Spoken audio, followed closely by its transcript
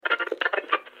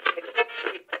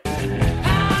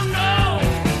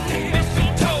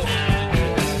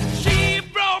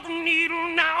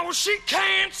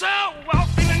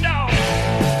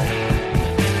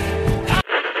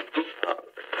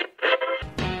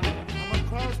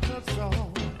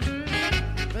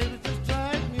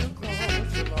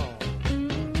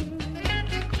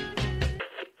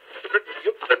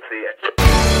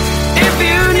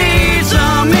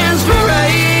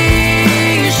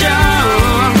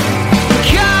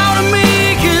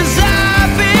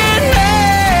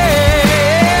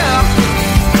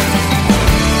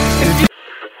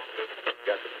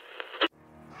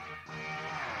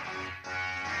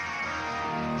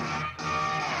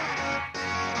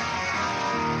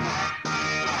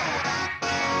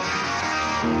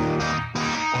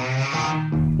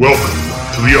Welcome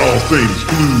to the All Things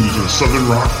Blues and Southern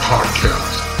Rock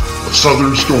podcast, a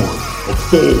southern storm of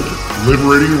bold,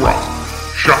 liberating rock,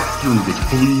 shot through with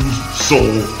blues, soul,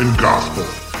 and gospel.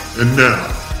 And now,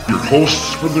 your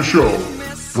hosts for the show,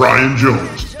 Brian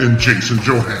Jones and Jason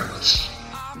Johannes.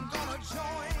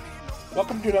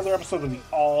 Welcome to another episode of the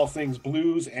All Things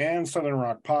Blues and Southern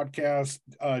Rock podcast.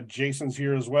 Jason's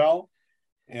here as well.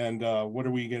 And what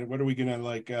are we gonna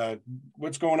like?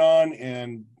 What's going on,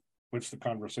 and what's the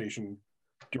conversation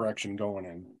direction going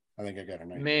in? I think I got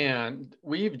an idea. Man,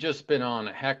 we've just been on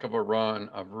a heck of a run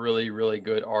of really, really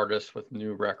good artists with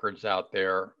new records out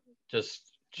there.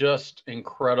 Just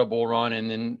incredible run.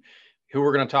 And then who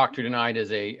we're going to talk to tonight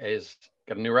is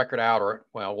got a new record out, or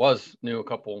was new a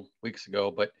couple weeks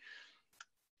ago, but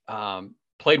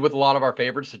played with a lot of our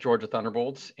favorites, the Georgia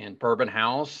Thunderbolts and Bourbon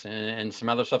House, and some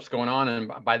other stuff's going on. And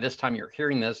by this time you're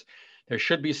hearing this, there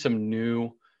should be some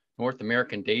new North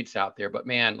American dates out there. But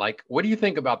man, like, what do you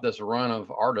think about this run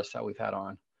of artists that we've had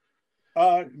on?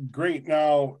 Great.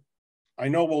 Now, I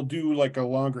know we'll do like a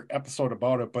longer episode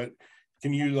about it, but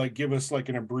can you like give us like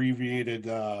an abbreviated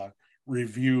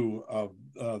review of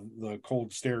the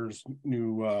Cold Stare's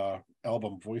new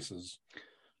album, Voices?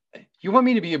 You want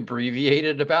me to be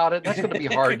abbreviated about it? That's going to be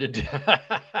hard to do.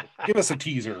 Give us a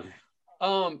teaser.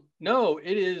 No,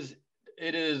 it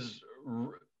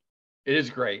is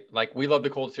great. Like, we love the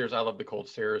Cold Stares. I love the Cold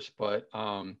Stares, but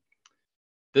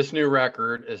this new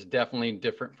record is definitely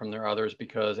different from their others,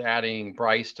 because adding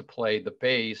Bryce to play the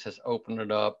bass has opened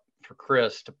it up for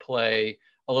Chris to play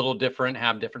a little different,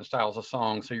 have different styles of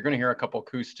songs. So you're going to hear a couple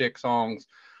acoustic songs,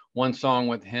 one song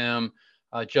with him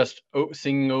just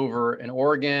singing over an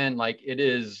organ. Like, it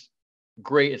is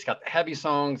great. It's got the heavy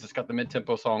songs, it's got the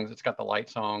mid-tempo songs, it's got the light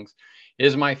songs. It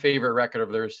is my favorite record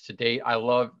of theirs to date. I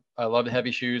love the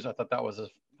Heavy Shoes. I thought that was a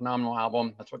phenomenal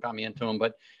album. That's what got me into them.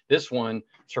 But this one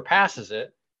surpasses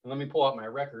it. Let me pull out my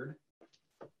record.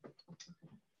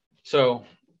 So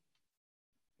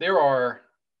there are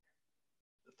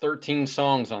 13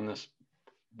 songs on this,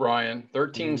 Brian.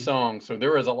 13 songs. So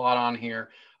there is a lot on here.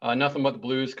 Nothing But the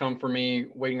Blues, Come For Me,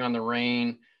 Waiting on the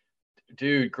Rain.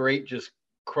 Dude, great, just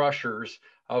crushers.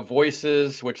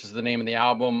 Voices, which is the name of the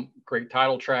album. Great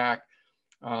title track.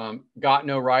 Got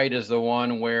No Right is the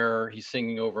one where he's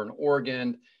singing over an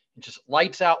organ. It just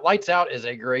lights out. Lights Out is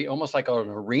a great, almost like an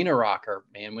arena rocker,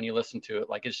 man, when you listen to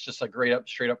it. Like, it's just a great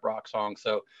straight up rock song.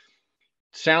 So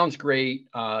sounds great.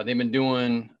 They've been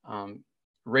doing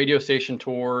radio station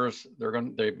tours.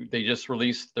 They just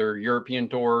released their European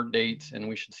tour dates, and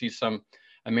we should see some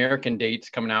American dates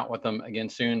coming out with them again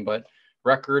soon. But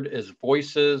record is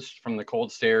Voices from the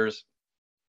Cold Stares.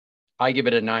 I give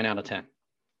it a 9 out of 10.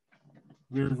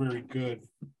 Very, very good.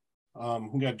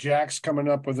 We got Jax coming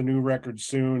up with a new record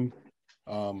soon.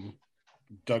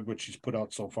 Dug what she's put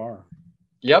out so far.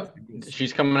 Yep,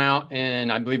 she's coming out in,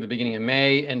 I believe, the beginning of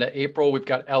May. Into April, we've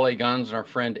got LA Guns and our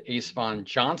friend Ace Von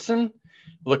Johnson.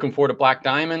 Looking forward to Black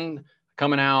Diamond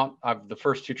coming out. The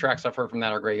first 2 tracks I've heard from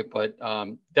that are great, but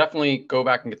definitely go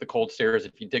back and get the Cold Stares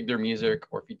if you dig their music,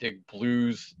 or if you dig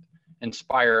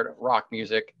blues-inspired rock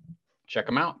music. Check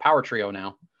them out. Power trio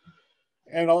now.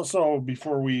 And also,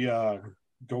 before we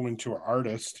go into our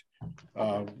artist,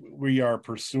 we are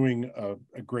pursuing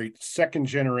a great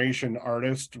second-generation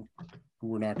artist who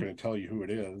we're not going to tell you who it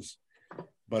is,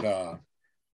 but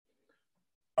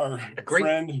our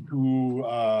friend who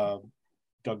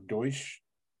Doug Deutsch,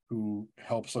 who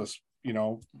helps us,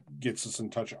 gets us in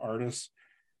touch with artists.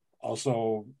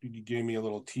 Also, you gave me a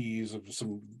little tease of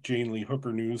some Jane Lee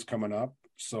Hooker news coming up.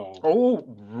 So, oh,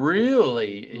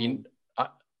 really?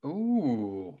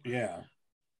 Ooh, yeah.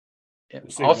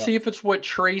 I'll see if it's what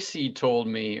Tracy told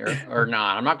me or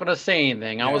not. I'm not going to say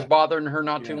anything. Yeah. I was bothering her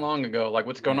not too long ago. Like,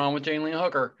 what's going on with Jane Lee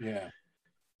Hooker? Yeah.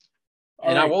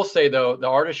 And I will say, though, the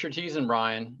artist you're teasing,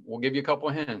 Brian, we'll give you a couple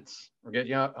of hints. We'll get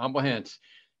you a couple of hints.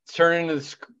 It's turning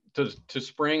to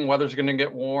spring. Weather's going to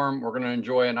get warm. We're going to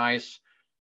enjoy a nice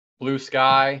blue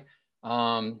sky,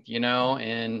 and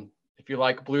if you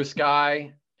like blue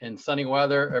sky and sunny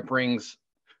weather, it brings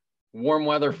warm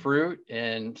weather fruit,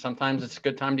 and sometimes it's a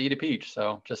good time to eat a peach.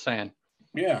 So just saying.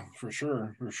 Yeah, for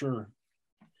sure.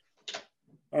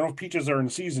 I don't know if peaches are in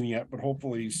season yet, but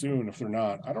hopefully soon. If they're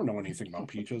not, I don't know anything about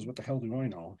peaches. What the hell do I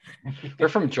know? They're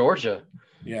from Georgia.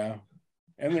 Yeah.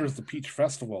 And there's the Peach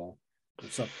Festival.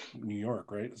 It's up in New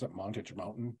York, right? Is that Montage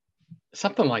Mountain?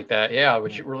 Something like that, yeah,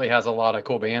 which really has a lot of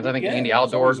cool bands. I think Andy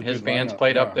Outdoor and his bands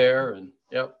played up there. And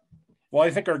yep. Well, I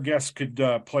think our guest could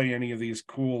play any of these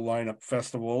cool lineup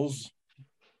festivals.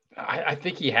 I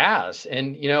think he has,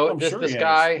 and this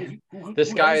guy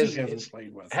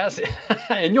has,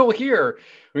 and you'll hear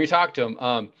when you talk to him.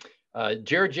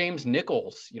 Jared James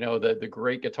Nichols, the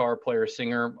great guitar player,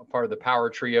 singer, part of the Power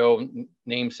Trio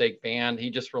namesake band. He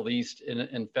just released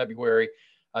in February,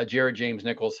 Jared James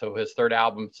Nichols. So his third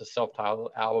album, it's a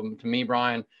self-titled album. To me,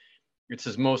 Brian, it's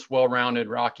his most well-rounded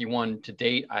Rocky one to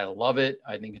date. I love it.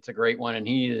 I think it's a great one. And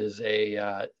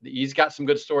he's got some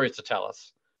good stories to tell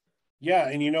us. Yeah.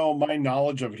 And my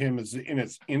knowledge of him is in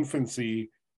its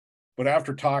infancy. But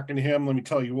after talking to him, let me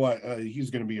tell you what,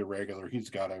 he's going to be a regular. He's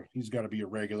got to be a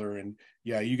regular. And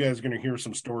yeah, you guys are going to hear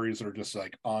some stories that are just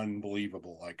like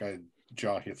unbelievable. Like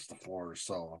jaw hits the floor.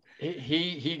 So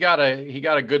he got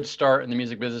a good start in the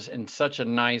music business, and such a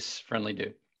nice, friendly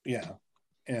dude. Yeah.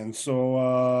 And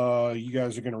so you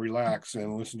guys are going to relax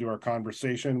and listen to our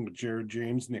conversation with Jared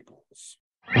James Nichols.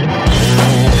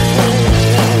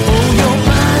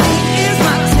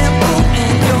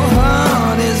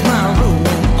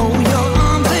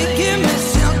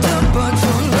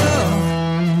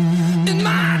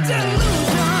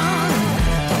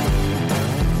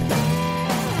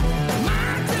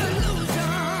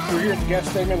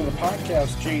 Guest segment of the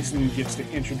podcast, Jason gets to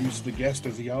introduce the guest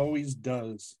as he always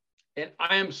does. And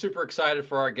I am super excited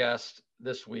for our guest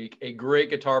this week. A great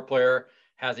guitar player,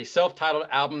 has a self-titled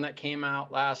album that came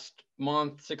out last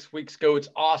month, 6 weeks ago. It's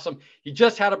awesome. He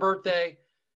just had a birthday.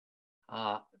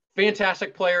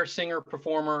 Fantastic player, singer,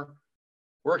 performer.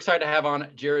 We're excited to have on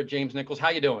Jared James Nichols. How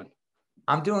you doing?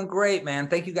 I'm doing great, man.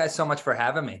 Thank you guys so much for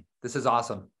having me. This is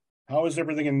awesome. How is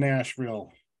everything in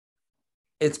Nashville?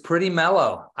 It's pretty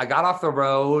mellow. I got off the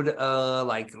road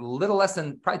like a little less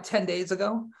than probably 10 days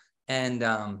ago. And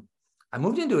I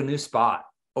moved into a new spot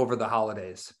over the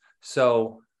holidays.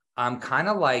 So I'm kind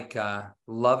of like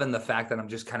loving the fact that I'm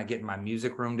just kind of getting my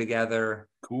music room together,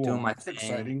 doing my thing.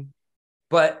 Exciting.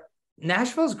 But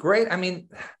Nashville's great. I mean,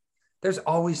 there's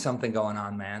always something going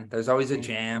on, man. There's always a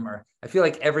jam, or I feel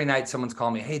like every night someone's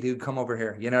calling me, hey, dude, come over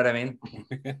here. You know what I mean?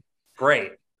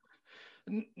 Great.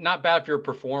 Not bad if you're a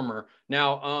performer.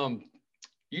 Now,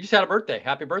 you just had a birthday.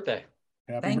 Happy birthday.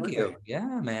 Thank you.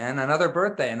 Yeah, man. Another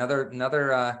birthday,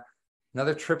 another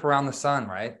trip around the sun,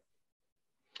 right?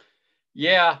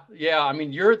 Yeah. I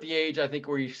mean, you're at the age, I think,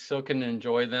 where you still can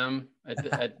enjoy them.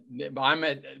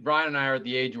 Brian and I are at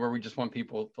the age where we just want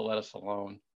people to let us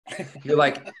alone. You're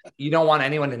like, you don't want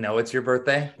anyone to know it's your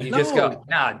birthday. You just go,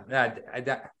 nah,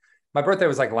 my birthday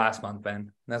was like last month, Ben.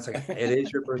 And that's like, it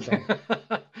is your birthday.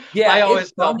 Yeah. I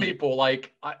always tell people,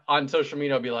 like, on social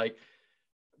media, I'll be like,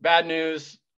 bad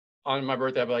news on my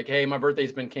birthday. I'll be like, hey, my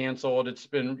birthday's been canceled. It's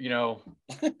been,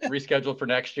 rescheduled for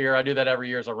next year. I do that every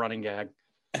year as a running gag.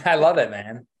 I love it,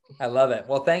 man. I love it.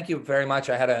 Well, thank you very much.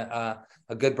 I had a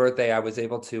good birthday. I was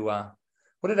able to,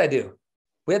 what did I do?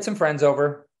 We had some friends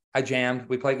over. I jammed.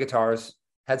 We played guitars,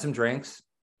 had some drinks,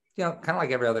 kind of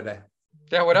like every other day.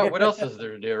 Yeah, what else is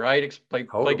there to do, right?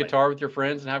 Play guitar with your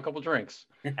friends and have a couple drinks.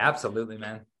 Absolutely,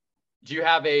 man. Do you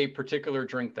have a particular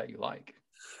drink that you like?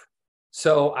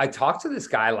 So I talked to this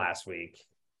guy last week.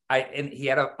 And he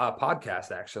had a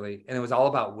podcast, actually, and it was all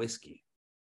about whiskey.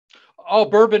 Oh,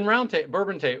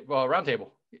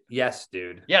 roundtable. Yes,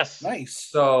 dude. Yes. Nice.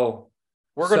 So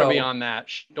we're going to be on that.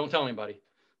 Shh, don't tell anybody.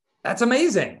 That's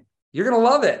amazing. You're going to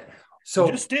love it. So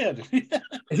you just did.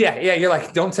 yeah. You're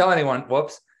like, don't tell anyone.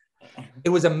 Whoops. It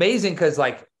was amazing because,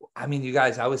 like, I mean, you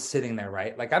guys, I was sitting there,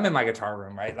 right? Like, I'm in my guitar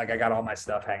room, right? Like, I got all my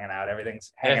stuff hanging out.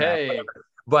 Everything's hanging out. Whatever.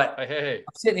 But I'm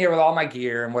sitting here with all my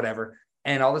gear and whatever.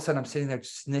 And all of a sudden, I'm sitting there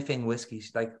sniffing whiskey.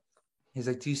 He's like,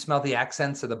 do you smell the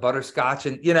accents of the butterscotch?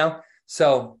 And,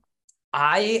 so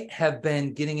I have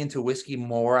been getting into whiskey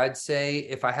more, I'd say.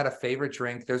 If I had a favorite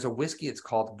drink, there's a whiskey. It's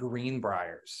called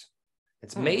Greenbriers.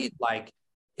 It's made like,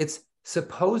 it's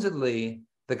supposedly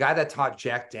the guy that taught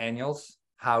Jack Daniels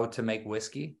how to make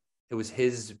whiskey. It was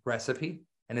his recipe,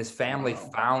 and his family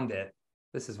found it.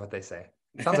 This is what they say.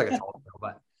 It sounds like a tall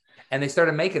tale, and they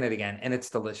started making it again, and it's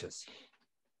delicious.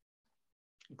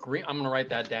 I'm going to write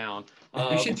that down.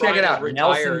 You should check it out.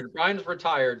 Brian's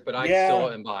retired, but I still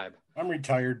imbibe. I'm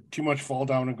retired. Too much fall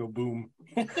down and go boom.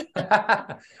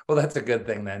 Well, that's a good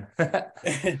thing then.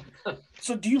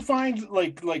 So do you find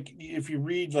like if you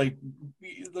read, like,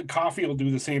 the coffee will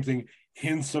do the same thing,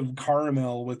 hints of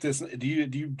caramel with this? Do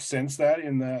you sense that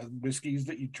in the whiskeys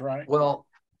that you try? Well,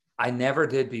 I never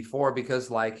did before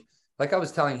because like I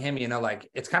was telling him, like,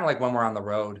 it's kind of like when we're on the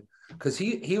road, because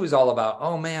he was all about,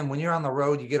 oh man, when you're on the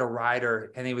road, you get a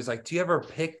rider. And he was like, do you ever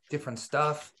pick different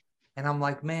stuff? And I'm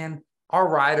like, man, our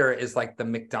rider is like the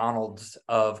McDonald's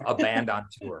of a band on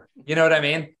tour. You know what I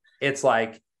mean? It's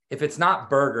like, if it's not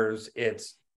burgers,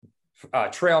 it's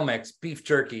trail mix, beef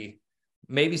jerky,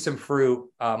 maybe some fruit,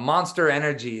 Monster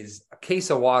Energies, a case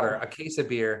of water, a case of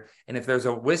beer. And if there's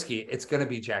a whiskey, it's going to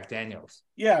be Jack Daniels.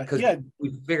 Yeah. Because Yeah.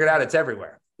 we figured out it's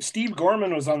everywhere. Steve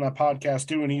Gorman was on that podcast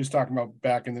too, and he was talking about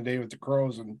back in the day with the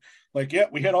Crows, and like, yeah,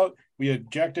 we had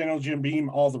Jack Daniel's, Jim Beam,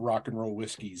 all the rock and roll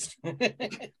whiskeys.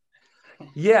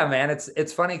 Yeah, man,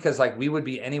 it's funny because like we would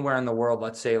be anywhere in the world.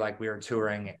 Let's say like we were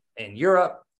touring in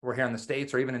Europe, we're here in the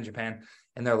States, or even in Japan,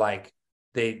 and they're like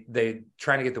they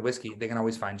trying to get the whiskey. They can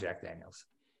always find Jack Daniels.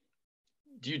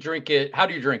 Do you drink it? How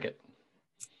do you drink it?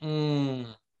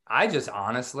 I just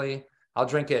honestly, I'll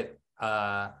drink it.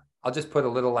 I'll just put a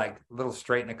little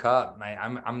straight in a cup.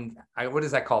 What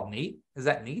is that called? Neat? Is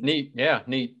that neat? Neat. Yeah,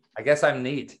 neat. I guess I'm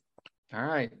neat. All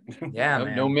right. Yeah, no,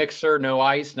 man. No mixer, no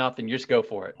ice, nothing. You just go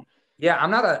for it. Yeah,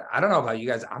 I don't know about you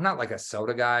guys. I'm not like a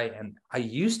soda guy. And I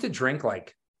used to drink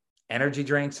like energy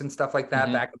drinks and stuff like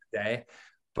that back in the day.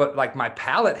 But like my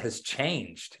palate has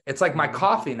changed. It's like my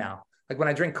coffee now. Like when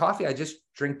I drink coffee, I just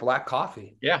drink black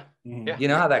coffee. Yeah. Yeah. You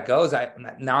know how that goes?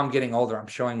 Now I'm getting older. I'm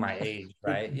showing my age,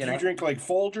 right? Do you drink like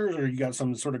Folgers, or you got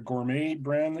some sort of gourmet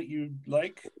brand that you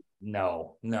like?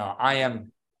 No.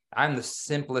 I'm the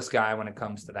simplest guy when it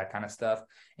comes to that kind of stuff.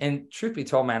 And truth be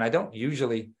told, man, I don't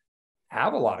usually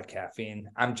have a lot of caffeine.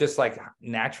 I'm just like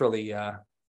naturally,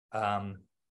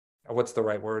 what's the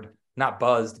right word? Not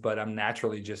buzzed, but I'm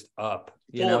naturally just up.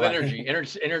 Full of energy,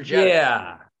 energetic.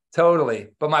 Yeah, totally.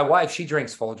 But my wife, she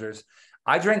drinks Folgers.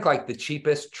 I drink like the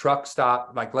cheapest truck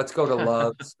stop. Like, let's go to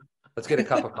Love's. Let's get a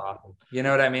cup of coffee. You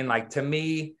know what I mean? Like, to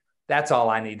me, that's all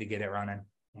I need to get it running.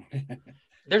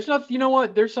 There's nothing, you know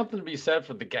what? There's something to be said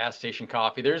for the gas station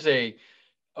coffee. There's a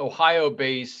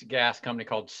Ohio-based gas company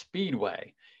called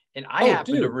Speedway. And I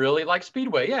happen to really like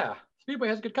Speedway. Yeah. Speedway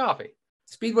has good coffee.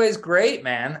 Speedway is great,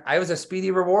 man. I was a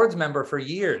Speedy Rewards member for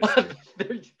years.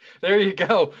 There you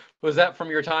go. Was that from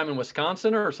your time in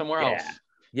Wisconsin or somewhere else?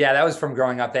 Yeah, that was from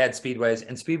growing up. They had Speedways,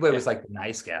 and Speedway was like the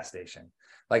nice gas station.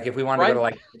 Like if we wanted to go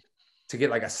to get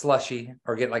like a slushie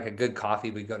or get like a good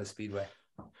coffee, we'd go to Speedway.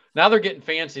 Now they're getting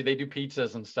fancy. They do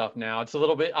pizzas and stuff now. It's a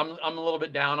little bit, I'm a little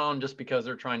bit down on just because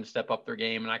they're trying to step up their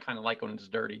game, and I kind of like when it's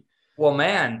dirty. Well,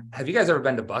 man, have you guys ever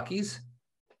been to Buc-ee's?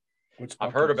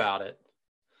 I've heard about it.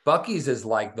 Buc-ee's is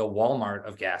like the Walmart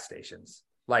of gas stations.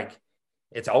 Like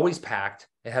it's always packed.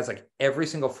 It has like every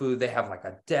single food. They have like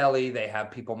a deli. They have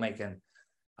people making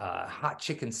hot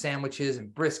chicken sandwiches and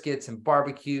briskets and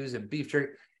barbecues and beef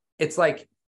jerky. It's like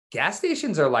gas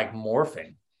stations are like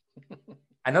morphing.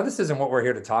 I know this isn't what we're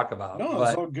here to talk about. No, but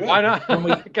it's so good. Why not?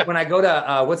 when I go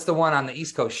to what's the one on the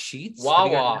East Coast? Sheets.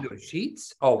 Wawa.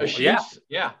 Sheets. Oh, Sheets.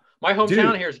 Yeah. My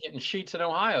hometown here is getting Sheets in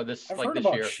Ohio this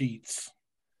year. Sheets.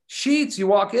 Sheets, you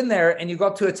walk in there and you go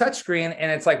up to a touchscreen and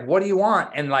it's like, what do you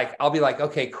want? And like, I'll be like,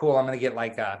 okay, cool. I'm going to get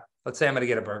like let's say I'm going to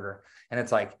get a burger. And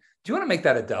it's like, do you want to make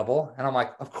that a double? And I'm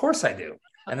like, of course I do.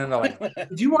 And then they're like,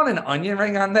 did you want an onion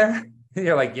ring on there? And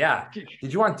you're like, yeah.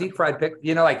 Did you want deep fried pickle?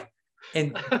 You know, like,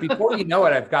 and before you know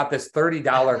it, I've got this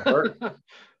 $30 burger.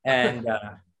 And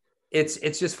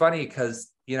it's just funny because,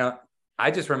 you know, I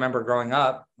just remember growing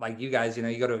up, like you guys, you know,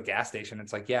 you go to a gas station,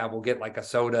 it's like, yeah, we'll get like a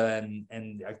soda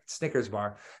and a Snickers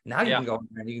bar. Now you can go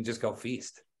and you can just go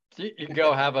feast. You can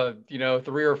go have a,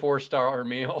 3 or 4 star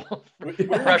meal,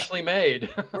 freshly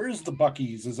made. Where's the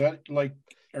Buc-ee's? Is that like,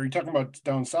 are you talking about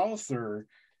down south, or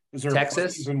is there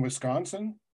Texas in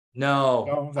Wisconsin?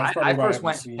 No, I first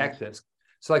went to Texas.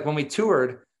 So like when we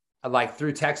toured, like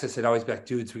through Texas, it'd always be like,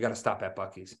 dudes, we got to stop at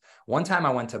Buc-ee's. One time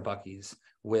I went to Buc-ee's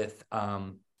with,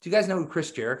 do you guys know who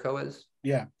Chris Jericho is?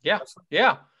 Yeah.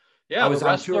 I was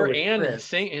on tour and his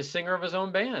singer of his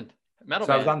own band, metal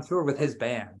band. I was on tour with his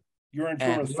band. You were on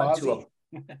tour with Fozzy?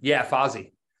 Yeah,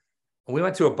 Fozzy. We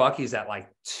went to a Buc-ee's at like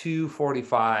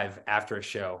 2:45 after a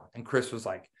show, and Chris was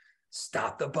like,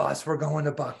 "Stop the bus, we're going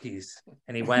to Buc-ee's."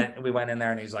 And we went in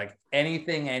there, and he's like,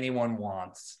 "Anything anyone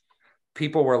wants."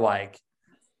 People were like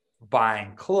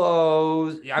buying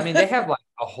clothes. I mean, they have like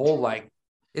a whole like,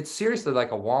 it's seriously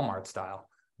like a Walmart style.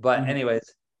 But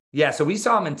anyways, yeah, so we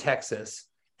saw them in Texas,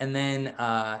 and then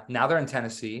now they're in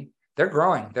Tennessee. They're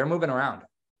growing. They're moving around.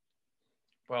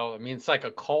 Well, I mean, it's like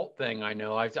a cult thing. I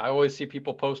know. I always see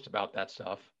people post about that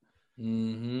stuff.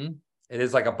 It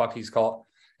is like a Buc-ee's cult.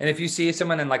 And if you see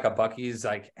someone in like a Buc-ee's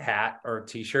like hat or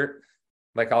T-shirt,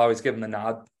 like I'll always give them the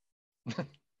nod.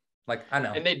 Like, I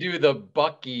know. And they do the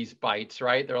Buc-ee's bites,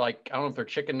 right? They're like, I don't know if they're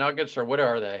chicken nuggets or what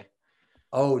are they?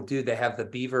 Oh, dude, they have the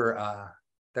beaver.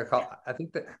 They're called, I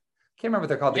think that, I can't remember what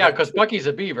they're called. Yeah, because Buc-ee's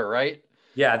a beaver, right?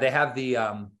 Yeah, they have the,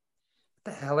 what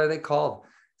the hell are they called?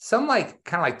 Some like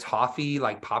kind of like toffee,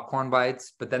 like popcorn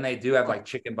bites, but then they do have like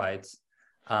chicken bites.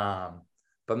 But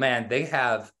man, they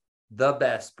have the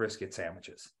best brisket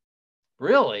sandwiches.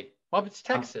 Really? Well, it's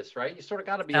Texas, right? You sort of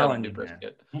got to be able to do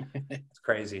brisket. It's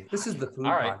crazy. This is the food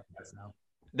podcast now.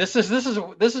 This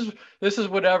is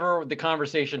whatever the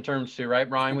conversation turns to, right,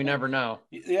 Brian? We never know.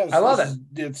 Yes, I love it.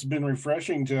 It's been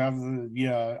refreshing to have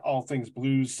the all things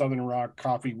blues, Southern rock,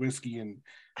 coffee, whiskey, and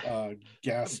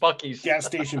gas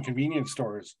station convenience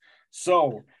stores.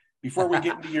 So before we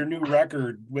get into your new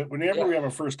record, whenever we have a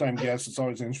first time guest, it's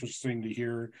always interesting to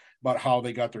hear about how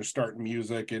they got their start in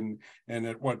music and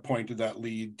at what point did that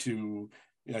lead to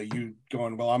you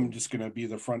going, well, I'm just going to be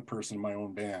the front person in my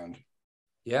own band.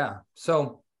 Yeah.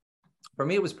 So for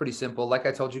me, it was pretty simple. Like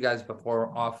I told you guys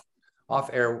before off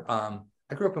air, I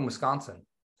grew up in Wisconsin.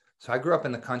 So I grew up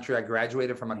in the country. I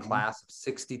graduated from a class of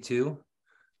 62.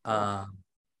 I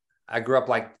grew up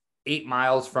like 8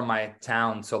 miles from my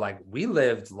town. So like we were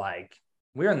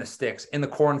in the sticks, in the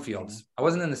cornfields. I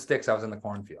wasn't in the sticks. I was in the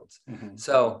cornfields.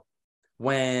 So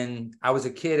when I was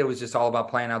a kid, it was just all about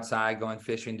playing outside, going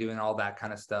fishing, doing all that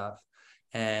kind of stuff.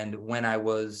 And when I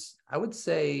was, I would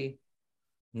say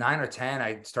 9 or 10,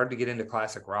 I started to get into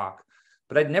classic rock,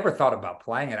 but I'd never thought about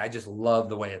playing it. I just loved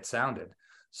the way it sounded.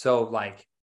 So like,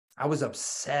 I was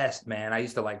obsessed, man. I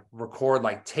used to like record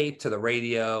like tape to the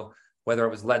radio, whether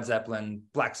it was Led Zeppelin,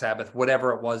 Black Sabbath,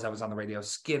 whatever it was, I was on the radio,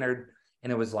 Skinner.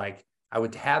 And it was like, I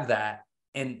would have that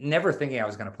and never thinking I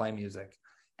was going to play music.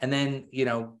 And then,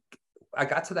 I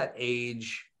got to that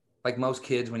age, like most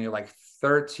kids, when you're like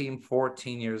 13,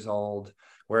 14 years old,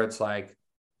 where it's like,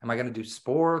 am I going to do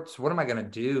sports? What am I going to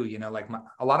do?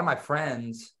 A lot of my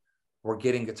friends were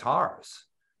getting guitars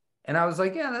and I was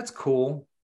like, yeah, that's cool,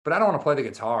 but I don't want to play the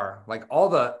guitar. Like all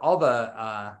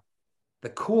the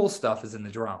cool stuff is in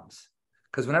the drums.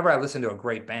 Cause whenever I listen to a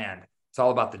great band, it's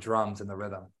all about the drums and the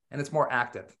rhythm and it's more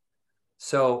active.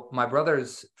 So my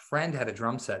brother's friend had a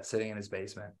drum set sitting in his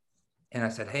basement. And I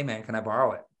said, hey man, can I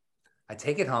borrow it? I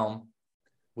take it home.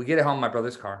 We get it home in my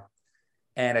brother's car.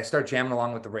 And I start jamming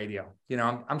along with the radio.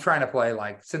 I'm trying to play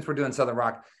like, since we're doing Southern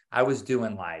rock, I was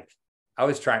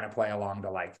trying to play along to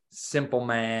like Simple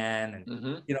Man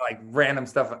and, like random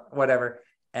stuff, whatever.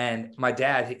 And my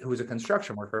dad, who was a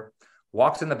construction worker,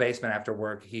 walks in the basement after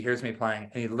work. He hears me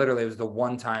playing. And it was the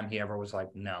one time he ever was like,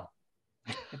 no,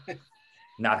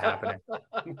 not happening.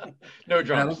 No drums.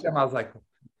 And I looked at him, I was like,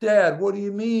 Dad, what do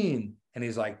you mean? And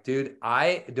he's like, dude,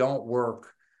 I don't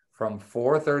work from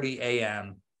 4:30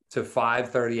 a.m. to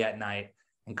 5:30 at night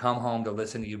and come home to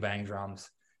listen to you bang drums.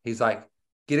 He's like,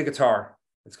 get a guitar.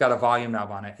 It's got a volume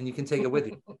knob on it and you can take it with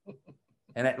you.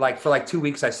 And for 2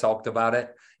 weeks, I sulked about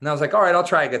it. And I was like, all right, I'll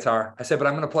try a guitar. I said, but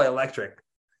I'm going to play electric.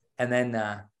 And then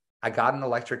I got an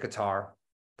electric guitar,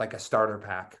 like a starter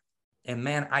pack. And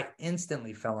man, I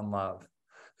instantly fell in love.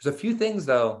 There's a few things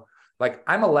though, like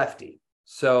I'm a lefty.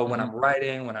 So when I'm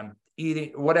writing, when I'm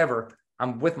eating, whatever,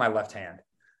 I'm with my left hand.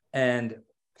 And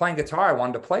playing guitar, I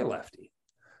wanted to play lefty.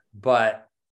 But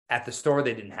at the store,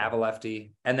 they didn't have a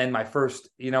lefty. And then my first,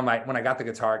 when I got the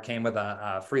guitar, it came with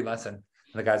a free lesson. And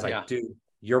the guy's like, dude,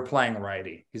 you're playing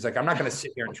righty. He's like, I'm not going to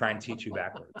sit here and try and teach you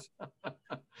backwards.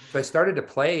 So I started to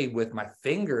play with my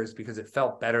fingers because it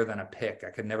felt better than a pick.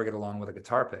 I could never get along with a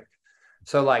guitar pick.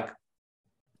 So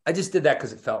I just did that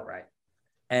because it felt right.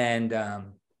 And,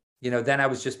 then I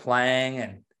was just playing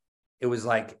and it was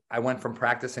like, I went from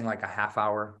practicing like a half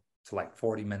hour to like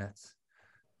 40 minutes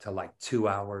to like 2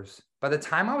 hours. By the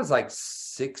time I was like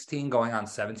 16 going on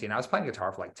 17, I was playing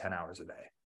guitar for like 10 hours a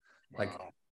day, like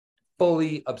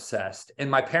fully obsessed. And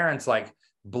my parents, like,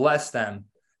 bless them,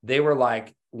 they were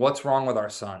like, what's wrong with our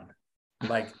son?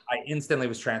 Like I instantly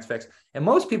was transfixed. And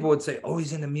most people would say, oh,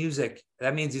 he's into music.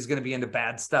 That means he's going to be into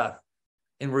bad stuff.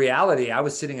 In reality, I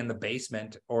was sitting in the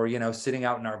basement or, sitting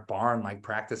out in our barn, like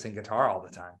practicing guitar all the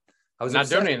time. I was not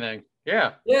doing anything.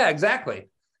 Yeah. Yeah,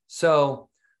 exactly. So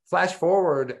flash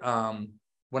forward,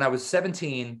 when I was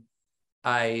 17,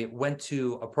 I went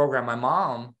to a program. My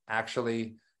mom,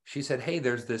 actually, she said, hey,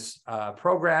 there's this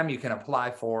program you can apply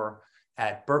for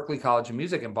at Berklee College of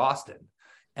Music in Boston.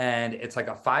 And it's like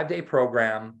a 5-day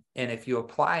program. And if you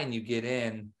apply and you get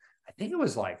in, I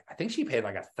think she paid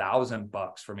like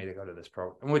 $1,000 for me to go to this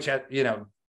program, which, yeah,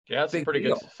 it's a pretty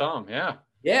good sum. Yeah.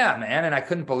 Yeah, man. And I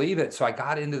couldn't believe it. So I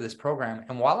got into this program.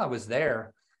 And while I was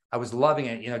there, I was loving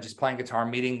it, just playing guitar,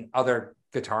 meeting other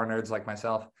guitar nerds like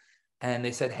myself. And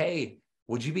they said, hey,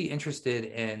 would you be interested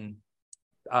in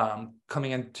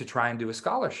coming in to try and do a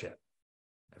scholarship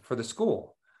for the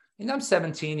school? I'm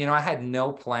 17, I had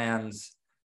no plans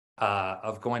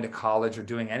of going to college or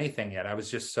doing anything yet. I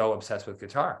was just so obsessed with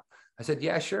guitar. I said,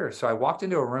 yeah, sure. So I walked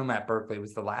into a room at Berklee. It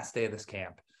was the last day of this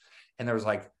camp. And there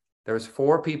was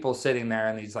 4 people sitting there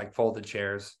in these like folded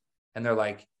chairs. And they're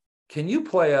like, can you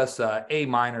play us A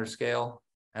minor scale?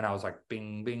 And I was like,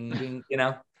 bing, bing, bing,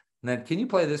 And then, can you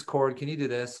play this chord? Can you do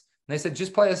this? And they said,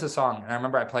 just play us a song. And I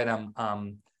remember I played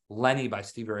Lenny by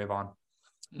Stevie Ray Vaughan.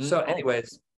 So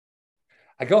anyways,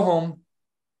 I go home.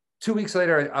 2 weeks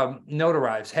later, a note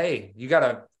arrives. Hey, you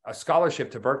got a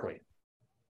scholarship to Berkeley.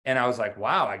 And I was like,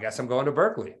 wow, I guess I'm going to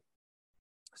Berkeley.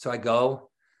 So I go,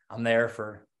 I'm there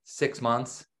for 6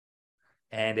 months.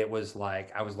 And it was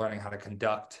like, I was learning how to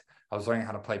conduct. I was learning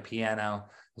how to play piano.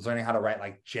 I was learning how to write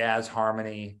like jazz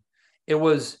harmony. It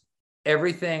was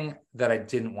everything that I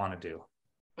didn't want to do.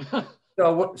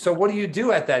 So what do you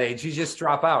do at that age? You just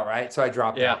drop out, right? So I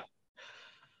dropped out.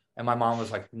 And my mom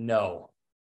was like, no,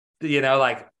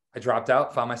 like I dropped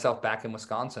out, found myself back in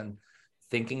Wisconsin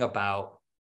thinking about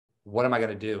what am I going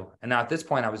to do? And now at this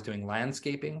point I was doing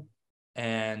landscaping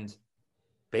and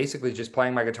basically just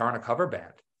playing my guitar in a cover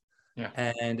band. Yeah.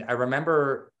 And I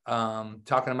remember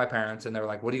talking to my parents and they were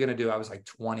like, what are you going to do? I was like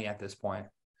 20 at this point.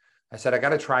 I said, I got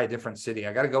to try a different city.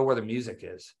 I got to go where the music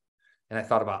is. And I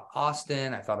thought about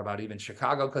Austin. I thought about even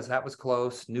Chicago because that was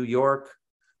close, New York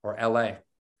or LA.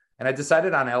 And I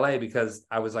decided on LA because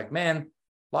I was like, man,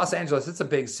 Los Angeles, it's a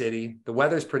big city. The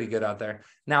weather's pretty good out there.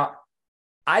 Now,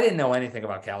 I didn't know anything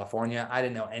about California. I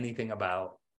didn't know anything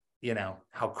about,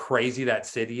 how crazy that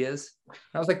city is. And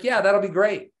I was like, yeah, that'll be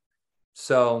great.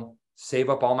 So save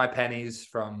up all my pennies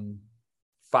from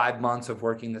 5 months of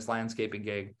working this landscaping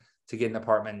gig to get an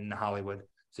apartment in Hollywood.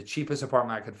 It's the cheapest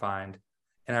apartment I could find.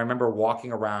 And I remember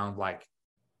walking around like,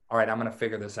 all right, I'm going to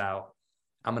figure this out.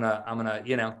 I'm going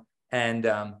to, and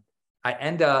I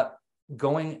end up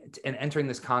going and entering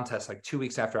this contest like 2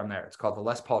 weeks after I'm there. It's called the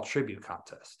Les Paul Tribute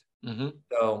Contest. Mm-hmm.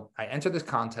 So I entered this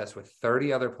contest with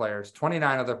 30 other players,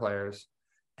 29 other players,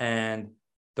 and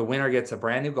the winner gets a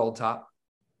brand new gold top.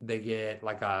 They get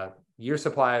like a year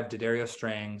supply of D'Addario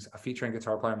strings, a featuring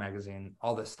Guitar Player magazine,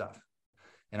 all this stuff.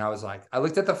 And I was like, I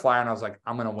looked at the flyer and I was like,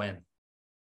 I'm going to win.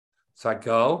 So I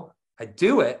go, I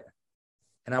do it,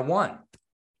 and I won.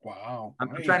 Wow.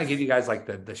 I'm trying to give you guys like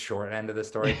the short end of the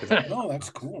story. No, that's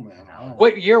cool, man. Wow.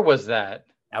 What year was that?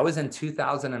 That was in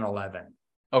 2011.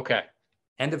 Okay.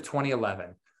 End of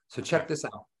 2011. So check this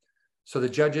out. So the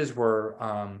judges were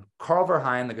Carl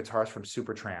Verheyen, the guitarist from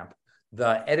Supertramp,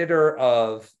 the editor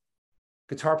of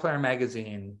Guitar Player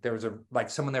magazine. There was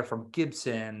someone there from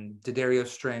Gibson, D'Addario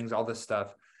strings, all this stuff.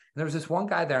 And there was this one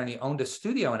guy there, and he owned a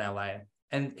studio in LA,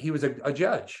 and he was a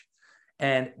judge.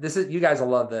 And you guys will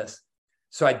love this.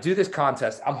 So I do this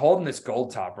contest. I'm holding this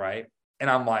gold top, right? And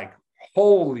I'm like,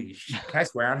 holy shit. Can I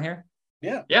swear on here?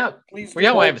 Yeah. Yeah. Please. We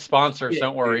don't have sponsors.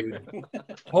 Don't worry.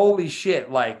 Holy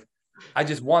shit. Like, I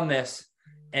just won this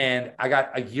and I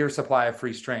got a year supply of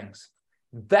free strings.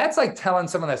 That's like telling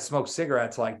someone that smokes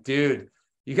cigarettes, like, dude,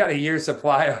 you got a year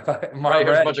supply of right,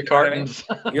 here's a bunch of cartons.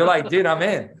 You're like, dude, I'm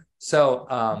in.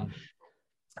 So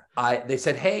they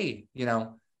said, hey,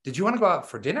 did you want to go out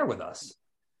for dinner with us?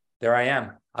 There I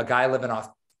am, a guy living off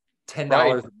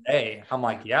 $10 a day. I'm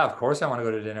like, yeah, of course I want to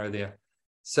go to dinner with you.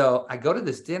 So I go to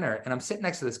this dinner and I'm sitting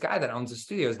next to this guy that owns a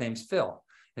studio. His name's Phil.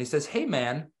 And he says, hey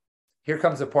man, here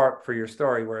comes the part for your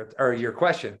story or your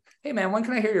question. Hey man, when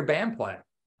can I hear your band play?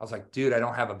 I was like, dude, I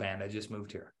don't have a band. I just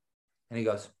moved here. And he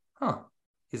goes, huh.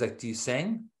 He's like, do you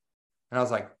sing? And I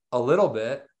was like, a little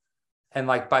bit. And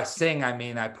like by sing, I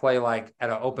mean, I play like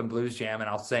at an open blues jam and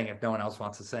I'll sing if no one else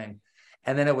wants to sing.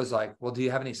 And then it was like, well, do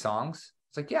you have any songs?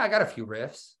 It's like, yeah, I got a few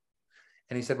riffs.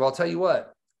 And he said, well, I'll tell you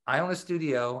what, I own a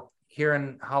studio here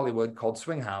in Hollywood called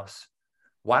Swing House.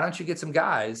 Why don't you get some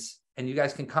guys and you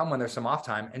guys can come when there's some off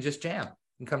time and just jam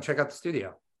and come check out the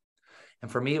studio.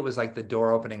 And for me, it was like the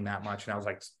door opening that much. And I was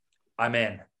like, I'm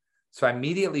in. So I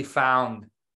immediately found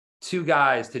 2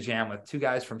 guys to jam with, 2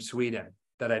 guys from Sweden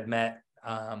that I'd met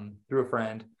through a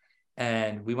friend.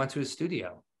 And we went to his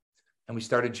studio. And we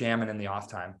started jamming in the off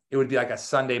time. It would be like a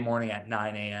Sunday morning at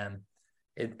 9 a.m.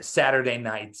 Saturday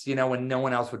nights, when no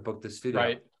one else would book the studio.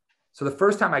 Right. So the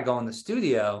first time I go in the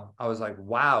studio, I was like,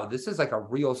 wow, this is like a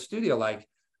real studio. Like,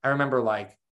 I remember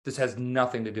like, this has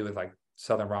nothing to do with like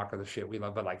Southern rock or the shit we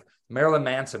love, but like Marilyn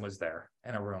Manson was there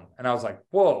in a room. And I was like,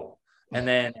 whoa. And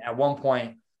then at one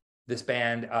point, this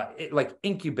band, like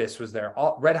Incubus was there,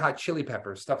 all Red Hot Chili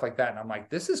Peppers, stuff like that. And I'm like,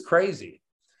 this is crazy.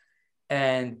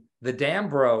 And the dam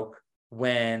broke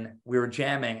when we were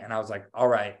jamming and I was like, all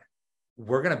right,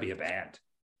 we're going to be a band.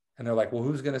 And they're like, well,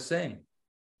 who's going to sing?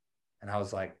 And I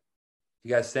was like,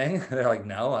 you guys sing? And they're like,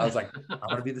 no. I was like, I'm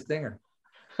going to be the singer.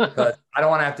 Because I don't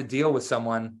want to have to deal with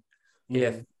someone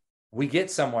if we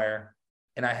get somewhere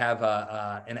and I have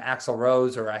an Axl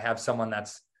Rose or I have someone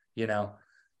that's,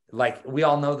 like we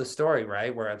all know the story,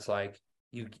 right? Where it's like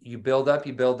you build up,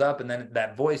 and then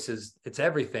that voice it's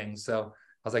everything. So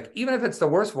I was like, even if it's the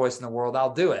worst voice in the world,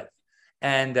 I'll do it.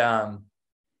 And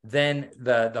then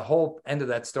the whole end of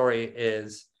that story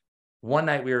is one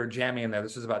night we were jamming in there.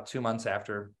 This was about 2 months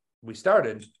after we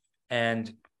started,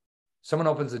 and someone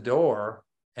opens the door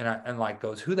and like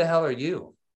goes, "Who the hell are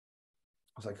you?"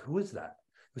 I was like, "Who is that?"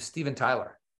 It was Steven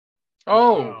Tyler.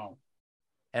 Oh, Wow.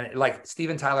 And like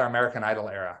Steven Tyler, American Idol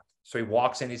era. So he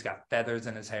walks in, he's got feathers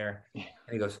in his hair, and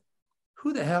he goes,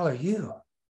 "Who the hell are you?"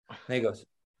 And he goes,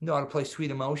 "Know how to play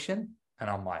Sweet Emotion?" And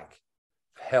I'm like,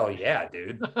 "Hell yeah,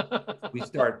 dude." We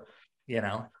start,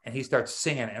 and he starts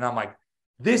singing, and I'm like,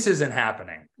 "This isn't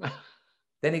happening."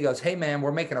 Then he goes, "Hey man,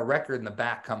 we're making a record in the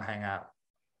back. Come hang out."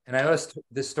 And I know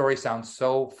this story sounds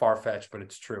so far-fetched, but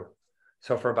it's true.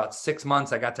 So for about 6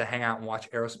 months, I got to hang out and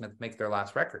watch Aerosmith make their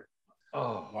last record.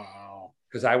 Oh, Wow.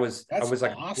 Because I was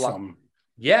like, awesome.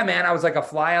 Yeah, man, I was like a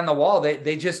fly on the wall.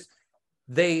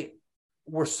 They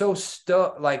were so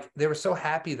like they were so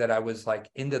happy that I was like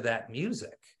into that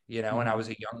music, and I was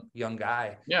a young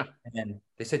guy. Yeah. And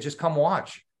they said, "Just come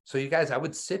watch." So you guys, I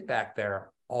would sit back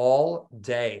there all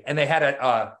day, and they had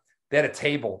a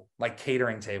table, like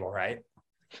catering table, right?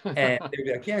 And they'd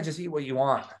be like, "Yeah, just eat what you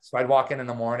want." So I'd walk in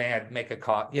the morning, I'd make a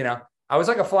coffee, I was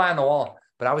like a fly on the wall,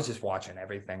 but I was just watching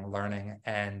everything, learning.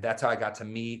 And that's how I got to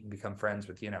meet and become friends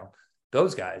with,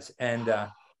 those guys. And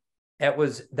that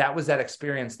was that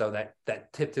experience though,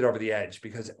 that tipped it over the edge,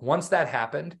 because once that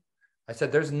happened, I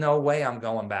said, there's no way I'm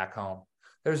going back home.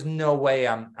 There's no way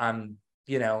I'm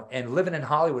and living in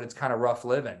Hollywood, it's kind of rough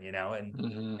living,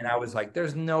 and I was like,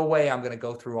 there's no way I'm going to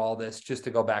go through all this just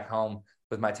to go back home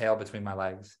with my tail between my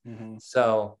legs. Mm-hmm.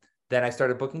 So then I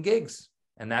started booking gigs,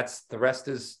 and the rest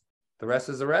is the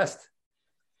rest.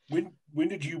 When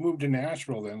did you move to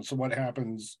Nashville then? So what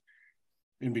happens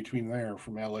in between there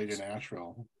from LA to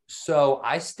Nashville? So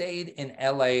I stayed in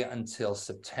LA until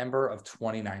September of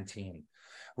 2019.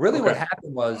 Really, Okay. what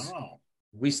happened was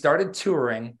we started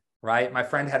touring, right? My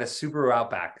friend had a Subaru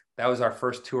Outback. That was our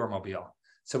first tour mobile.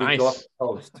 So we go up the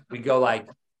coast. We go like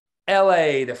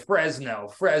LA to Fresno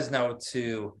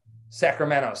to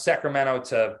Sacramento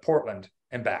to Portland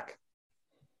and back.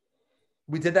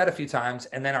 We did that a few times.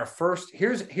 And then our first,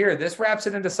 this wraps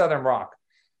it into Southern rock.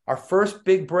 Our first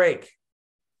big break,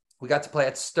 we got to play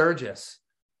at Sturgis.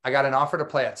 I got an offer to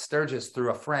play at Sturgis through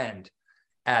a friend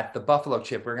at the Buffalo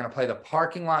Chip. We were going to play the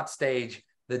parking lot stage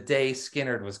the day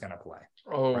Skynyrd was going to play.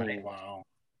 Oh, right? Wow.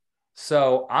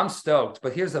 So I'm stoked.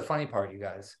 But here's the funny part, you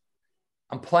guys.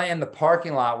 I'm playing the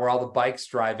parking lot where all the bikes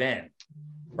drive in,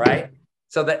 right?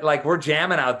 So that like we're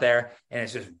jamming out there and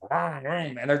it's just,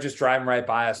 and they're just driving right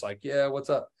by us like, "Yeah, what's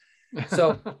up?"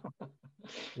 So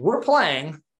we're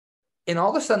playing, and all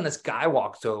of a sudden this guy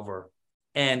walks over.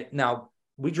 And now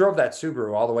we drove that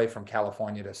Subaru all the way from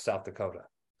California to South Dakota.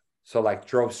 So like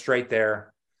drove straight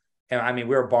there. And I mean,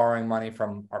 we were borrowing money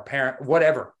from our parent,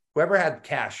 whoever had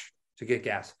cash to get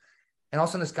gas. And all of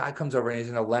a sudden this guy comes over and he's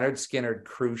in a Leonard Skynyrd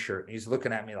crew shirt. And he's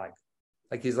looking at me like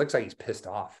he looks like he's pissed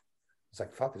off. It's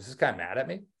like, fuck, is this guy mad at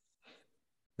me?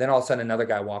 Then all of a sudden another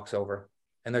guy walks over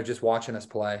and they're just watching us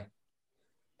play.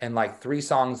 And like 3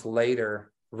 songs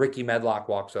later, Ricky Medlock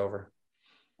walks over.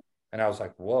 And I was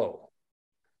like, whoa.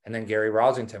 And then Gary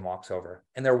Rosington walks over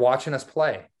and they're watching us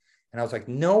play. And I was like,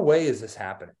 no way is this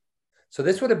happening. So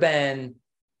this would have been,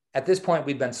 at this point,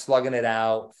 we'd been slugging it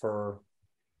out for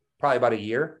probably about a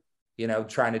year,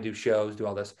 trying to do shows, do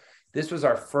all this. This was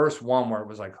our first one where it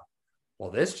was like, well,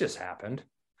 this just happened.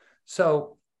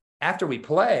 So after we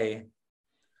play,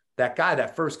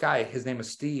 that first guy, his name is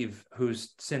Steve,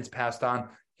 who's since passed on,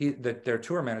 their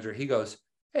tour manager, he goes,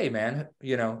 "Hey man,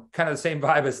 kind of the same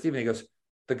vibe as Steven." He goes,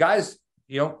 "The guys,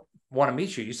 want to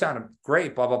meet you. You sounded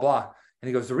great, blah, blah, blah." And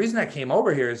he goes, "The reason I came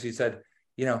over here is," he said,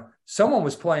 someone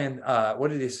was playing,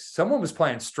 someone was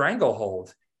playing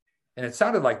Stranglehold. And it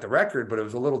sounded like the record, but it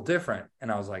was a little different.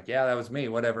 And I was like, "Yeah, that was me,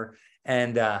 whatever."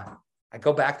 And I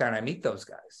go back there and I meet those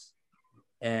guys.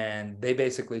 And they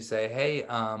basically say, "Hey,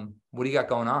 what do you got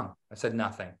going on?" I said,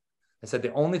 "Nothing." I said,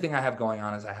 "The only thing I have going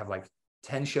on is I have like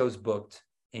 10 shows booked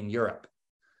in Europe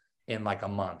in like a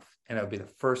month. And it'll be the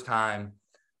first time.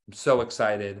 I'm so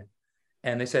excited."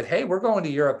 And they said, "Hey, we're going to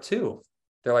Europe too."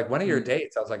 They're like, "When are your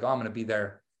dates?" I was like, "Oh, I'm going to be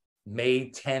there May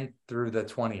 10th through the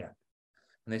 20th.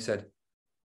 And they said,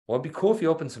 "Well, it'd be cool if you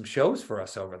opened some shows for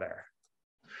us over there."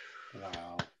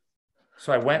 Wow.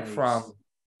 So I went from,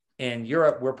 in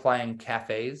Europe, we're playing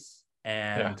cafes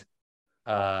and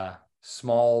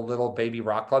small little baby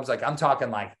rock clubs. Like I'm talking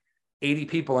like 80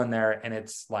 people in there and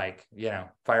it's like,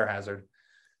 fire hazard,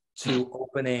 to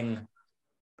opening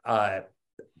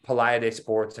Palais des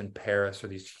Sports in Paris, or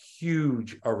these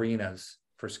huge arenas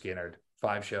for Skynyrd,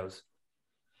 5 shows.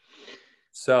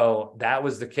 So that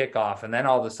was the kickoff. And then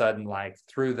all of a sudden, like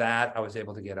through that, I was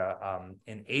able to get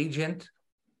an agent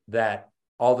that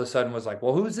all of a sudden was like,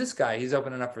 well, who's this guy? He's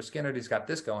opening up for Skinner. He's got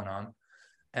this going on.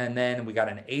 And then we got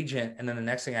an agent. And then the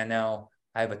next thing I know,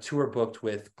 I have a tour booked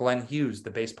with Glenn Hughes,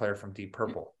 the bass player from Deep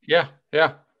Purple. Yeah.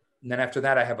 Yeah. And then after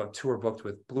that, I have a tour booked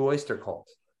with Blue Oyster Cult.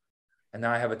 And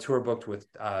now I have a tour booked with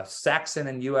Saxon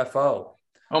and UFO.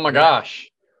 Oh my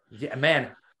gosh. Yeah,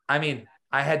 man. I mean,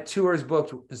 I had tours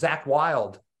booked. Zach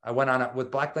Wild. I went on it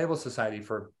with Black Label Society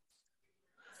for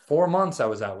 4 months. I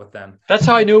was out with them. That's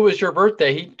how I knew it was your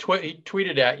birthday. He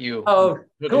tweeted at you. Oh,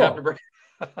 cool.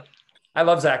 I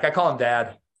love Zach. I call him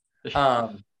Dad.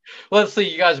 Let's see.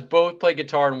 You guys both play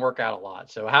guitar and work out a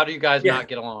lot. So how do you guys not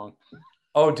get along?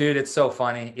 Oh, dude, it's so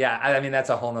funny. Yeah, I mean that's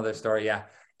a whole nother story. Yeah,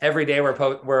 every day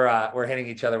we're hitting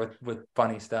each other with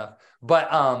funny stuff. But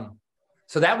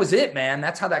so that was it, man.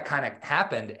 That's how that kind of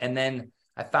happened. And then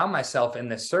I found myself in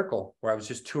this circle where I was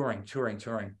just touring.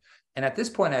 And at this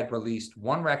point, I'd released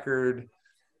one record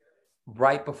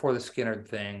right before the Skinner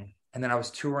thing, and then I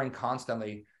was touring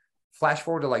constantly. Flash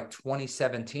forward to like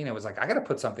 2017, it was like I got to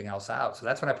put something else out. So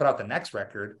that's when I put out the next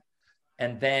record,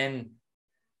 and then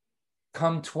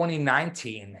come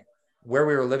 2019, where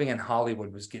we were living in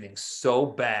Hollywood was getting so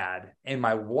bad. And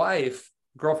my wife,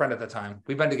 girlfriend at the time,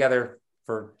 we've been together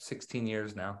for 16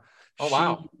 years now. Oh,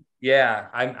 wow. Yeah.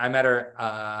 I met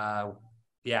her.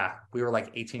 We were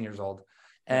like 18 years old.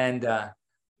 And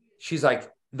she's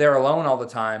like, they're alone all the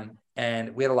time.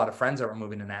 And we had a lot of friends that were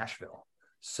moving to Nashville.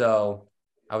 So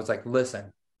I was like,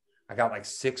 listen, I got like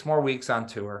 6 more weeks on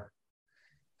tour.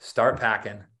 Start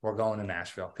packing. We're going to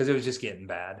Nashville because it was just getting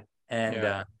bad.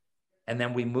 And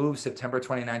then we moved September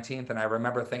 2019. And I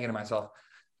remember thinking to myself,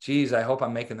 geez, I hope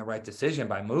I'm making the right decision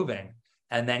by moving.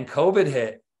 And then COVID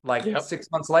hit like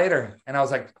 6 months later. And I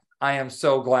was like, I am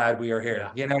so glad we are here.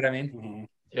 Yeah. You know what I mean? Mm-hmm.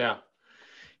 Yeah.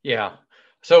 Yeah.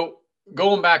 So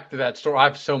going back to that story, I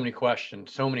have so many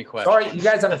questions. Sorry, you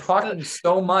guys, I'm talking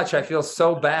so much. I feel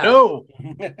so bad. No,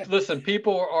 listen,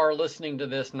 people are listening to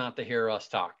this not to hear us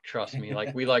talk. Trust me.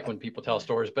 Like we like when people tell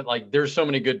stories, but like there's so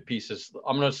many good pieces.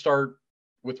 I'm going to start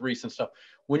with recent stuff.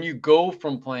 When you go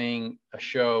from playing a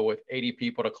show with 80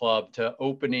 people at a club to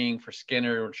opening for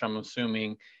Skinner, which I'm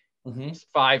assuming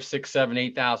 5, 6, 7,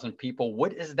 8,000 people,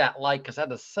 what is that like? Because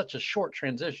that is such a short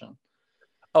transition.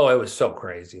 Oh, it was so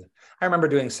crazy. I remember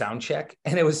doing sound check,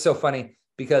 and it was so funny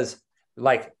because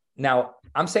like now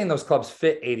I'm saying those clubs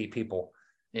fit 80 people.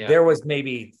 Yeah. There was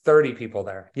maybe 30 people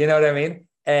there. You know what I mean?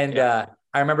 And I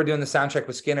remember doing the sound check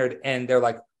with Skinner, and they're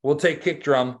like, we'll take kick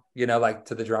drum, you know, like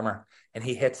to the drummer. And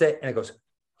he hits it, and it goes,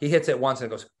 he hits it once,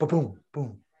 and it goes, boom,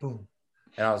 boom, boom.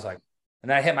 And I was like,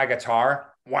 and I hit my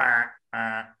guitar, wah,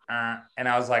 and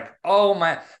I was like, oh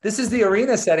my, this is the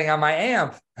arena setting on my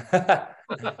amp.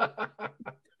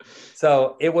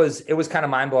 So it was kind of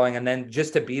mind blowing. And then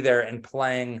just to be there and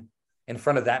playing in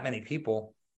front of that many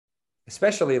people,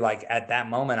 especially like at that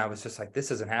moment, I was just like,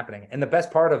 this isn't happening. And the best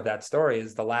part of that story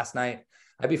is the last night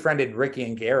I befriended Ricky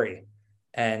and Gary.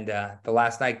 And the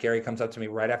last night, Gary comes up to me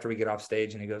right after we get off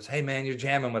stage and he goes, hey man, you're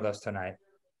jamming with us tonight.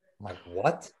 I'm like,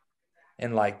 what?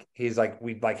 And like, he's like,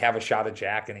 we like have a shot of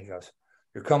Jack, and he goes,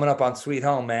 you're coming up on Sweet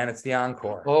Home, man. It's the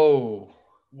encore. Oh,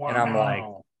 wow. And I'm like,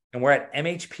 and we're at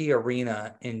MHP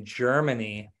Arena in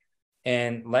Germany.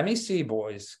 And let me see,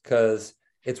 boys, because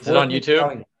it's on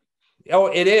YouTube. Oh,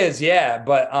 it is. Yeah.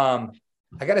 But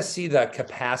I got to see the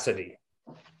capacity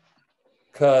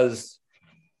because,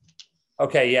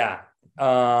 okay. Yeah.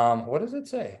 What does it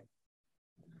say?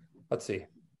 Let's see.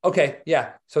 Okay.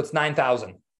 Yeah. So it's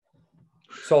 9,000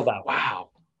 sold out.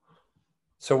 Wow.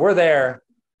 So we're there,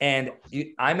 and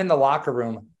I'm in the locker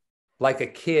room like a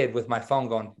kid with my phone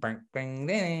going bing, bing,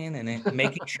 ding, and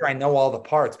making sure I know all the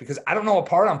parts because I don't know what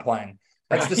part I'm playing.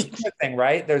 That's the Skinner thing,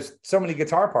 right? There's so many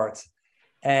guitar parts.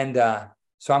 And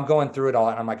so I'm going through it all,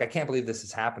 and I'm like, I can't believe this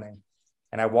is happening.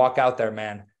 And I walk out there,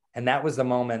 man. And that was the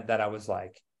moment that I was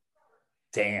like,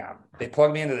 damn, they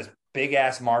plugged me into this big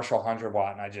ass Marshall 100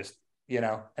 watt. And I just, you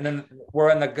know, and then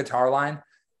we're in the guitar line,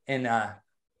 and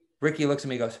Ricky looks at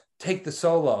me and goes, take the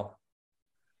solo.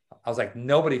 I was like,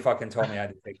 nobody fucking told me I had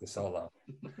to take the solo.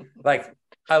 Like,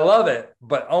 I love it,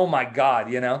 but oh my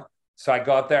God, you know? So I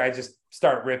go up there, I just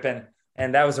start ripping,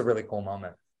 and that was a really cool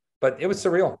moment. But it was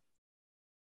surreal.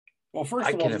 Well, first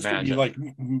of all, this could be like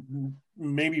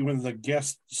maybe one of the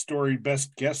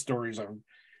best guest stories I've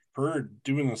heard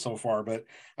doing this so far. But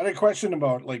I had a question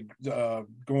about like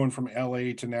going from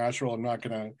LA to Nashville. I'm not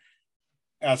going to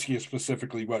ask you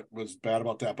specifically what was bad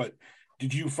about that, but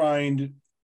did you find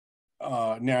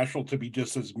Nashville to be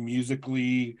just as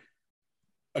musically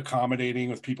accommodating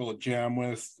with people to jam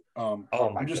with? Oh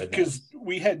my just goodness. Because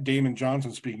we had Damon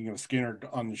Johnson, speaking of Skinner,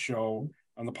 on the show,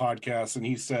 on the podcast, and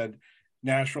he said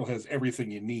Nashville has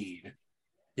everything you need.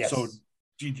 Yes. So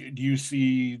do you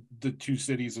see the two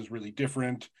cities as really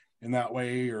different in that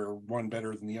way, or one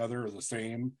better than the other, or the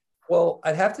same? Well,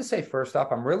 I'd have to say, first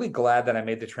off, I'm really glad that I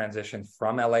made the transition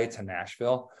from LA to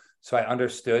Nashville. So I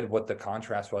understood what the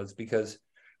contrast was, because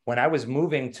when I was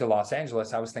moving to Los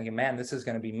Angeles, I was thinking, man, this is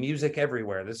going to be music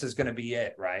everywhere. This is going to be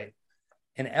it, right?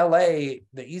 In LA,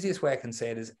 the easiest way I can say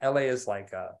it is LA is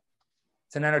like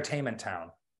it's an entertainment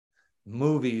town.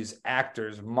 Movies,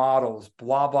 actors, models,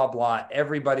 blah, blah, blah.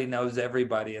 Everybody knows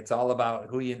everybody. It's all about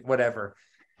who you, whatever.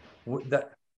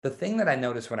 The thing that I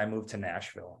noticed when I moved to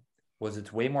Nashville was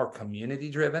it's way more community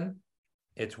driven.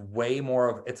 It's way more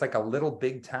of, it's like a little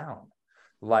big town.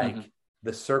 Like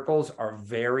the circles are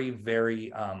very,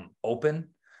 very open.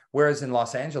 Whereas in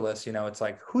Los Angeles, you know, it's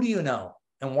like, who do you know?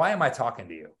 And why am I talking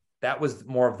to you? That was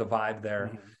more of the vibe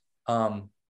there.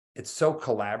 It's so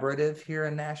collaborative here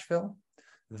in Nashville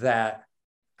that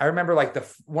I remember, like,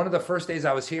 one of the first days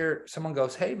I was here, someone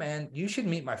goes, hey man, you should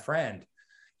meet my friend.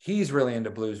 He's really into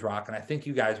blues rock, and I think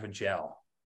you guys would gel.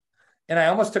 And I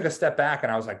almost took a step back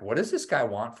and I was like, what does this guy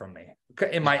want from me?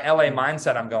 In my LA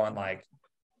mindset, I'm going like,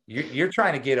 you're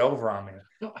trying to get over on me.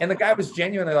 And the guy was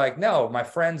genuinely like, no, my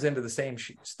friend's into the same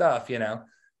stuff, you know?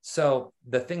 So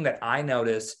the thing that I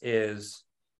notice is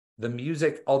the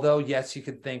music, although yes, you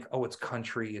could think, oh, it's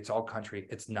country, it's all country.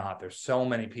 It's not. There's so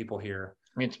many people here.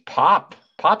 I mean, it's pop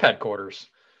headquarters.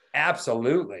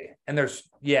 Absolutely. And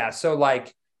so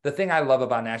like the thing I love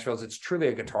about Nashville is it's truly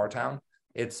a guitar town.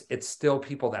 It's still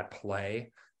people that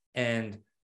play. And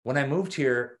when I moved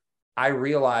here, I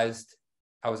realized,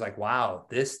 I was like, wow,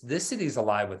 this city's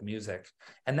alive with music.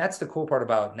 And that's the cool part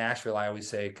about Nashville, I always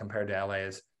say, compared to LA,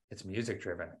 is it's music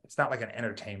driven. It's not like an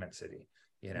entertainment city,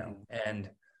 you know. And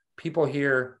people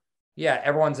here, yeah,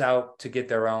 everyone's out to get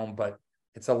their own, but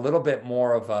it's a little bit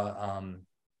more of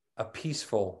a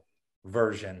peaceful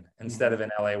version instead of in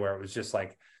LA, where it was just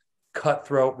like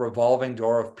cutthroat revolving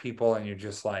door of people, and you're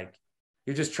just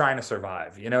trying to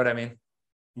survive. You know what I mean?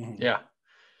 Yeah.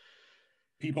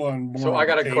 People are more. So I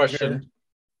got a question. There.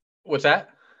 What's that?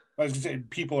 I was going to say,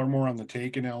 people are more on the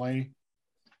take in LA.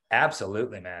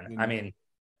 Absolutely, man. I mean,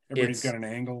 everybody's got an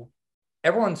angle.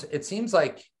 It seems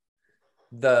like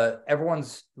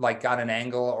everyone's like got an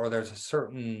angle, or there's a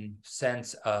certain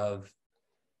sense of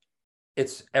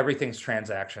everything's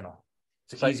transactional.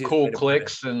 It's like cool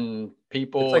clicks and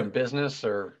people and business,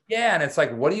 or and it's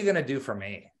like, what are you going to do for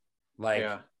me? Like,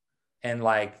 and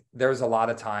like, there's a lot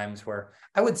of times where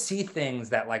I would see things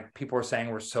that like people were saying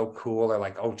were so cool, or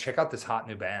like, oh, check out this hot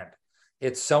new band.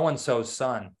 It's so-and-so's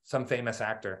son, some famous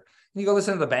actor. And you go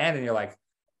listen to the band and you're like,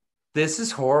 this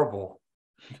is horrible.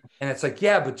 And it's like,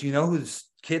 yeah, but do you know whose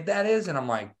kid that is? And I'm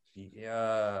like,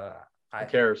 yeah. Who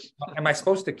cares? Am I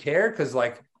supposed to care? Because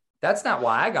like, that's not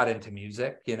why I got into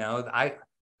music, you know,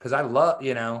 because I love,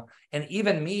 you know, and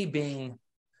even me being,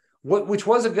 which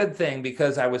was a good thing,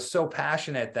 because I was so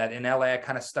passionate that in LA, I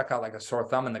kind of stuck out like a sore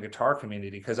thumb in the guitar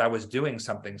community, because I was doing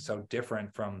something so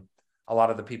different from a lot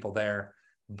of the people there.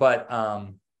 But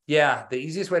yeah, the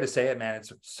easiest way to say it, man,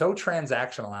 it's so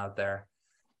transactional out there.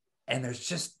 And there's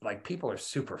just like, people are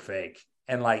super fake.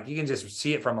 And like, you can just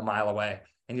see it from a mile away.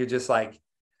 And you're just like,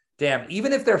 damn,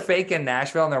 even if they're fake in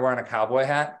Nashville and they're wearing a cowboy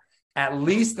hat, at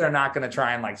least they're not going to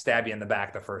try and like stab you in the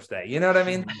back the first day. You know what I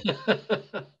mean?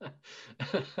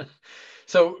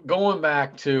 So going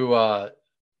back to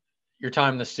your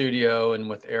time in the studio and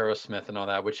with Aerosmith and all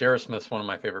that, which Aerosmith's one of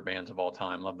my favorite bands of all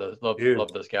time. Love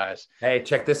those guys. Hey,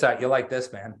 check this out. You'll like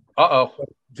this, man.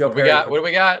 Joe Perry. What do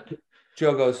we got?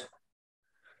 Joe goes,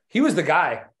 he was the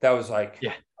guy that was like,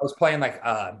 yeah, I was playing like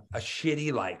a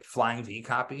shitty like Flying V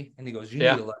copy. And he goes, you need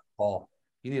a Les Paul.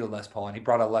 You need a Les Paul. And he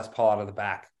brought a Les Paul out of the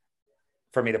back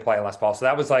for me to play a Les Paul. So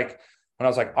that was like, when I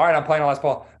was like, all right, I'm playing a Les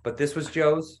Paul. But this was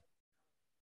Joe's.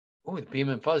 Oh, the Beam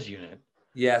and Fuzz unit.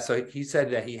 Yeah. So he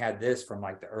said that he had this from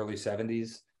like the early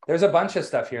 70s. There's a bunch of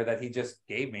stuff here that he just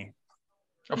gave me.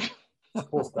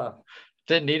 Cool stuff.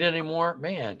 Didn't need any more,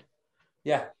 man.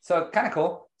 Yeah. So kind of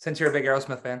cool, since you're a big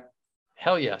Aerosmith fan.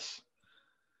 Hell yes.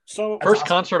 So first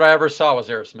concert I ever saw was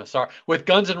Aerosmith. Sorry, with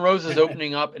Guns N' Roses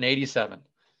opening up in '87.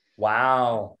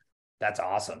 Wow, that's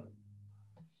awesome.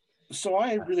 So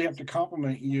I really have to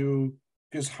compliment you,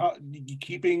 because how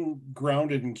keeping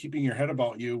grounded and keeping your head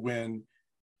about you when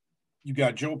you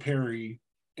got Joe Perry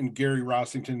and Gary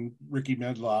Rossington, Ricky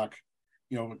Medlock,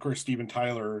 you know, of course, Steven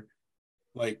Tyler.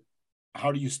 Like,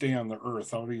 how do you stay on the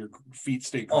earth? How do your feet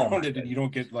stay grounded and you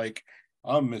don't get like,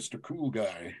 I'm Mr. Cool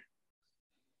Guy?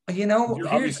 You know, you're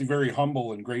obviously very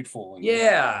humble and grateful. And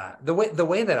yeah, the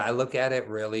way that I look at it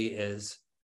really is,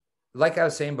 like I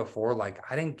was saying before, like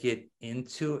I didn't get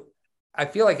into. I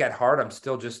feel like at heart I'm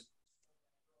still just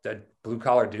a blue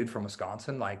collar dude from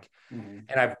Wisconsin. Like, and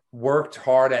I've worked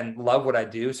hard and love what I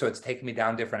do. So it's taken me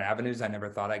down different avenues I never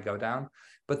thought I'd go down.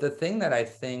 But the thing that I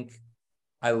think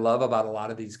I love about a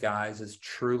lot of these guys is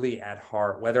truly at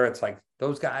heart, whether it's like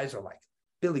those guys or like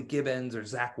Billy Gibbons or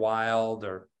Zach Wilde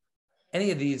or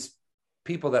any of these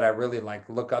people that I really like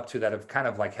look up to that have kind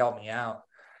of like helped me out.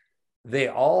 They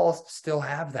all still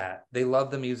have that. They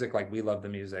love the music like we love the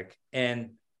music.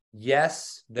 And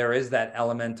yes, there is that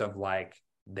element of like,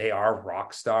 they are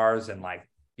rock stars and like,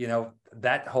 you know,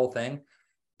 that whole thing.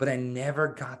 But I never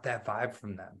got that vibe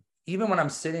from them. Even when I'm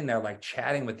sitting there like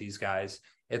chatting with these guys,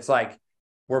 it's like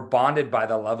we're bonded by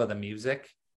the love of the music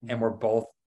and we're both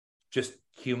just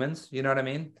humans. You know what I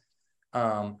mean?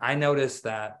 I noticed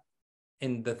that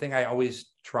in the thing I always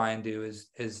try and do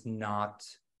is not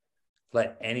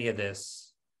let any of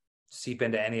this seep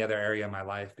into any other area of my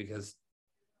life, because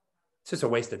it's just a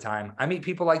waste of time. I meet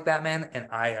people like that, man, and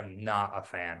I am not a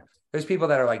fan. There's people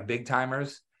that are like big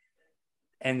timers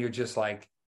and you're just like,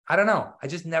 I don't know. I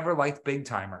just never liked big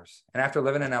timers. And after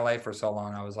living in LA for so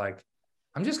long, I was like,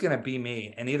 I'm just going to be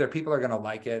me. And either people are going to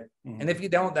like it. And if you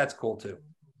don't, that's cool too.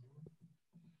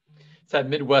 It's that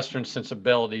Midwestern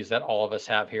sensibilities that all of us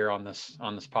have here on this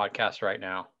podcast right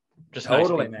now. Just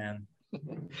totally, nice, man.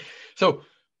 So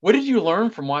what did you learn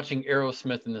from watching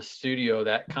Aerosmith in the studio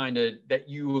that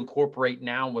you incorporate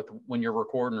now with when you're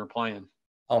recording or playing?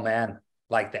 Oh man,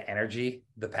 like the energy,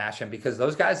 the passion, because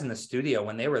those guys in the studio,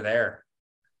 when they were there,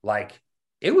 like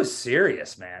it was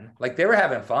serious, man. Like they were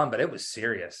having fun, but it was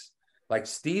serious. Like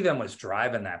Steven was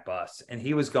driving that bus and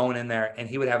he was going in there and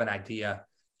he would have an idea.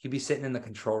 He'd be sitting in the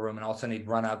control room and all of a sudden he'd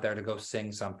run out there to go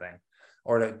sing something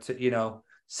or to you know,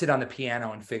 sit on the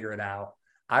piano and figure it out.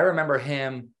 I remember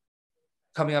him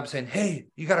coming up saying, "Hey,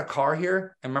 you got a car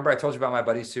here?" And remember I told you about my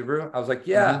buddy's Subaru? I was like,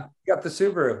 "Yeah, you got the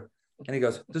Subaru." And he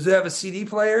goes, "Does it have a CD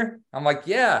player?" I'm like,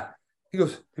 "Yeah."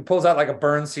 He pulls out like a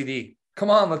burned CD. "Come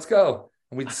on, let's go."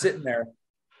 And we'd sit in there,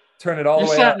 turn it all the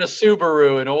way up. You sat in a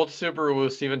Subaru, an old Subaru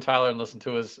with Steven Tyler, and listened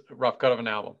to his rough cut of an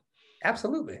album.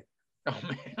 Absolutely. Oh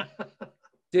man.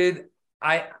 Dude,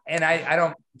 I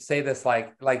don't say this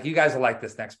like you guys will like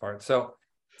this next part. So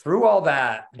through all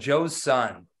that, Joe's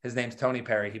son, his name's Tony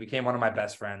Perry. He became one of my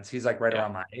best friends. He's like right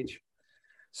around my age.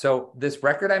 So this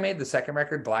record I made, the second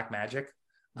record, Black Magic,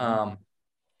 I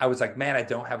was like, man, I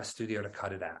don't have a studio to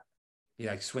cut it at. You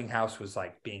know, like Swing House was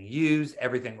like being used.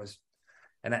 Everything was,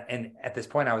 and at this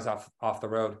point I was off the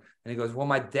road. And he goes, "Well,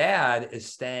 my dad is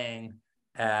staying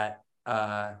at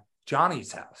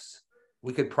Johnny's house.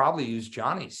 We could probably use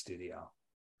Johnny's studio."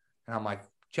 And I'm like,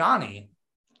 "Johnny?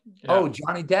 Yeah. Oh,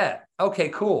 Johnny Depp. Okay,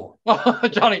 cool."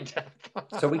 Johnny Depp.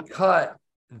 So we cut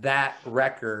that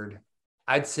record,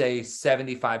 I'd say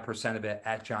 75% of it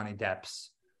at Johnny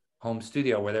Depp's home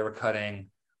studio where they were cutting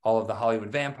all of the Hollywood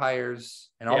vampires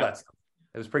and all that stuff.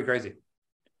 It was pretty crazy.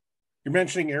 You're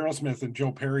mentioning Aerosmith and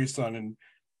Joe Perry's son, and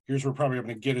here's where we're probably going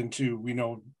to get into, we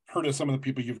know, heard of some of the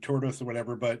people you've toured with or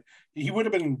whatever, but he would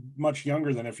have been much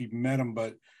younger than if you met him,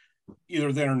 but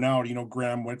either then or now, you know,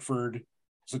 Graham Whitford,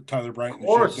 is it Tyler Bryant? Of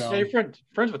course, you're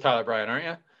friends with Tyler Bryant, aren't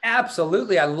you?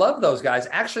 Absolutely. I love those guys.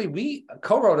 Actually, we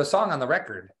co-wrote a song on the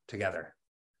record together.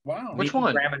 Wow. Which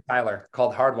one? Graham and Tyler,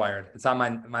 called Hardwired. It's on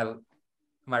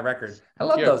my record. I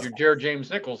love those. You're Jared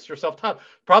James Nichols, yourself top.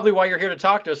 Probably why you're here to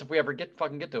talk to us if we ever get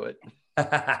to it.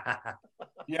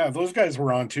 Yeah, those guys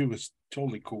were on too. It was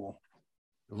totally cool.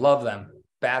 Love them.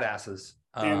 Badasses.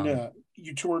 And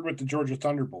you toured with the Georgia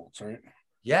Thunderbolts, right?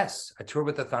 Yes, I toured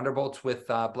with the Thunderbolts with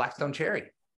Blackstone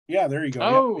Cherry. Yeah, there you go.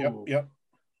 Oh, yep.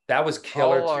 That was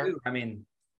killer too. I mean,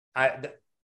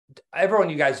 everyone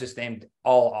you guys just named,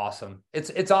 all awesome.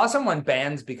 It's awesome when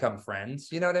bands become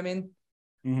friends. You know what I mean?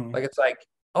 Mm-hmm. Like it's like,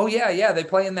 oh yeah, they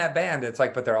play in that band. It's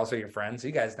like, but they're also your friends.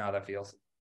 You guys know how that feels.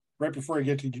 Right before I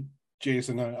get to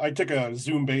Jason, I took a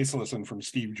Zoom bass lesson from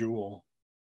Steve Jewell.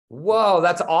 Whoa,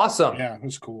 that's awesome. Yeah, it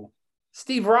was cool.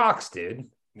 Steve rocks, dude.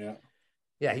 Yeah,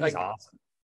 he's awesome.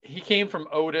 He came from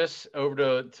Otis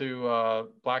over to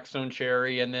Blackstone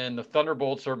Cherry, and then the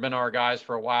Thunderbolts have been our guys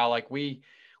for a while. Like we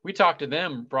talked to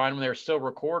them, Brian, when they were still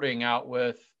recording out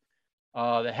with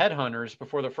the Headhunters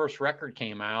before the first record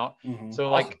came out. Mm-hmm. So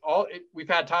like we've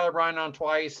had Tyler Bryant on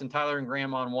twice and Tyler and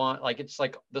Graham on one. Like it's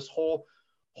like this whole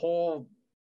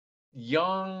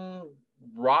young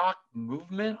rock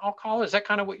movement, I'll call it. Is that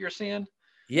kind of what you're seeing?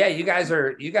 Yeah, you guys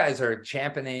are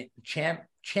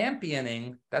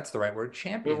championing. That's the right word.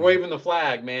 Championing. We're waving the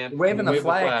flag, man. We're waving the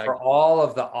flag for all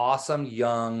of the awesome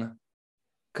young.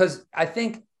 Because I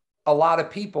think a lot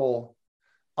of people,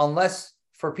 unless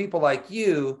for people like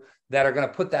you that are going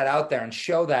to put that out there and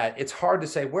show that, it's hard to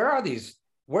say,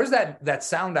 where's that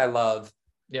sound I love?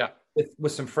 Yeah.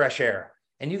 With some fresh air.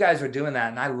 And you guys are doing that.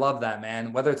 And I love that,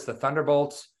 man. Whether it's the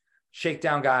Thunderbolts,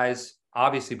 Shakedown guys,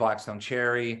 obviously Blackstone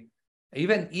Cherry,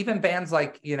 even bands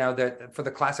like, you know, for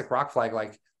the classic rock flag,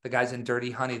 like the guys in Dirty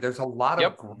Honey. There's a lot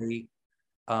of great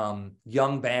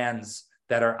young bands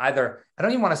that are either, I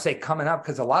don't even want to say coming up,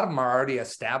 because a lot of them are already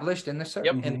established in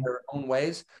in their own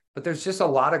ways, but there's just a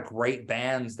lot of great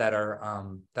bands that are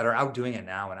out doing it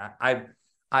now. And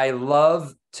I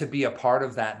love to be a part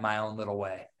of that in my own little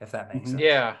way, if that makes sense.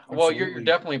 Yeah. Well, you're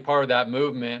definitely part of that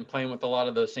movement and playing with a lot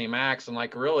of those same acts, and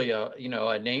like really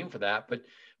a name for that. But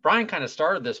Brian kind of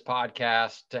started this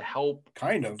podcast to help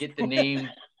get the name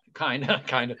kind of.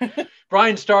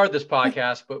 Brian started this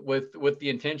podcast, but with the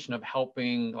intention of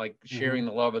helping, like sharing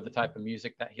the love of the type of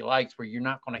music that he likes, where you're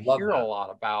not going to hear a lot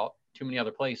about too many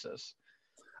other places.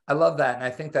 I love that. And I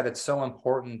think that it's so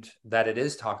important that it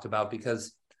is talked about,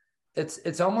 because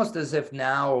it's almost as if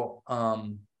now,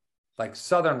 like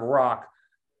Southern rock,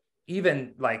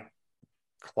 even like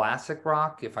classic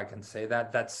rock, if I can say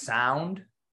that sound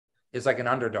is like an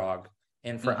underdog.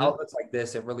 And for outlets like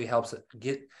this, it really helps it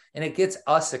gets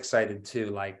us excited too.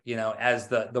 Like, you know, as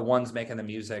the ones making the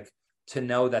music, to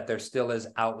know that there still is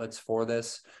outlets for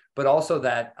this, but also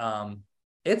that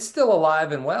it's still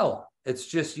alive and well. It's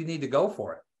just, you need to go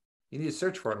for it. You need to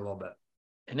search for it a little bit.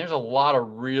 And there's a lot of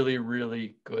really,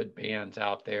 really good bands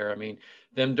out there. I mean,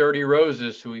 them Dirty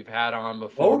Roses, who we've had on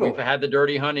before. We've had the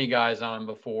Dirty Honey guys on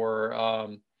before.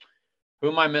 Who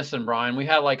am I missing, Brian? We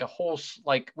had like a whole,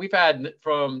 like we've had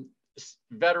from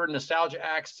veteran nostalgia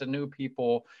acts to new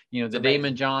people, you know, the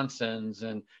Damon Johnsons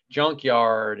and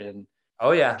Junkyard and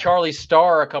Charlie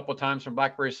Starr a couple of times from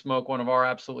Blackberry Smoke, one of our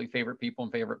absolutely favorite people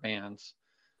and favorite bands.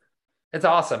 It's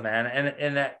awesome, man.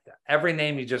 And that every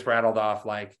name you just rattled off,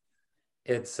 like,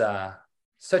 it's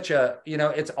such a, you know,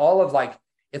 it's all of like,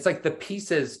 it's like the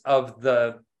pieces of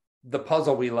the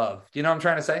puzzle we love. Do you know what I'm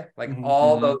trying to say? Like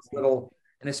all those little,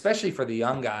 and especially for the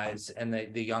young guys and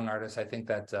the young artists, I think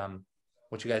that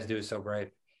what you guys do is so great.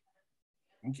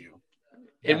 Thank you.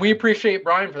 And we appreciate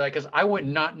Brian for that, because I would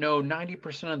not know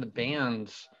 90% of the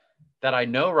bands that I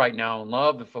know right now and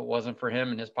love if it wasn't for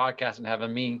him and his podcast and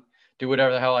having me do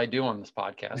whatever the hell I do on this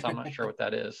podcast. I'm not sure what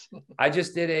that is. I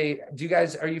just did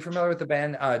are you familiar with the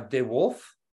band De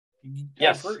Wolf?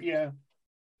 Yes.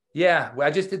 Yeah. I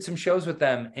just did some shows with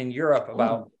them in Europe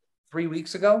about 3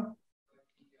 weeks ago.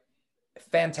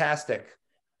 Fantastic.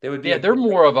 They would be they're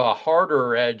more of a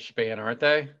harder edge band, aren't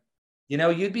they? You know,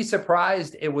 you'd be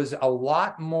surprised. It was a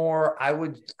lot more, I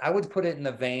would put it in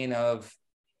the vein of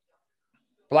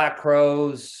Black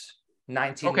Crowes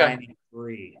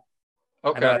 1993.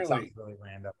 Okay. I know that sounds really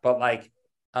random, but like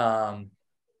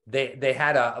they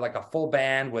had a full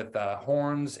band with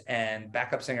horns and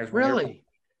backup singers. Really?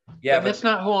 Yeah, but that's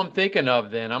not who I'm thinking of.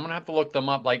 Then I'm gonna have to look them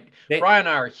up. Like Brian and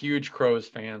I are huge Crowes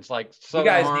fans. Like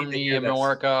Southern Harmony,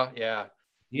 America. Yeah.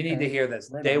 You need to hear this.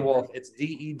 De Wolf. It's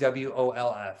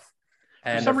DEWOLF.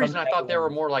 And for some reason, I thought they were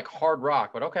more like hard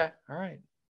rock. But okay, all right.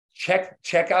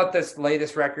 Check out this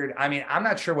latest record. I mean, I'm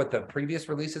not sure what the previous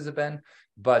releases have been,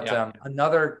 but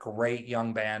another great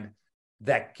young band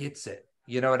that gets it.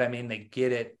 You know what I mean? They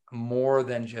get it more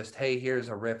than just, hey, here's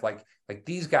a riff. Like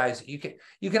these guys, you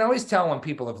can always tell when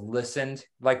people have listened.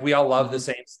 Like we all love the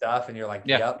same stuff, and you're like,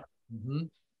 yep,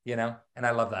 you know. And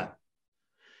I love that.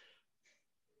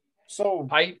 So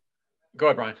go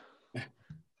ahead, Brian.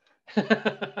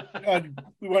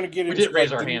 We want to get into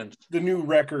raise our hands. The new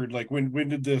record. Like when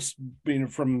did this,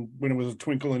 from when it was a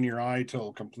twinkle in your eye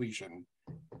till completion?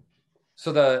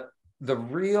 So the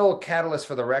real catalyst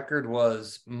for the record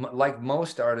was, like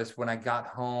most artists, when I got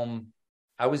home,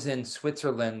 I was in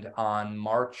Switzerland on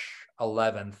March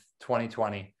 11th,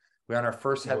 2020. We were on our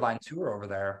first headline tour over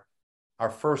there, our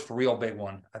first real big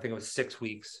one. I think it was 6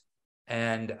 weeks.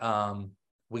 And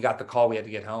we got the call we had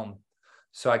to get home.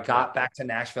 So I got back to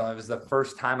Nashville. It was the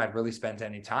first time I'd really spent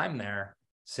any time there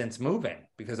since moving,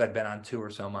 because I'd been on tour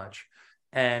so much.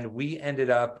 And we ended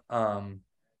up,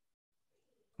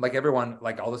 like everyone,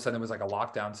 like all of a sudden it was like a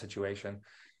lockdown situation.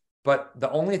 But the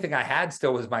only thing I had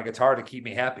still was my guitar to keep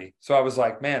me happy. So I was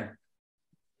like, man,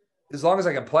 as long as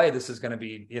I can play, this is going to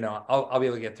be, you know, I'll be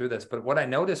able to get through this. But what I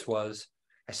noticed was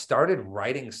I started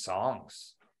writing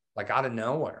songs like out of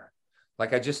nowhere.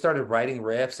 Like I just started writing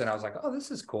riffs and I was like, oh, this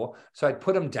is cool. So I'd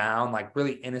put them down like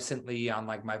really innocently on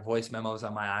like my voice memos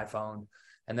on my iPhone.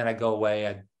 And then I'd go away,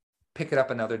 I'd pick it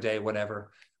up another day,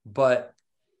 whatever. But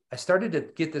I started to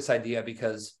get this idea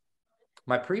because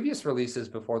my previous releases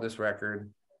before this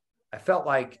record, I felt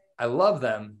like I love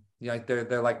them. You know, like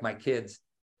they're like my kids,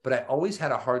 but I always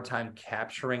had a hard time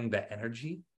capturing the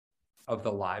energy of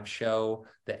the live show,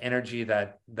 the energy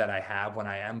that I have when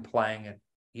I am playing it,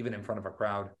 even in front of a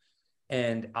crowd.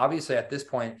 And obviously at this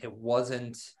point, it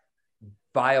wasn't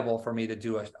viable for me to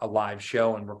do a live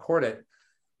show and record it.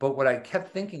 But what I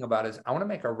kept thinking about is I want to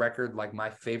make a record like my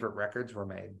favorite records were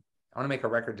made. I want to make a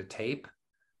record to tape.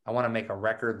 I want to make a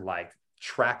record like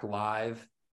track live,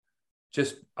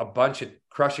 just a bunch of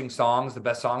crushing songs, the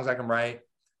best songs I can write.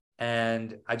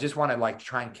 And I just want to like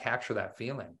try and capture that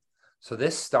feeling. So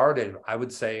this started, I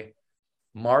would say,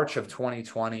 March of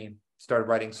 2020, started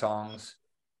writing songs.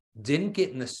 Didn't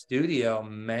get in the studio,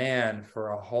 man, for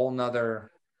a whole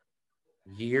nother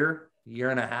year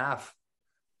and a half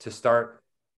to start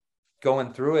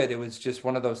going through it. It was just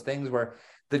one of those things where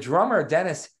the drummer,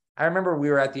 Dennis, I remember we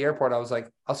were at the airport. I was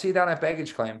like, I'll see you down at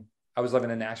baggage claim. I was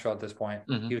living in Nashville at this point.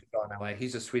 Mm-hmm. He was still in LA.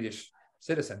 He's a Swedish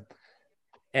citizen.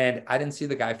 And I didn't see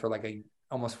the guy for like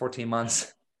almost 14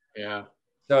 months. Yeah.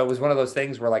 So it was one of those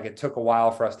things where like it took a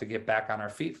while for us to get back on our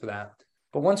feet for that.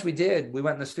 But once we did, we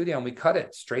went in the studio and we cut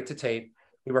it straight to tape.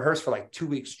 We rehearsed for like 2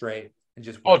 weeks straight and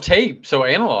just tape. So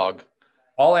analog.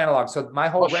 All analog. So my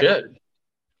whole record, shit.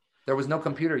 There was no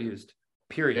computer used,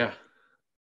 period. Yeah.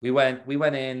 We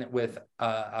went in with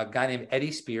a guy named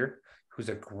Eddie Spear, who's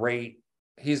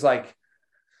he's like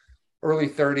early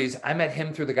 30s. I met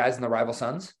him through the guys in the Rival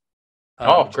Sons.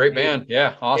 Great band.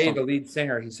 Yeah. Awesome. Jay, the lead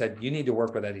singer, he said, you need to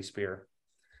work with Eddie Spear.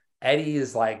 Eddie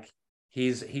is like,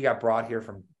 he got brought here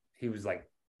he was like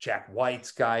Jack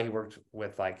White's guy. He worked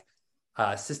with like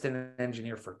assistant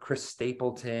engineer for Chris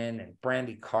Stapleton and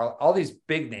Brandy Carl, all these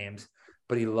big names,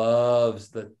 but he loves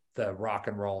the rock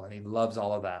and roll and he loves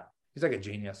all of that. He's like a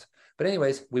genius. But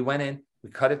anyways, we went in, we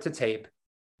cut it to tape,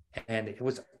 and it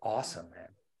was awesome, man.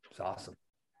 It was awesome.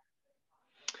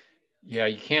 Yeah,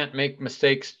 you can't make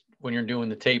mistakes when you're doing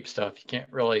the tape stuff. You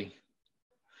can't really,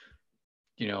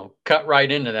 cut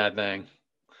right into that thing.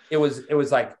 It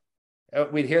was like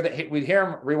we'd hear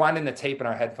him rewinding the tape in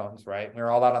our headphones, right? We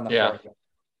were all out on the floor.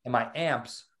 And my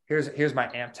amps, here's my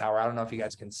amp tower. I don't know if you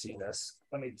guys can see this.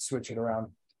 Let me switch it around.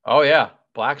 Oh yeah,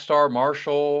 Black Star,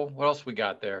 Marshall. What else we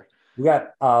got there? We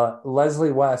got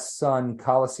Leslie West's son,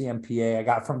 Coliseum PA. I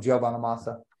got from Joe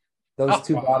Bonamassa. Those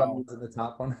two bottom ones in the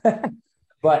top one.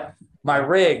 But my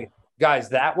rig, guys,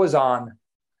 that was on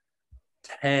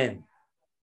 10.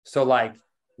 So like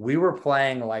we were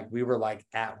playing like we were like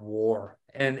at war.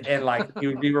 And like you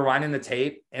would be rewinding the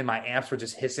tape and my amps were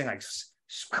just hissing like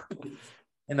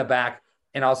in the back.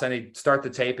 And all of a sudden he'd start the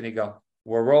tape and he'd go,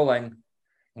 we're rolling.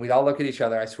 And we'd all look at each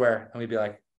other, I swear. And we'd be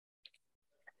like,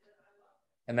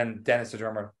 and then Dennis, the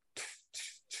drummer,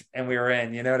 and we were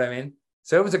in, you know what I mean?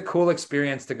 So it was a cool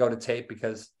experience to go to tape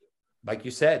because like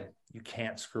you said, you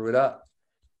can't screw it up.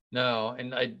 No.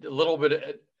 And a little bit of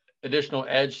additional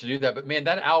edge to do that. But man,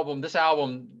 this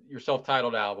album, your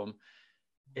self-titled album,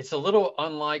 it's a little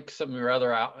unlike some of your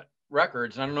other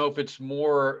records. And I don't know if it's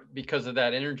more because of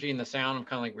that energy and the sound of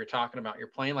kind of like we're talking about, you're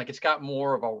playing, like it's got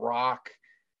more of a rock.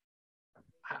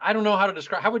 I don't know how to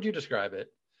describe. How would you describe it?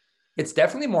 It's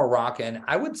definitely more rock. And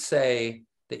I would say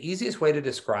the easiest way to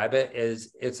describe it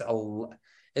is it's a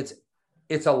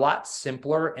lot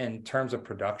simpler in terms of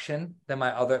production than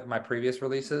my previous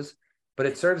releases, but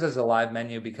it serves as a live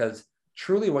menu because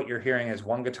truly what you're hearing is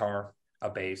one guitar, a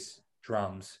bass,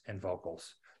 drums, and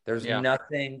vocals. There's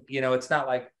nothing, it's not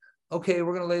like, okay,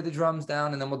 we're going to lay the drums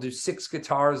down and then we'll do 6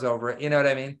 guitars over it. You know what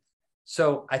I mean?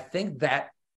 So I think that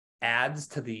adds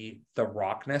to the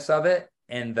rockness of it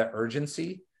and the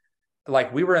urgency.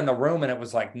 Like we were in the room and it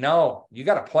was like, no, you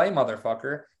got to play,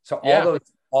 motherfucker. So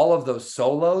all of those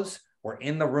solos were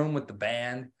in the room with the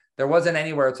band. There wasn't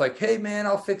anywhere it's like, hey man,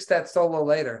 I'll fix that solo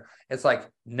later. It's like,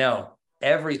 no,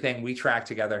 everything we tracked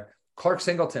together. Clark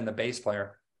Singleton, the bass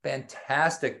player,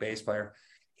 fantastic bass player.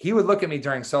 He would look at me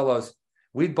during solos.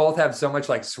 We'd both have so much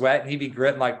like sweat and he'd be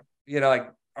gritting like,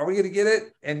 like, are we going to get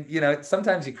it? And,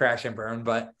 sometimes you crash and burn,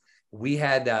 but we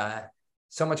had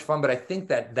so much fun. But I think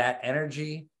that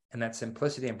energy and that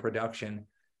simplicity in production,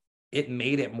 it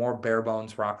made it more bare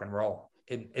bones rock and roll.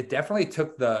 It definitely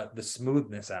took the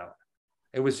smoothness out.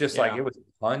 It was just like, it was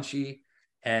punchy.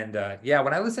 And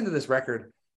when I listen to this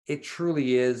record, it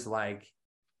truly is like,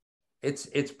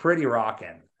 it's pretty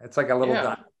rocking. It's like a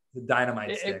little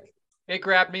dynamite stick. It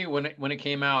grabbed me when it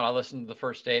came out. I listened to the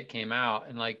first day it came out,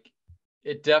 and like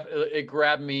it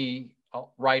grabbed me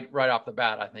right off the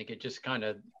bat. I think it just kind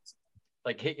of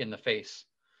like hit you in the face.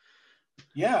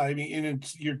 Yeah, I mean, and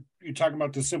it's you're talking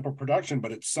about the simple production,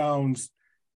 but it sounds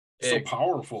so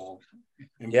powerful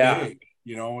and big.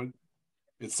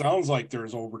 It sounds like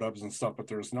there's overdubs and stuff, but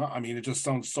there's not. I mean, it just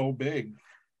sounds so big.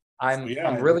 I'm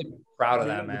really proud of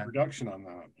that, man. Production on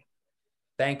that.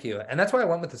 Thank you. And that's why I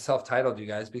went with the self-titled, you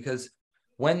guys, because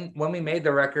when we made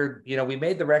the record, we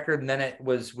made the record, and then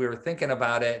we were thinking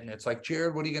about it, and it's like,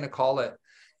 Jared, what are you going to call it?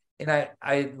 And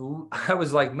I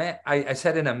was like, man, I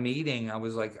said in a meeting, I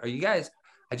was like, are you guys,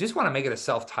 I just want to make it a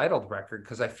self-titled record,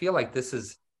 because I feel like this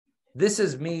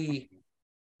is me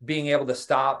being able to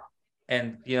stop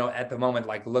and, at the moment,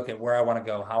 like, look at where I want to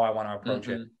go, how I want to approach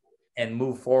it, and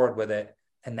move forward with it.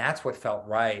 And that's what felt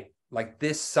right. Like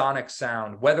this sonic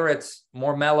sound, whether it's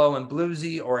more mellow and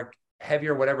bluesy or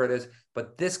heavier, whatever it is,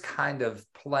 but this kind of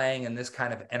playing and this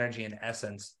kind of energy and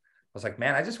essence, I was like,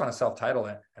 man, I just want to self-title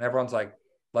it. And everyone's like,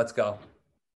 let's go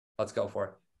for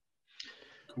it.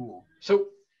 Cool. So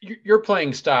your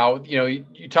playing style, you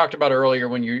talked about earlier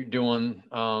when you're doing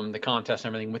the contest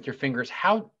and everything with your fingers.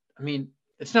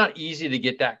 It's not easy to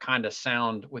get that kind of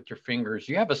sound with your fingers.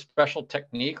 You have a special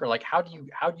technique, or like, how do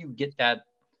you get that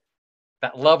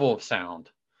level of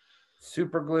sound?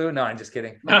 Super glue? No, I'm just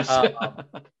kidding.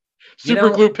 Super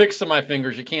glue picks to my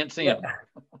fingers. You can't see them.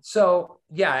 So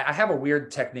yeah, I have a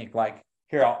weird technique. Like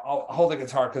here, I'll hold the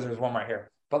guitar because there's one right here.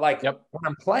 But like when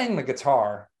I'm playing the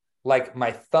guitar, like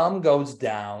my thumb goes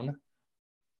down,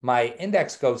 my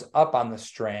index goes up on the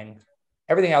string,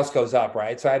 everything else goes up,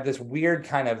 right? So I have this weird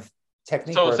kind of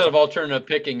technique. So instead of alternative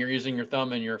picking, you're using your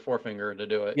thumb and your forefinger to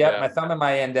do it. Yeah, my thumb and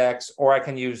my index, or I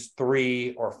can use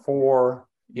 3 or 4,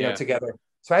 together.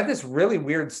 So I have this really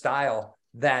weird style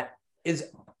that it's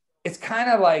kind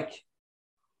of like,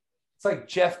 it's like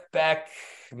Jeff Beck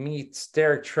meets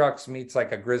Derek Trucks meets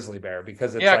like a grizzly bear,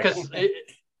 because it's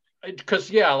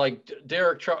like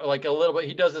Derek Truck, like a little bit,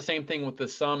 he does the same thing with the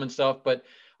thumb and stuff, but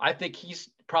I think he's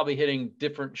probably hitting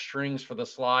different strings for the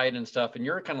slide and stuff, and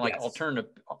you're kind of like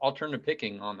alternative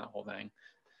picking on that whole thing.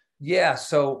 Yeah,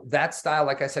 so that style,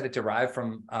 like I said, it derived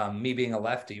from me being a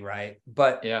lefty, right?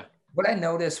 But what I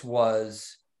noticed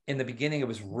was in the beginning, it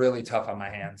was really tough on my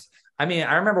hands. I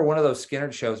remember one of those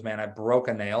Skinner shows, man, I broke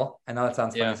a nail. I know that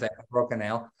sounds funny to say, I broke a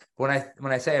nail. When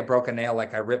I say I broke a nail,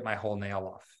 like I ripped my whole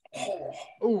nail off.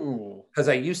 Ooh. Because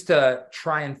I used to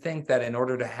try and think that in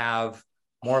order to have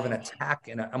more of an attack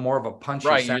and a more of a punchy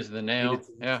sound, use the nail.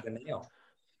 The nail.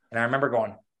 And I remember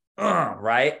going,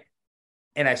 right?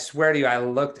 And I swear to you, I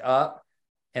looked up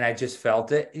and I just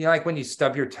felt it. Like when you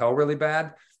stub your toe really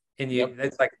bad and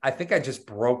it's like, I think I just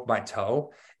broke my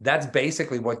toe. That's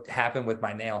basically what happened with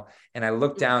my nail. And I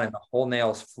looked down and the whole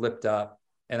nail's flipped up.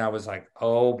 And I was like,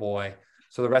 oh boy.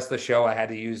 So the rest of the show, I had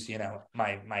to use,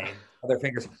 my other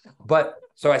fingers. But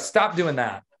so I stopped doing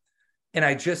that. And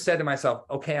I just said to myself,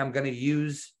 okay, I'm going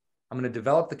to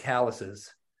develop the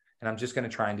calluses, and I'm just going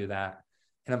to try and do that.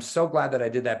 And I'm so glad that I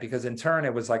did that, because in turn,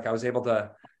 it was like I was able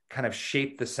to kind of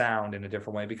shape the sound in a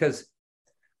different way, because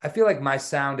I feel like my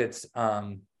sound, it's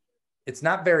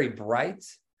not very bright.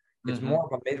 It's more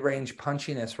of a mid-range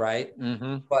punchiness, right?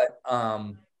 But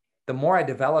the more I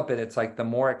develop it, it's like the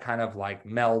more it kind of like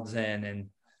melds in, and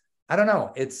I don't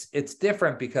know. It's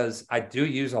different because I do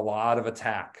use a lot of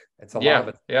attack. It's a lot of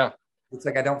it. Yeah. It's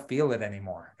like I don't feel it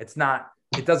anymore. It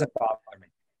doesn't bother me.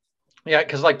 Yeah,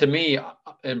 because like to me,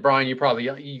 and Brian,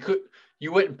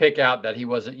 you wouldn't pick out that he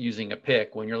wasn't using a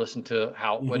pick when you're listening to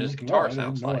what his guitar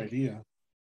sounds like. No idea.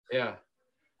 Yeah.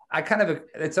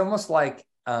 It's almost like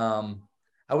I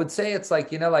would say it's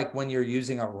like, like when you're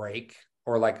using a rake,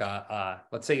 or like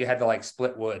let's say you had to like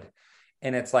split wood,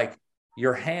 and it's like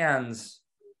your hands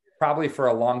probably for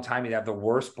a long time you'd have the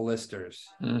worst blisters.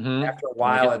 After a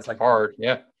while, it's like hard.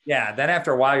 Yeah. Then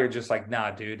after a while, you're just like, nah,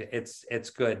 dude, it's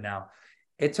good now.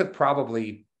 It took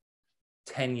probably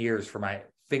 10 years for my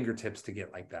fingertips to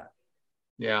get like that.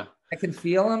 Yeah. I can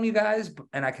feel them, you guys,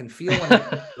 and I can feel when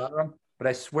I them, but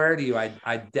I swear to you,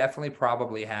 I definitely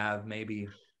probably have maybe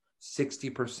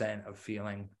 60% of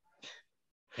feeling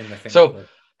in the fingertips. So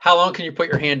how long can you put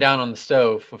your hand down on the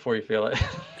stove before you feel it?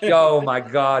 Oh my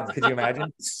God. Could you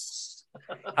imagine?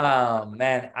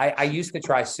 Man, I used to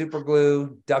try super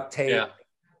glue, duct tape.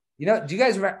 Do you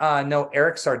guys know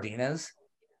Eric Sardinas?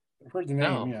 I've heard the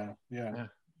name. Yeah.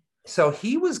 So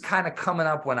he was kind of coming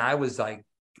up when I was like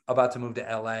about to move to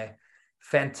LA.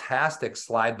 Fantastic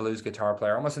slide blues guitar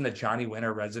player, almost in the Johnny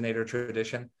Winter resonator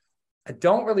tradition. I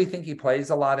don't really think he plays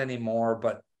a lot anymore,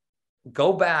 but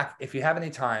go back if you have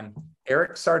any time.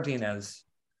 Eric Sardinas,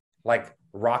 like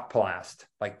Rock Blast,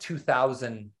 like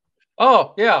 2000.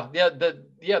 Oh yeah.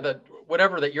 The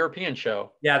whatever, that European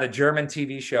show. Yeah, the German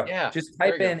TV show. Yeah. Just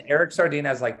type in Eric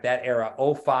Sardinas, like that era,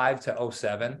 05 to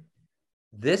 07.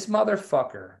 This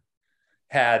motherfucker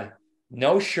had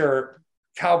no shirt,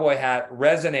 cowboy hat,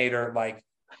 resonator, like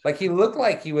he looked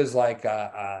like he was like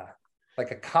a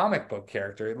comic book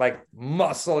character, like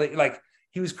muscly, like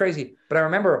he was crazy. But I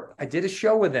remember I did a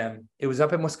show with him. It was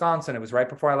up in Wisconsin. It was right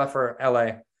before I left for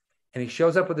LA. And he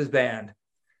shows up with his band.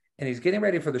 and he's getting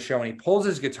ready for the show, and he pulls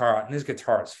his guitar out, and his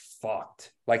guitar is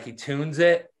fucked. Like he tunes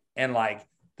it, and like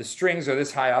the strings are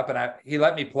this high up, and he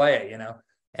let me play it,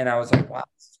 and I was like, wow,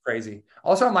 this is crazy.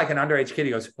 Also, I'm like an underage kid.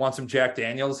 He goes, want some Jack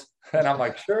Daniels? And I'm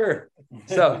like, sure.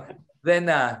 So then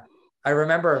I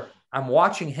remember I'm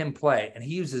watching him play, and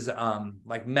he uses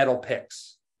like metal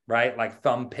picks, right? Like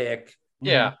thumb pick.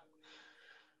 Yeah.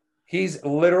 He's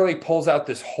literally pulls out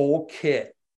this whole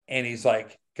kit, and he's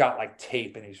like got like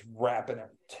tape, and he's wrapping it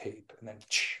with tape, and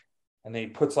then he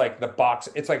puts like the box.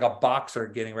 It's like a boxer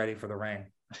getting ready for the ring.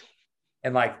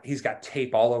 And like he's got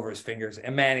tape all over his fingers.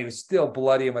 And man, he was still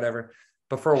bloody and whatever.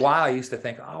 But for a while, I used to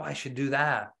think, oh, I should do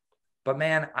that. But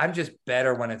man, I'm just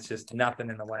better when it's just nothing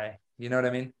in the way. You know what I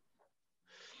mean?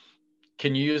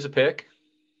 Can you use a pick?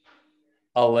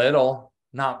 A little.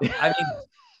 Not, I mean.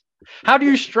 How do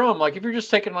you strum? Like if you're just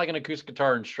taking like an acoustic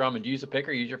guitar and strum, and do you use a pick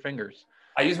or use your fingers?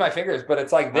 I use my fingers, but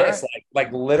it's like this, right.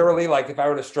 like literally, like if I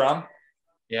were to strum.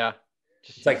 Yeah.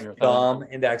 It's like thumb,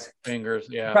 index. Fingers,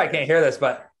 yeah. You probably can't hear this,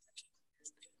 but.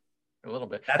 A little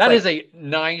bit. That is a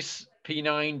nice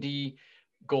P90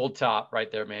 gold top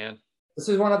right there, man. This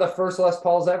is one of the first Les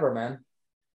Pauls ever, man.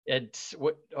 It's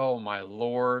what? Oh my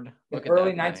Lord! Look at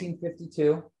early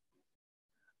 1952.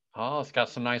 Oh, it's got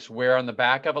some nice wear on the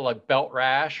back of it, like belt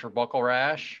rash or buckle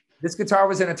rash. This guitar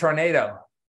was in a tornado.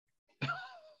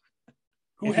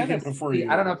 Who had it before you?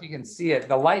 I don't know if you can see it.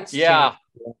 The lights. Yeah.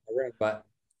 But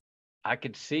I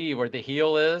could see where the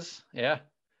heel is. Yeah.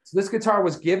 So this guitar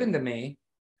was given to me.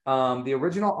 The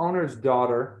original owner's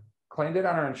daughter claimed it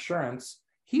on her insurance.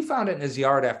 He found it in his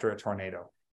yard after a tornado.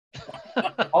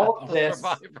 all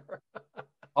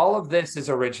of this is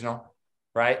original,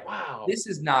 right? Wow. This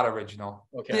is not original.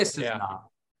 Okay. This is not.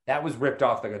 That was ripped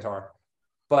off the guitar.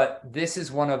 But this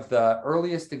is one of the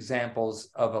earliest examples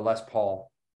of a Les Paul.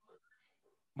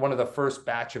 One of the first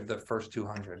batch of the first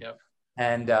 200. Yep.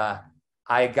 And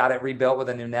I got it rebuilt with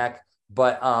a new neck.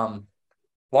 But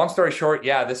long story short,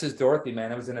 yeah, this is Dorothy,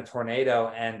 man. It was in a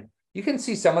tornado, and you can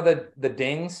see some of the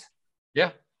dings.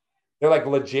 Yeah. They're like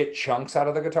legit chunks out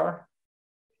of the guitar.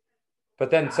 But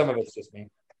then some of it's just me.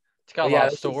 It's got a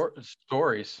lot of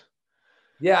stories.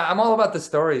 Yeah, I'm all about the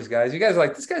stories, guys. You guys are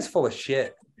like, this guy's full of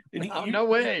shit. No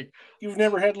way. You've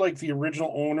never had like the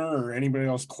original owner or anybody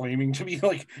else claiming to be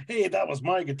like, hey, that was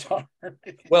my guitar.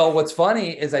 Well, what's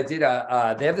funny is I did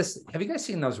they have this. Have you guys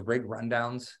seen those rig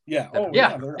rundowns? Yeah.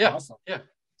 They're awesome. Yeah.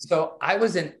 So I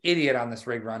was an idiot on this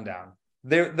rig rundown.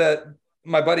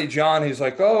 My buddy John, he's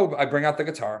like, oh, I bring out the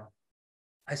guitar.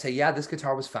 I say, yeah, this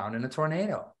guitar was found in a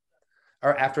tornado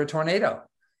or after a tornado.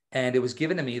 And it was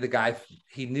given to me. The guy,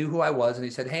 he knew who I was. And he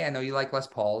said, hey, I know you like Les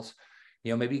Pauls.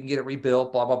 Maybe you can get it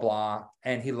rebuilt, blah, blah, blah.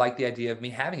 And he liked the idea of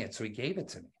me having it. So he gave it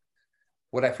to me.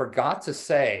 What I forgot to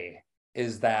say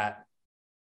is that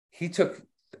he took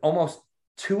almost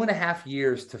 2.5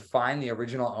 years to find the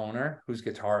original owner whose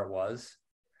guitar it was.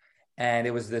 And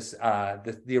it was this,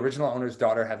 the original owner's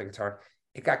daughter had the guitar.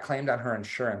 It got claimed on her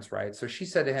insurance, right? So she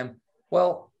said to him,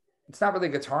 well, it's not really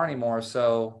a guitar anymore.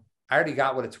 So I already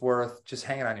got what it's worth. Just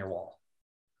hang it on your wall.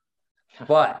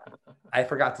 But I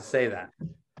forgot to say that.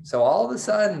 So all of a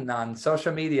sudden on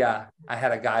social media, I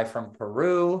had a guy from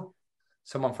Peru,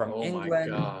 someone from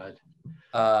England,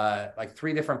 like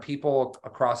 3 different people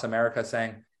across America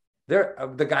saying,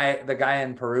 the guy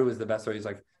in Peru is the best way. He's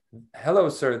like, hello,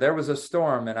 sir, there was a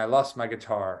storm and I lost my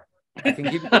guitar. I can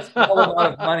give you a small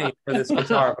amount of money for this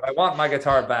guitar, but I want my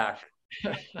guitar back.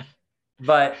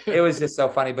 But it was just so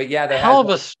funny. But yeah, hell of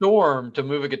a storm to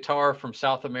move a guitar from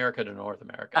South America to North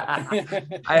America.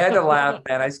 I had to laugh,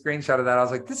 man. I screenshotted that. I was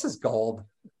like, this is gold.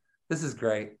 This is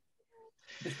great.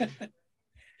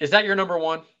 Is that your number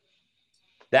one?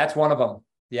 That's one of them.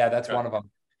 Yeah, that's one of them.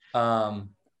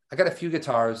 I got a few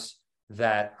guitars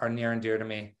that are near and dear to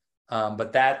me.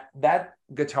 But that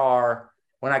guitar,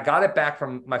 when I got it back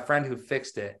from my friend who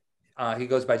fixed it, he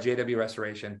goes by JW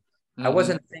Restoration. I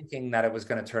wasn't thinking that it was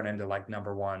going to turn into like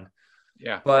number one.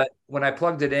 Yeah. But when I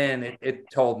plugged it in, it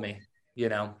told me,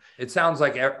 it sounds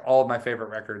like all of my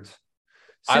favorite records.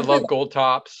 I love gold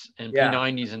tops and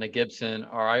P90s and a Gibson.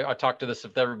 Or I talk to this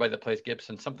with everybody that plays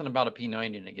Gibson, something about a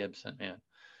P90 and a Gibson,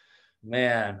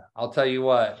 man, I'll tell you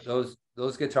what,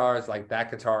 those guitars, like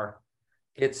that guitar,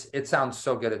 it sounds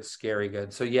so good. It's scary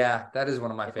good. So yeah, that is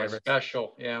one of my favorites.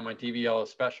 Special. Yeah. My TVL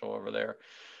is special over there.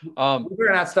 We're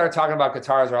gonna have to start talking about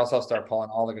guitars, or else I'll start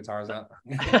pulling all the guitars out.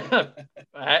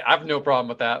 I have no problem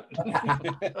with that.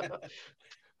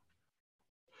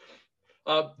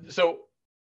 So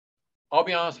I'll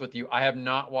be honest with you, I have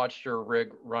not watched your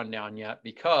rig rundown yet,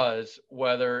 because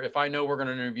if I know we're going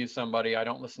to interview somebody, I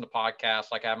don't listen to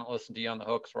podcasts. Like I haven't listened to you on the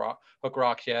Hook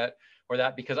Rocks yet, or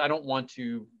that, because I don't want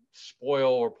to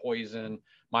spoil or poison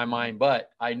my mind. But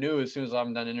I knew as soon as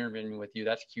I'm done interviewing with you,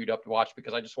 that's queued up to watch,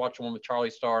 because I just watched one with Charlie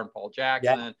Starr and Paul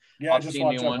Jackson. Yeah, I've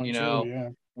seen the one,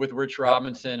 too, with Rich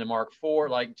Robinson and Mark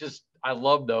Ford. Like, just, I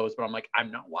love those, but I'm like,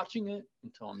 I'm not watching it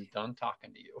until I'm done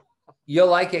talking to you. You'll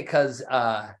like it because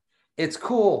it's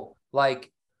cool.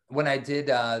 Like when I did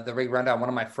the rig rundown, one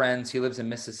of my friends, he lives in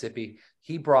Mississippi.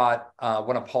 He brought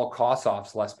one of Paul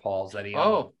Kossoff's Les Pauls that he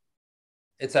owned.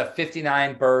 It's a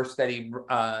 59 burst that he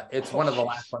it's one of the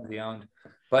last ones he owned.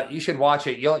 But you should watch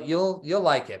it. You'll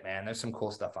like it, man. There's some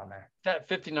cool stuff on there. That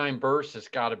 59 burst has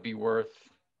got to be worth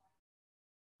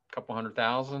a couple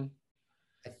 $100,000.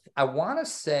 I want to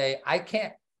say, I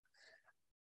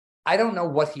don't know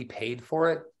what he paid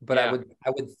for it, but I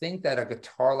would think that a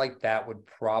guitar like that would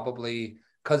probably,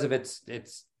 because of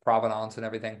its provenance and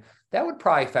everything, that would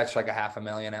probably fetch like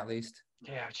 $500,000 at least.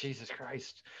 Yeah, Jesus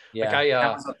Christ. Yeah, like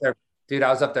I was up there, dude. I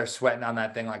was up there sweating on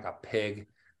that thing like a pig,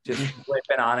 just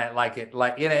whipping on it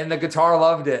and the guitar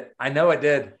loved it. I know it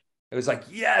did. It was like,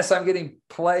 yes, I'm getting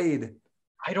played.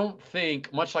 I don't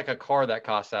think, much like a car that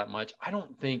costs that much, I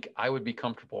don't think I would be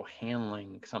comfortable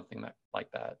handling something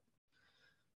like that.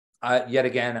 Yet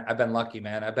again, I've been lucky,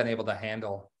 man. I've been able to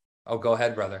handle. Oh, go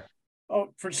ahead, brother.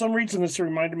 Oh, for some reason, this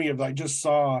reminded me of, I just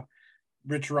saw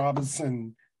Rich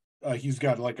Robinson. He's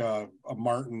got like a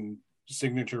Martin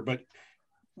signature, but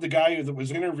the guy that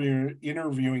was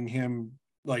interviewing him,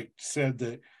 like, said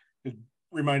that it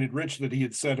reminded Rich that he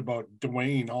had said about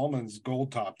Dwayne Allman's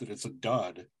Gold Top that it's a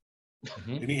dud.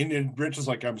 Mm-hmm. And Rich is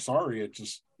like, I'm sorry, it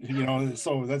just,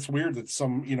 so that's weird that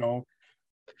some,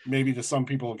 maybe to some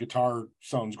people guitar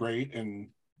sounds great, and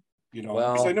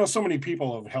because I know so many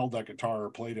people have held that guitar or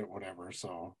played it, whatever.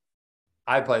 So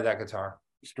I played that guitar.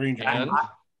 Strange.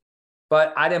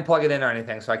 But I didn't plug it in or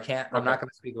anything, so I can't. I'm not going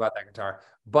to speak about that guitar.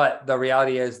 But the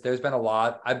reality is, there's been a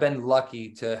lot. I've been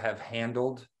lucky to have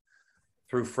handled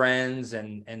through friends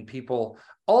and people.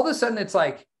 All of a sudden, it's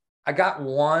like I got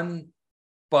one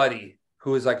buddy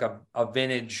who is like a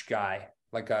vintage guy,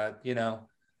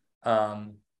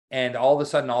 and all of a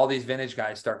sudden, all these vintage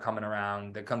guys start coming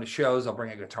around. They come to shows. They'll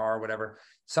bring a guitar or whatever.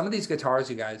 Some of these guitars,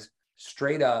 you guys,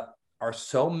 straight up are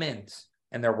so mint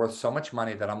and they're worth so much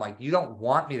money that I'm like, you don't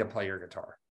want me to play your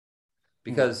guitar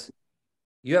because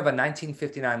you have a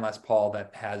 1959 Les Paul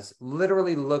that has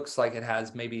literally looks like it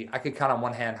has maybe, I could count on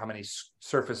one hand how many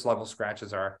surface level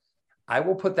scratches are. I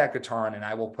will put that guitar on and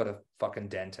I will put a fucking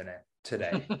dent in it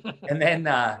today. And then,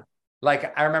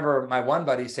 I remember my one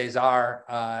buddy, Cesar,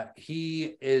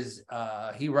 he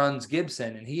runs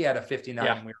Gibson and he had a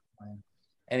 59 we were playing.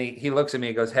 And he looks at me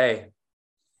and goes, hey,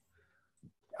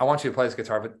 I want you to play this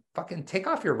guitar, but fucking take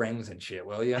off your rings and shit,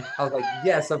 will you? I was like,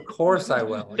 yes, of course I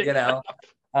will.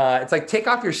 It's like, take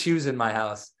off your shoes in my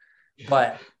house.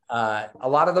 But a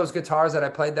lot of those guitars that I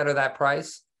played that are that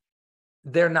price,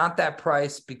 they're not that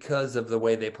price because of the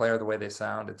way they play or the way they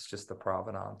sound. It's just the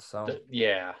provenance. So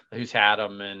yeah, who's had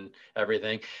them and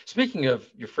everything. Speaking of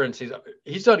your friend,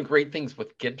 he's done great things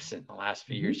with Gibson the last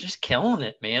few years, just killing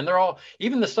it, man. They're all,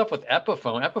 even the stuff with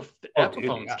Epiphone.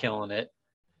 Epiphone's killing it.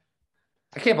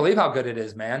 I can't believe how good it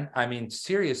is, man. I mean,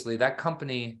 seriously, that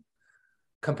company,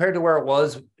 compared to where it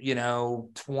was,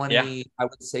 I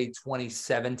would say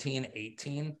 2017,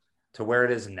 18 to where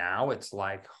it is now, it's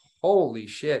like, holy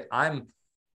shit. I'm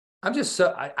just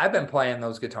so, I've been playing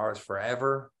those guitars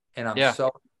forever, and I'm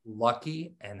so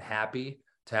lucky and happy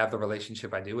to have the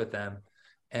relationship I do with them.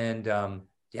 And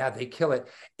they kill it.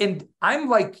 And I'm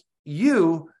like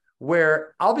you,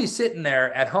 where I'll be sitting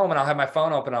there at home and I'll have my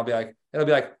phone open. It'll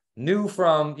be like new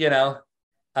from,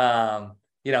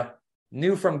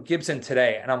 new from Gibson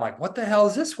today. And I'm like, what the hell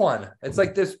is this one? It's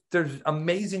like there's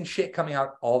amazing shit coming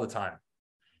out all the time.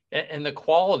 And the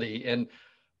quality and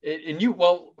you,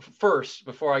 well, first,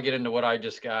 before I get into what I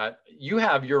just got, you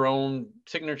have your own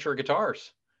signature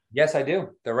guitars. Yes, I do.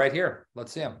 They're right here.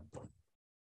 Let's see them.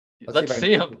 Let's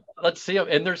see them.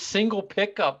 And they're single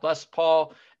pickup Les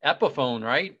Paul Epiphone,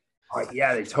 right? Oh,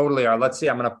 yeah, they totally are. Let's see.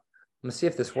 I'm gonna see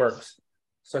if this works.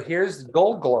 So here's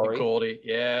Gold Glory. Goldie,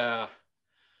 yeah.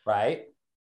 Right.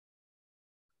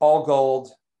 All gold.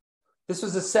 This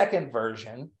was the second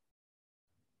version.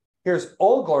 Here's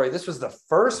Old Glory. This was the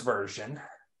first version.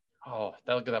 Oh,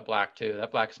 look at that black too.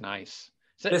 That black's nice.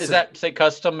 Is that say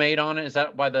custom made on it? Is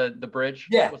that by the bridge?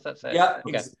 Yeah. What's that say? Yeah,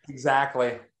 okay.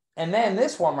 Exactly. And then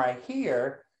this one right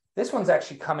here, this one's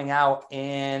actually coming out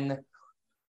in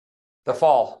the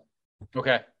fall.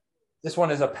 Okay. This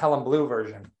one is a Pelham Blue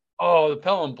version. Oh, the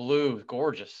Pelham Blue,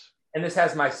 gorgeous. And this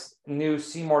has my new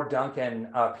Seymour Duncan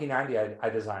P90 I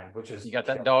designed, which is... You got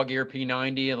that dog ear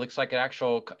P90. It looks like an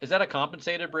actual... Is that a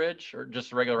compensated bridge or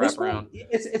just a regular wraparound?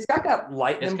 It's got that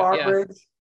lightning bar bridge.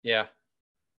 Yeah.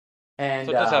 And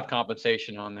so it does have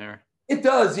compensation on there. It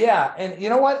does, yeah. And you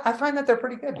know what? I find that they're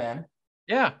pretty good, man.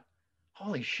 Yeah.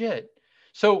 Holy shit.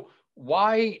 So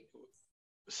why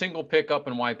single pickup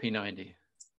and why P90?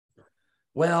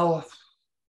 Well,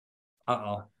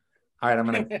 all right, I'm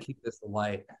gonna keep this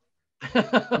light.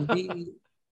 Me,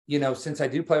 since I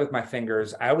do play with my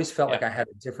fingers, I always felt like I had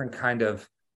a different kind of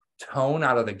tone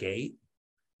out of the gate.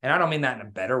 And I don't mean that in a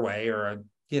better way or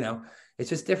it's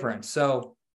just different.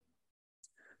 So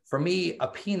for me, a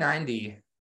P90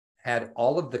 had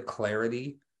all of the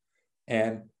clarity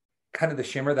and kind of the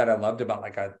shimmer that I loved about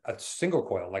like a single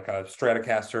coil, like a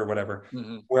Stratocaster or whatever,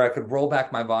 where I could roll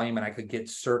back my volume and I could get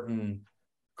certain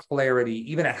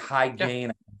clarity, even at high gain,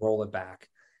 I could roll it back.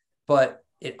 But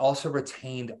it also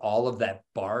retained all of that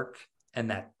bark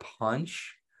and that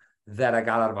punch that I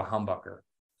got out of a humbucker.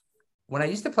 When I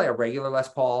used to play a regular Les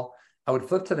Paul, I would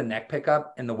flip to the neck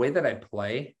pickup, and the way that I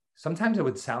play, sometimes it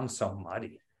would sound so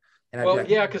muddy. And I'd be like,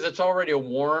 yeah, because it's already a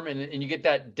warm, and you get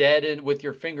that dead in with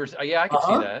your fingers. Yeah, I can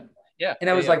see that. Yeah. And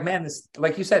I was like, man, this,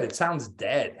 like you said, it sounds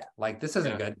dead. Like, this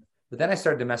isn't good. But then I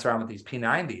started to mess around with these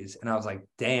P90s, and I was like,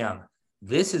 damn,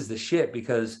 this is the shit,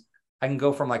 because I can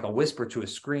go from like a whisper to a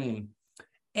scream.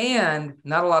 And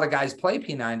not a lot of guys play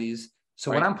P90s.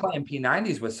 So when I'm playing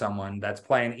P90s with someone that's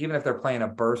playing, even if they're playing a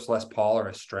burst Les Paul or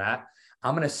a Strat,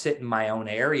 I'm going to sit in my own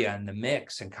area in the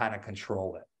mix and kind of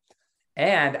control it.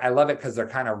 And I love it because they're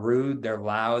kind of rude, they're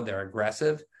loud, they're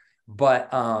aggressive.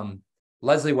 But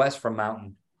Leslie West from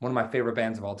Mountain, one of my favorite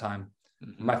bands of all time,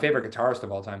 my favorite guitarist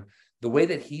of all time, the way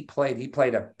that he played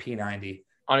a P90.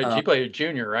 He played a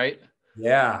junior, right?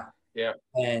 Yeah. Yeah.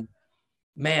 And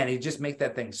man, he just make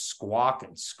that thing squawk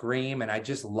and scream. And I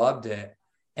just loved it.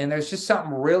 And there's just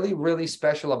something really, really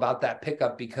special about that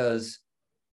pickup, because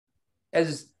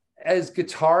as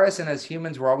guitarists and as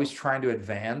humans, we're always trying to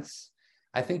advance.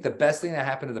 I think the best thing that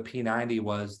happened to the P90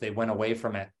 was they went away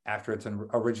from it after its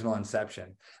original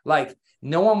inception. Like,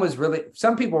 no one was really,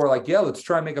 some people were like, yeah, let's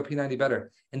try and make a P90 better.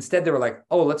 Instead, they were like,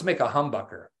 oh, let's make a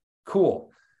humbucker.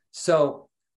 Cool. So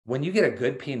when you get a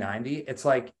good P90, it's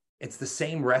like, it's the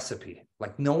same recipe.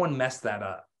 Like, no one messed that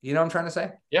up. You know what I'm trying to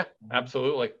say? Yeah,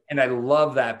 absolutely. And I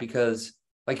love that, because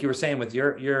like you were saying with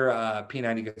your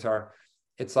P90 guitar,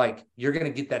 it's like you're going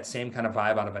to get that same kind of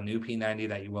vibe out of a new P90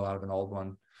 that you will out of an old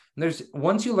one. And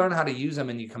once you learn how to use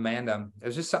them and you command them,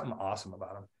 there's just something awesome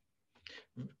about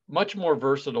them. Much more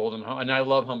versatile and I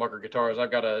love humbucker guitars.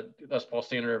 I've got a Les Paul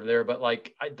Standard over there, but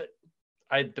like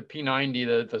the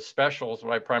P90, the specials,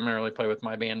 what I primarily play with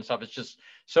my band and stuff, it's just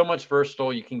so much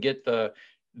versatile. You can get the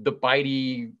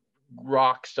bitey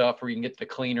rock stuff, or you can get the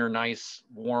cleaner, nice,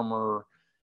 warmer,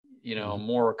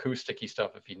 more acoustic-y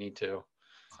stuff if you need to.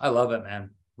 I love it,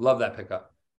 man. Love that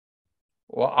pickup.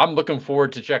 Well, I'm looking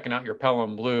forward to checking out your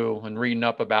Pelham Blue and reading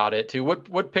up about it too.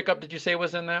 What pickup did you say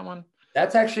was in that one?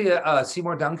 That's actually a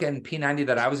Seymour Duncan P90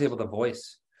 that I was able to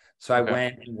voice. So I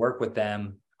went and worked with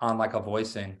them on like a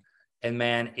voicing. And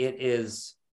man,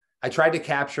 I tried to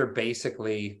capture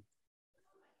basically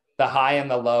the high and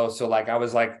the low. So like, I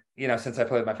was like, since I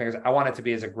play with my fingers, I want it to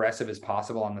be as aggressive as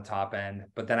possible on the top end,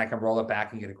 but then I can roll it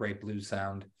back and get a great blues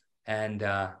sound. And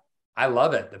I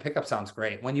love it. The pickup sounds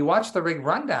great. When you watch the rig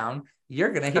rundown,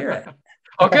 you're going to hear it.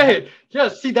 Okay. Yeah.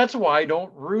 See, that's why I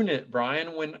don't ruin it,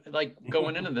 Brian, when like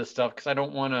going into this stuff, because I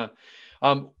don't want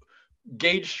to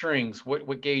gauge strings.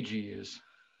 What gauge you use?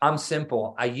 I'm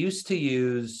simple. I used to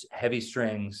use heavy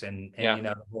strings and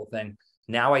the whole thing.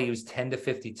 Now I use 10 to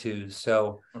 52s.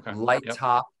 So light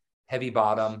top, heavy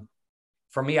bottom.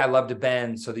 For me, I love to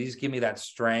bend. So these give me that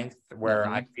strength where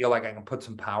I feel like I can put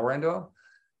some power into them.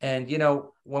 And,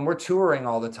 when we're touring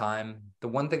all the time, the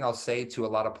one thing I'll say to a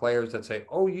lot of players that say,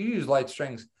 oh, you use light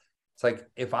strings. It's like,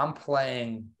 if I'm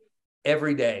playing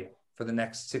every day for the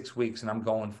next 6 weeks and I'm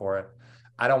going for it,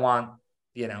 I don't want,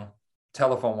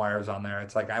 telephone wires on there.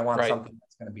 It's like, I want something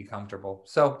that's going to be comfortable.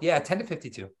 So yeah, 10 to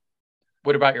 52.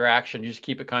 What about your action? You just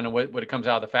keep it kind of what it comes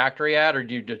out of the factory at, or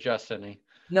do you adjust any?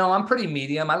 No, I'm pretty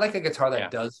medium. I like a guitar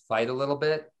that does fight a little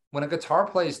bit. When a guitar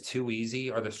plays too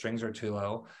easy or the strings are too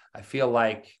low, I feel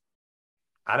like,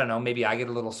 I don't know, maybe I get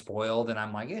a little spoiled and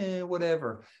I'm like,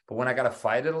 whatever. But when I got to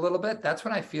fight it a little bit, that's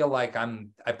when I feel like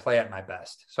I play at my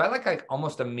best. So I like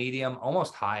almost a medium,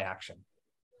 almost high action.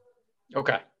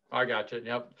 Okay. I got you.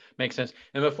 Yep. Makes sense.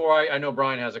 And before I know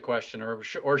Brian has a question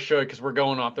or should, because we're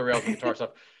going off the rails with guitar stuff.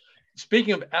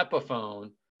 Speaking of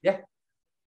Epiphone. Yeah.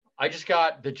 I just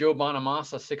got the Joe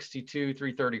Bonamassa 62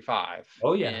 335.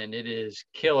 Oh yeah. And it is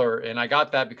killer. And I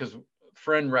got that because a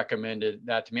friend recommended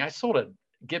that to me. I sold a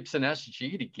Gibson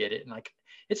SG to get it. And like,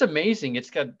 it's amazing.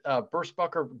 It's got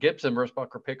Gibson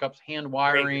Burstbucker pickups, hand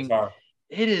wiring.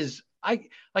 It is,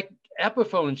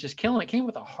 Epiphone is just killing it. Came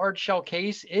with a hard shell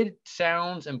case. It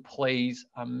sounds and plays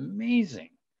amazing.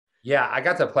 Yeah, I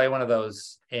got to play one of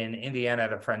those in Indiana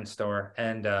at a friend's store,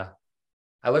 and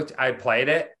I played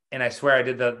it, and I swear I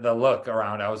did the look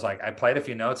around. I was like, I played a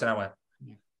few notes, and I went,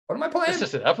 "What am I playing?" This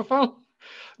is an Epiphone.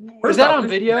 First Is that off, on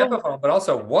video? Epiphone, but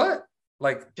also what?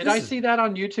 Like, did I see that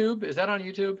on YouTube? Is that on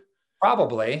YouTube?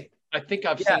 Probably. I think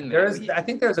I've seen that. I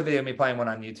think there's a video of me playing one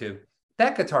on YouTube.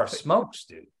 That guitar smokes,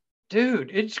 dude.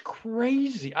 Dude, it's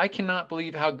crazy. I cannot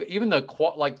believe how even the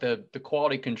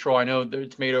quality control. I know that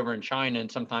it's made over in China,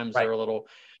 and sometimes they're a little,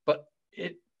 but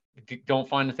don't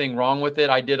find a thing wrong with it.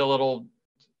 I did a little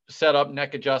setup,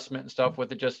 neck adjustment and stuff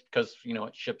with it, just because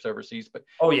it ships overseas. But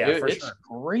it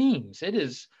screams. It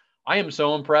is. I am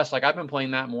so impressed. Like, I've been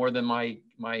playing that more than my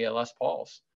Les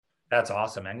Pauls. That's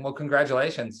awesome, man. Well,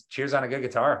 congratulations. Cheers on a good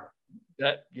guitar.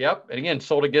 Yep. And again,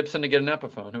 sold a Gibson to get an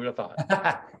Epiphone. Who would have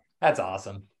thought? That's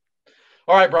awesome.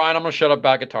 All right, Brian, I'm going to shut up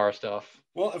about guitar stuff.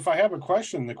 Well, if I have a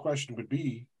question, the question would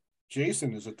be,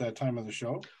 Jason, is it that time of the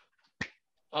show?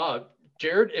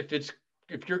 Jared,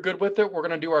 if you're good with it, we're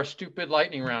going to do our stupid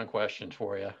lightning round questions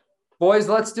for you. Boys,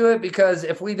 let's do it, because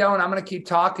if we don't, I'm going to keep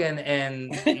talking,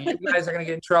 and you guys are going to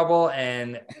get in trouble,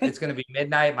 and it's going to be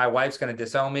midnight. My wife's going to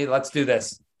disown me. Let's do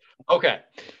this. Okay.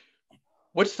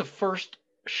 What's the first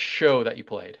show that you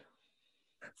played?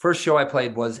 First show I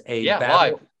played was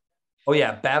live. Oh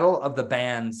yeah, Battle of the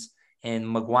Bands in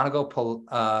Mugwanago,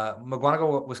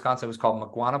 Wisconsin. It was called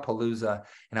Mugwanapalooza,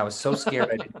 and I was so scared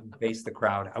I didn't face the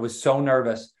crowd. I was so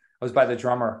nervous. I was by the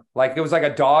drummer, like it was like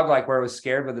a dog, like where it was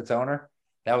scared with its owner.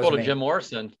 That was me. Jim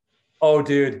Morrison. Oh,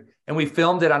 dude. And we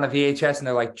filmed it on a VHS, and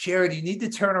they're like, Jared, you need to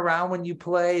turn around when you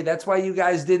play. That's why you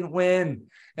guys didn't win.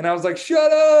 And I was like,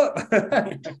 shut up.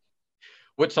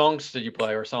 What songs did you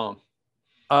play, or song?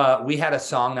 We had a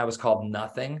song that was called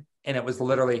Nothing, and it was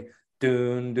literally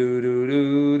doon doo doo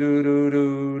doo doo doo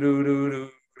doo doo doo.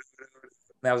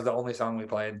 That was the only song we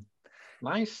played.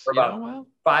 Nice. For about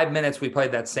 5 minutes, we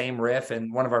played that same riff,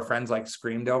 and one of our friends like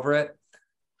screamed over it.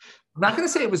 I'm not going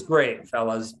to say it was great,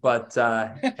 fellas, but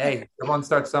hey, everyone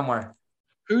starts somewhere.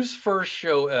 Whose first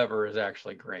show ever is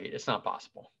actually great? It's not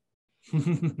possible.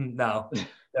 No,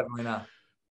 definitely not.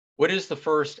 What is the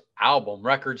first album,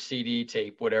 record, CD,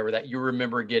 tape, whatever, that you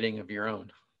remember getting of your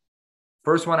own?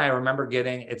 First one I remember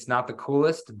getting, it's not the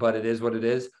coolest, but it is what it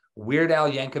is. Weird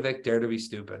Al Yankovic, Dare to Be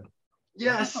Stupid.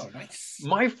 Yes. Oh, nice.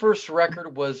 My first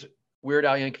record was Weird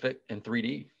Al Yankovic in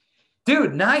 3D.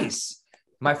 Dude, nice.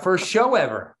 My first show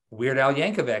ever, Weird Al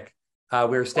Yankovic.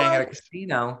 We were staying at a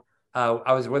casino.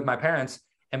 I was with my parents,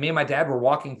 and me and my dad were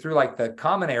walking through like the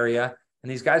common area,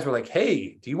 and these guys were like,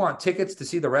 hey, do you want tickets to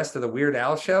see the rest of the Weird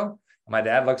Al show? And my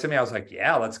dad looks at me. I was like,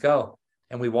 yeah, let's go.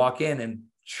 And we walk in, and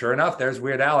sure enough, there's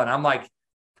Weird Al. And I'm like,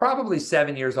 probably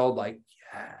 7 years old, like,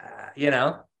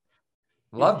 yeah,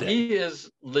 loved it. He is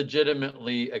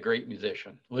legitimately a great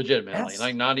musician. Legitimately. Yes.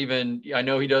 Like, not even, I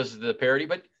know he does the parody,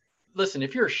 but listen,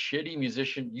 if you're a shitty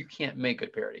musician, you can't make a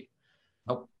parody.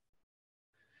 Nope.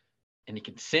 And he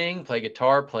can sing, play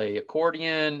guitar, play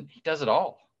accordion. He does it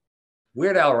all.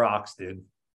 Weird Al rocks, dude.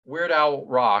 Weird Al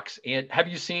rocks. And have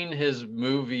you seen his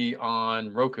movie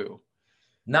on Roku?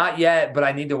 Not yet, but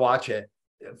I need to watch it.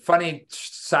 Funny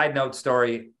side note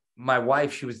story. My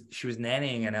wife, she was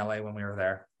nannying in LA when we were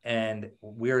there, and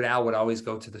Weird Al would always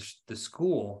go to the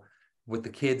school with the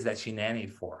kids that she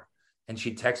nannied for. And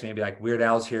she'd text me and be like, Weird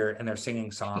Al's here, and they're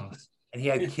singing songs. And he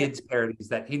had kids parodies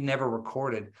that he never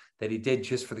recorded that he did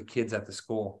just for the kids at the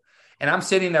school. And I'm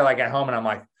sitting there like at home, and I'm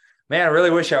like, man, I really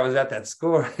wish I was at that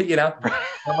school.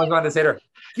 Someone wanted to say to her,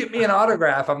 give me an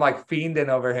autograph. I'm like fiending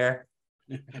over here.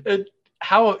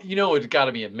 It's got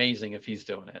to be amazing if he's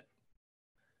doing it.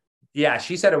 Yeah,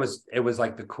 she said it was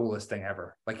like the coolest thing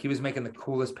ever. Like, he was making the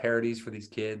coolest parodies for these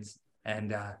kids.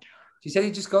 And she said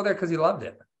he'd just go there because he loved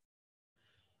it.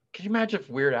 Could you imagine if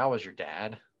Weird Al was your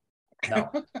dad? No.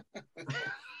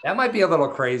 That might be a little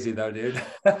crazy though, dude.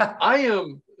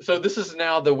 So this is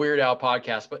now the Weird Al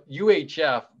podcast, but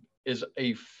UHF is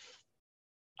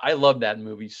I love that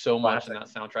movie so much, in that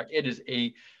soundtrack. It is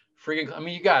a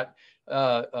freaking, you got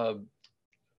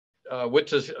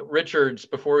which is Richards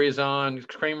before he's on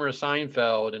Kramer of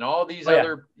Seinfeld, and all these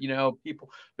other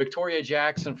people, Victoria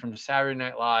Jackson from Saturday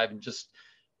Night Live, and just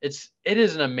it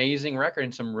is an amazing record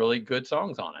and some really good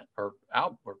songs on it, or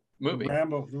movie.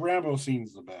 The Rambo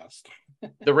scene's the best.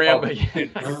 The Rambo,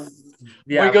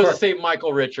 yeah. He goes to St.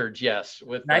 Michael Richards, yes,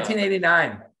 with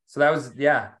 1989. So that was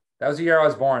the year I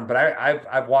was born. But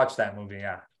I've watched that movie,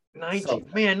 yeah.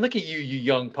 Man, look at you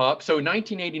young pup. So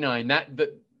 1989,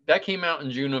 that came out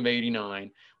in June of '89,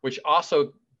 which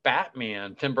also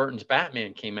Batman, Tim Burton's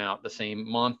Batman, came out the same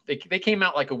month. They came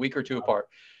out like a week or two apart.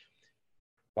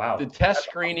 Wow. The test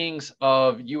screenings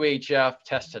of UHF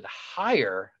tested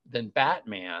higher than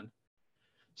Batman.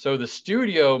 So the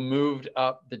studio moved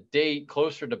up the date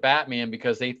closer to Batman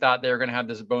because they thought they were going to have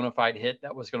this bona fide hit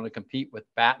that was going to compete with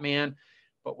Batman.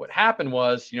 But what happened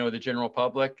was, the general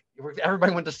public,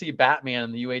 everybody went to see Batman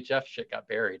and the UHF shit got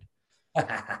buried.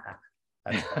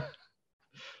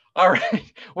 All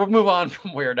right. We'll move on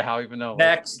from Weird Al, even though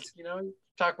next,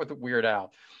 talk with Weird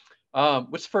Al.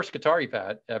 What's the first guitar you've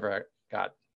ever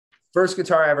got? First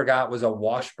guitar I ever got was a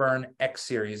Washburn X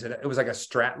Series. It was like a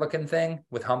Strat looking thing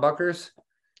with humbuckers.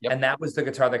 Yep. And that was the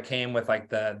guitar that came with like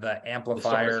the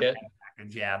amplifier the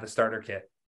package. Yeah, the starter kit.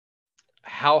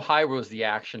 How high was the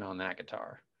action on that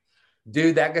guitar?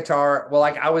 Dude, that guitar, well,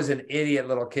 like I was an idiot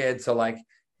little kid. So like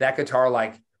that guitar,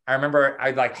 like I remember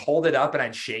I'd like hold it up and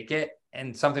I'd shake it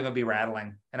and something would be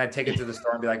rattling. And I'd take it to the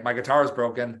store and be like, my guitar is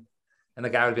broken. And the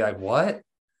guy would be like, what?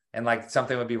 And like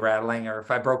something would be rattling. Or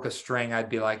if I broke a string, I'd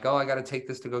be like, oh, I got to take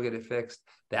this to go get it fixed.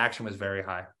 The action was very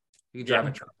high. You could drive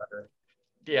a truck under it.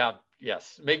 Yeah.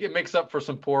 Yes. It makes up for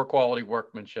some poor quality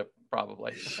workmanship,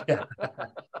 probably. Yeah.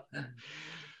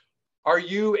 Are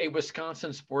you a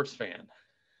Wisconsin sports fan?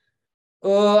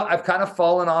 I've kind of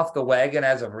fallen off the wagon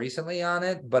as of recently on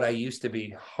it, but I used to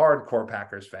be hardcore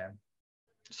Packers fan.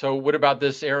 So what about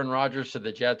this Aaron Rodgers to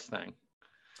the Jets thing?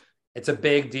 It's a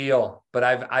big deal, but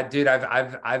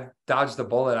I've dodged the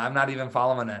bullet. I'm not even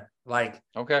following it. Like,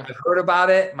 okay, I've heard about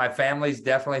it. My family's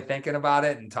definitely thinking about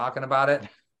it and talking about it.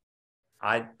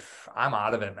 I'm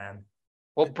out of it, man.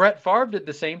 Well, Brett Favre did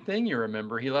the same thing. You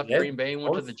remember, he left Green Bay and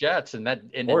went to the Jets, and that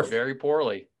ended very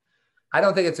poorly. I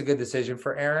don't think it's a good decision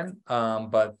for Aaron,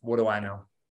 but what do I know?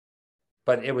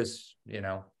 But it was,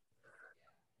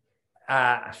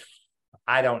 I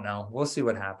don't know. We'll see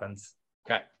what happens.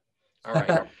 Okay. All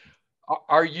right.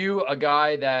 Are you a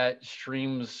guy that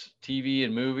streams TV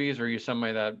and movies, or are you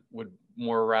somebody that would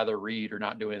more rather read or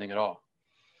not do anything at all?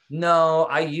 No,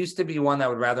 I used to be one that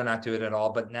would rather not do it at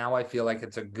all, but now I feel like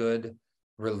it's a good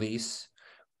release.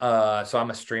 So I'm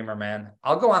a streamer, man.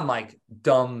 I'll go on like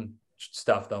dumb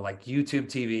stuff though, like YouTube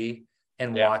TV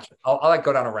and watch. I'll like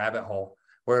go down a rabbit hole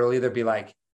where it'll either be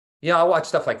like, I'll watch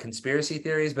stuff like conspiracy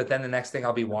theories, but then the next thing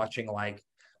I'll be watching like,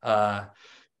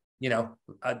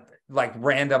 like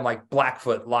random like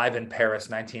Blackfoot live in Paris,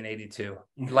 1982.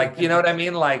 Like, you know what I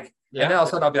mean? Like, and then all of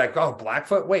a sudden I'll be like, oh,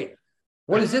 Blackfoot, wait.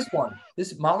 What is this one?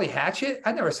 This is Molly Hatchet?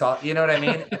 I never saw it. You know what I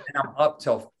mean? And I'm up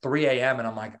till 3 a.m. and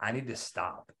I'm like, I need to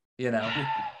stop,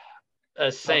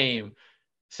 Same.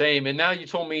 And now you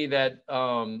told me that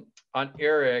on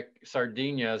Eric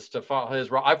Sardinia's to follow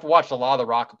his rock. I've watched a lot of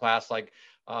the Rockaplasts, like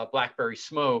Blackberry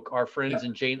Smoke, our friends,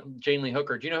 and Jane Lee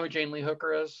Hooker. Do you know who Jane Lee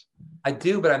Hooker is? I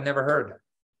do, but I've never heard.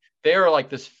 They're like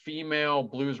this female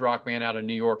blues rock band out of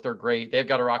New York. They're great. They've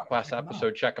got a Rockaplast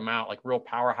episode. Check them out. Like real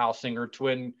powerhouse singer,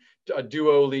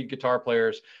 duo lead guitar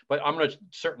players. But I'm going to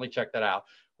certainly check that out.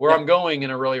 Where I'm going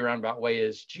in a really roundabout way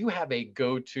is, do you have a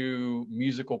go-to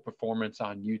musical performance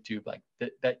on YouTube like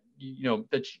that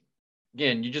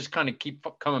again, you just kind of keep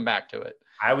coming back to it?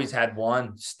 I always had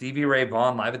one, Stevie Ray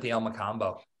Vaughan live at the El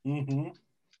Macambo. Mm-hmm.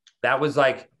 That was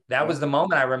the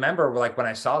moment I remember, like when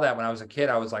I saw that when I was a kid,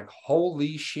 I was like,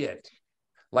 holy shit.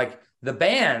 Like the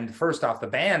band, first off, the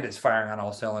band is firing on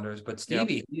all cylinders, but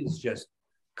Stevie is just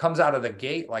comes out of the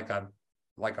gate like a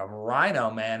rhino,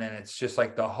 man. And it's just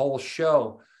like the whole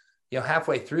show,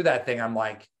 halfway through that thing, I'm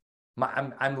like,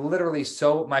 I'm literally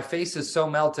my face is so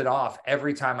melted off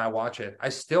every time I watch it. I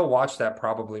still watch that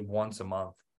probably once a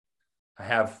month. I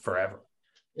have forever.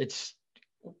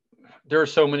 There are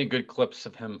so many good clips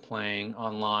of him playing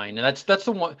online. And that's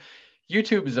the one.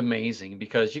 YouTube is amazing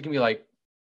because you can be like,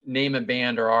 name a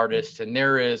band or artist, and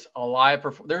there is a live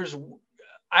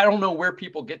I don't know where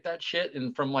people get that shit.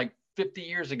 And from like 50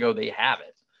 years ago, they have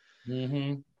it.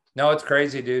 Mm-hmm. No, it's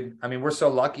crazy, dude. I mean, we're so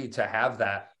lucky to have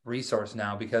that resource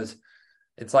now because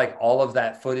it's like all of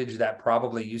that footage that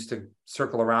probably used to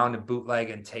circle around and bootleg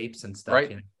and tapes and stuff.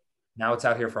 Right. Now it's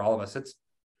out here for all of us. It's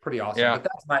pretty awesome. Yeah. But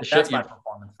that's my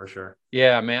performance for sure.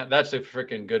 Yeah, man. That's a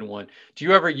freaking good one. Do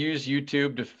you ever use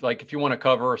YouTube to, like, if you want to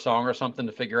cover a song or something,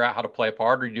 to figure out how to play a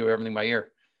part, or do you do everything by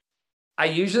ear? I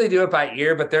usually do it by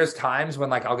ear, but there's times when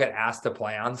like I'll get asked to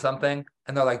play on something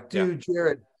and they're like, dude,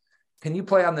 Jared, can you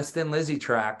play on this Thin Lizzy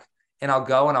track? And I'll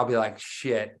go and I'll be like,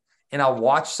 shit. And I'll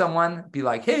watch someone be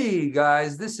like, hey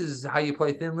guys, this is how you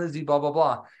play Thin Lizzy, blah, blah,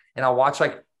 blah. And I'll watch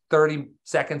like 30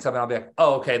 seconds of it. I'll be like,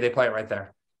 oh, okay, they play it right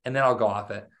there. And then I'll go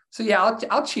off it. So yeah,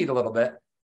 I'll cheat a little bit.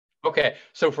 Okay.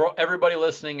 So for everybody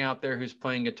listening out there who's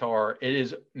playing guitar, it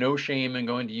is no shame in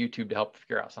going to YouTube to help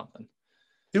figure out something.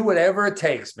 Do whatever it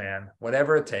takes, man.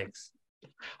 Whatever it takes.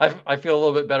 I feel a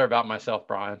little bit better about myself,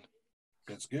 Brian.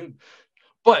 That's good.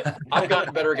 But I've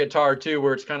gotten better at guitar too,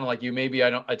 where it's kind of like you. Maybe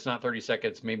it's not 30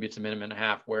 seconds. Maybe it's a minute and a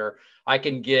half, where I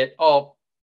can get. Oh,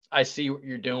 I see what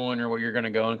you're doing or where you're going to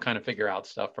go, and kind of figure out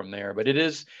stuff from there. But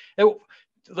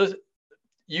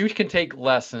you can take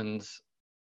lessons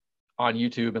on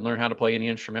YouTube and learn how to play any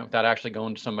instrument without actually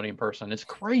going to somebody in person. It's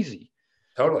crazy.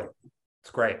 Totally, it's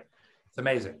great. It's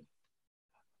amazing.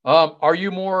 Are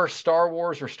you more Star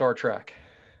Wars or Star Trek?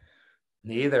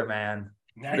 Neither, man.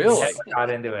 Nice. Really? Never got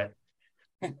into it.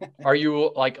 Are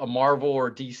you like a Marvel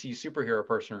or DC superhero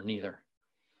person, or neither?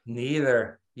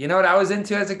 Neither. You know what I was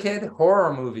into as a kid?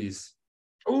 Horror movies.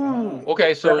 Ooh,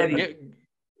 okay. So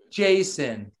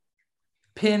Jason,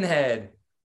 Pinhead.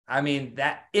 I mean,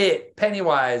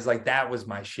 Pennywise, like that was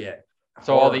my shit.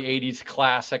 So all the 80s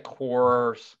classic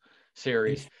horror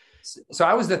series. So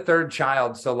I was the third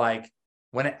child. So like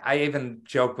I even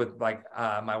joked with like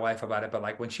my wife about it, but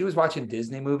like when she was watching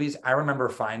Disney movies, I remember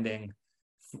finding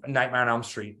Nightmare on Elm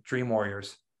Street, Dream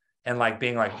Warriors, and like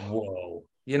being like, whoa,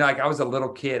 you know, like I was a little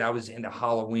kid. I was into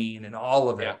Halloween and all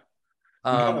of it.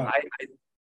 Yeah.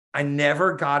 I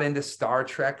never got into Star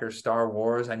Trek or Star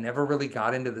Wars. I never really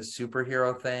got into the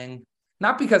superhero thing.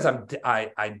 Not because I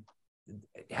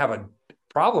have a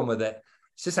problem with it.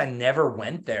 It's just I never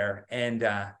went there, and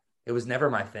it was never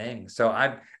my thing. So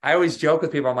I always joke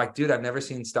with people. I'm like, dude, I've never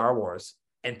seen Star Wars,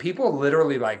 and people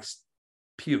literally like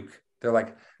puke. They're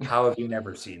like, how have you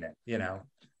never seen it? You know,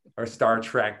 or Star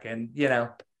Trek, and you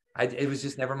know, it was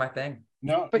just never my thing.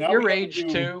 No, but your age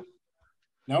too.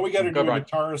 Now we got to do a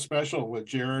guitar special with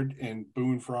Jared and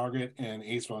Boone Froggatt and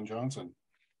Ace Von Johnson.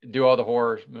 Do all the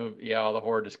horror all the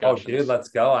horror discussions. Oh, dude, let's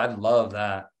go! I'd love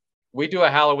that. We do a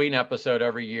Halloween episode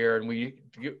every year, and we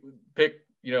pick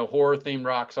horror themed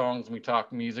rock songs, and we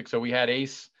talk music. So we had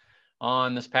Ace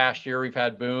on this past year. We've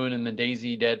had Boone, and then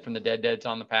Daisy Dead from the Dead's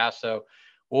on the past. So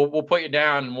we'll put you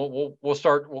down, and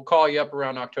we'll call you up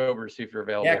around October to see if you're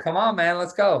available. Yeah, come on, man,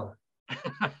 let's go.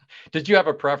 Did you have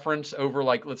a preference over,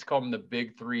 like, let's call them the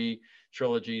big three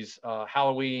trilogies,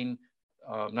 Halloween,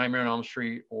 Nightmare on Elm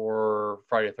Street, or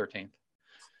Friday the 13th?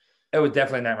 It was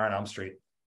definitely Nightmare on Elm Street.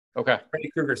 Okay. Freddy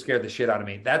Krueger scared the shit out of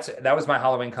me. That was my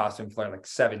Halloween costume for like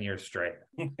 7 years straight.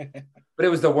 But it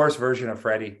was the worst version of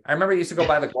Freddy. I remember I used to go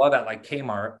buy the glove at like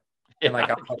Kmart, and like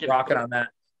I was rocking on that.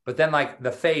 But then like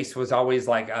the face was always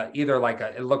like either like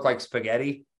it looked like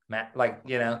spaghetti, like,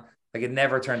 you know, like it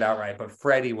never turned out right. But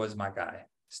Freddy was my guy.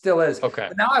 Still is. Okay.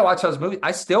 But now I watch those movies.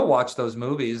 I still watch those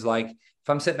movies. Like if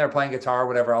I'm sitting there playing guitar or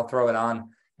whatever, I'll throw it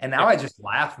on. And now I just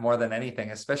laugh more than anything,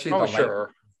 especially the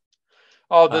sure.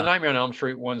 Oh, the Nightmare on Elm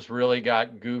Street ones really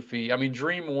got goofy. I mean,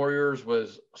 Dream Warriors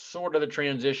was sort of the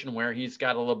transition where he's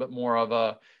got a little bit more of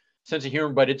a sense of humor,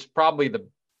 but it's probably the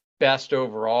best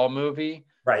overall movie.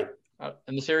 Right.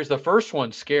 In the series. The first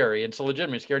one's scary. It's a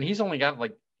legitimate scary. And he's only got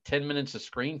like 10 minutes of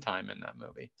screen time in that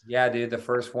movie. Yeah, dude, the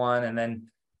first one. And then,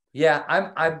 yeah,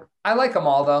 I like them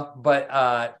all though.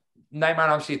 But Nightmare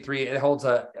on Elm Street 3, it holds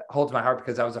my heart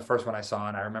because that was the first one I saw,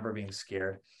 and I remember being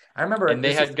scared. I remember, and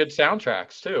they had good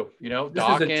soundtracks too. You know,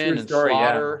 Dawkins and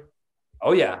Slaughter. Yeah.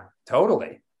 Oh yeah,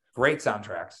 totally great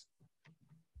soundtracks.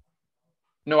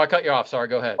 No, I cut you off. Sorry,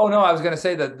 go ahead. Oh no, I was gonna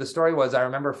say that the story was I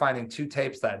remember finding 2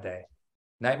 tapes that day: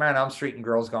 Nightmare on Elm Street and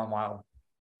Girls Gone Wild.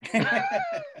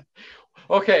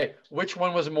 Okay, which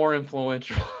one was more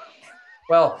influential?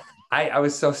 Well, I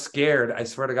was so scared. I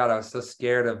swear to God, I was so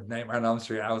scared of Nightmare on Elm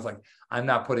Street. I was like, I'm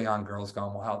not putting on Girls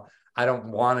Gone Wild. I don't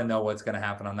want to know what's going to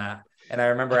happen on that. And I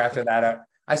remember after that,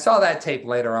 I saw that tape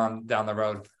later on down the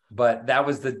road, but that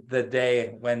was the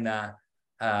day when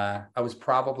I was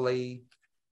probably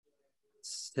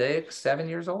 6, 7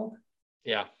 years old.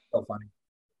 Yeah. So funny.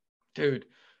 Dude.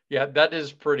 Yeah,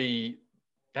 that's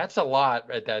a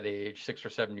lot at that age, 6 or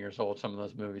 7 years old, some of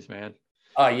those movies, man.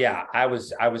 Yeah, I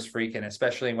was freaking,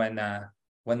 especially when I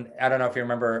don't know if you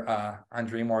remember on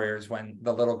Dream Warriors, when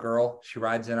the little girl, she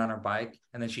rides in on her bike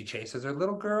and then she chases her.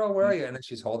 Little girl, where are you? And then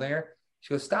she's holding her.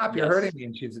 She goes, stop, you're hurting me.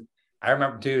 And I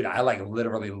remember, dude, I like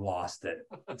literally lost it.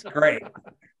 It's great.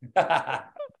 I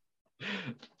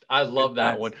love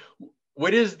that one.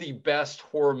 What is the best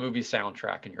horror movie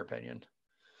soundtrack in your opinion?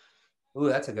 Ooh,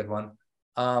 that's a good one.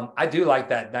 I do like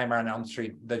that Nightmare on Elm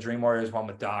Street, the Dream Warriors one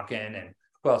with Dawkins, and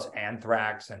who else?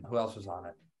 Anthrax, and who else was on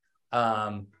it?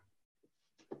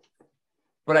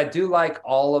 But I do like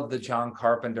all of the John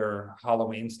Carpenter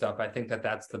Halloween stuff. I think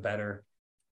that's the better,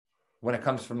 when it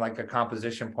comes from like a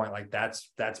composition point, like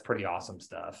that's pretty awesome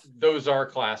stuff. Those are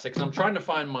classics. I'm trying to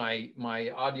find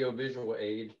my audio visual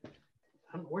aid.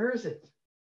 Where is it?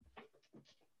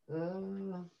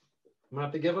 I'm gonna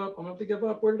have to give up.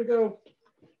 Where did it go?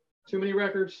 Too many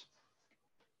records.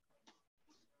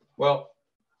 Well,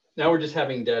 now we're just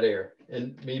having dead air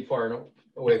and me firing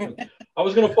away from. I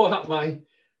was gonna pull out my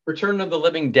Return of the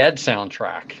Living Dead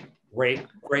soundtrack. Great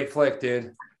flick,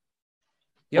 dude.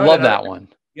 I love that one.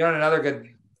 You know, another good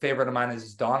favorite of mine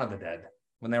is Dawn of the Dead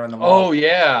when they were in the mall. Oh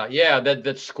yeah.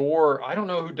 That score. I don't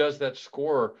know who does that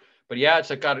score, but yeah, it's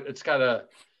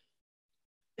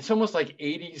almost like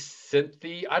 80s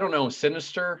synthy. I don't know,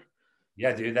 sinister.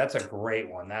 Yeah, dude, that's a great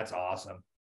one. That's awesome.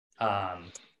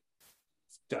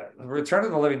 Return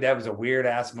of the Living Dead was a weird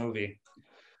ass movie.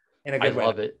 In a good way. I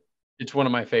love it. It's one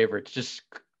of my favorites. Just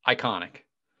iconic.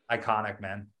 Iconic,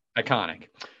 man. Iconic.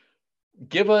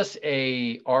 Give us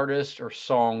a artist or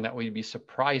song that we'd be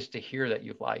surprised to hear that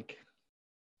you like.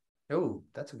 Oh,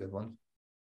 that's a good one.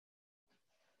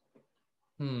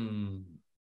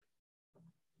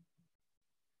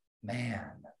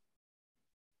 Man,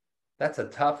 that's a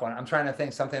tough one. I'm trying to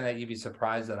think something that you'd be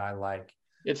surprised that I like.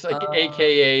 It's like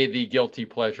AKA the guilty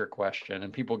pleasure question,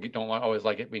 and people don't always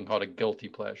like it being called a guilty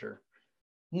pleasure.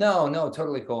 No,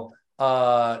 totally cool.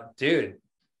 Dude,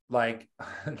 like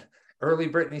early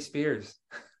Britney Spears.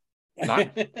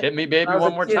 Hit me, baby,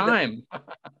 one more time.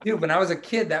 Dude, when I was a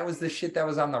kid, that was the shit that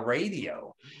was on the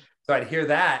radio. So I'd hear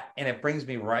that, and it brings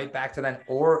me right back to then.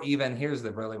 Or even, here's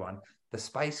the really one, the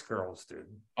Spice Girls, dude.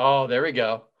 Oh, there we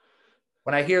go.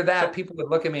 When I hear that, people would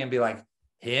look at me and be like,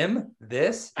 him?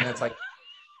 This? And it's like,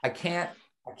 I can't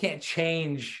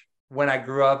change when I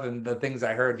grew up and the things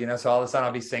I heard, you know? So all of a sudden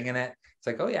I'll be singing it. It's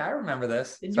like, oh yeah, I remember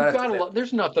this. And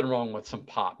there's nothing wrong with some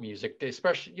pop music,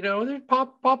 especially, you know,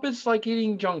 pop is like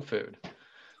eating junk food.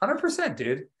 100%,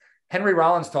 dude. Henry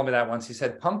Rollins told me that once. He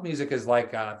said, punk music is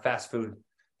like fast food.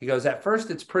 He goes, at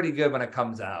first it's pretty good when it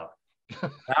comes out.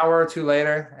 An hour or two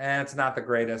later, and it's not the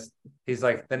greatest. He's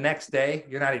like, the next day,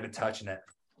 you're not even touching it.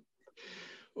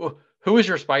 Who is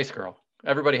your Spice Girl?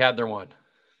 Everybody had their one.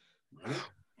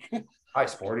 Hi,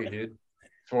 Sporty, dude.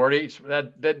 40.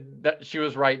 That she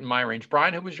was right in my range.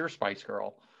 Brian, who was your Spice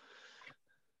Girl?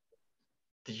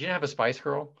 Did you have a Spice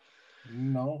Girl?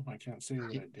 No, I can't say that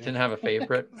I did. Didn't have a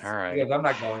favorite? All right. Because I'm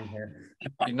not going here.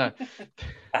 You're not.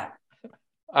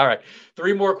 All right.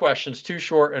 3 more questions, 2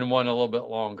 short and 1 a little bit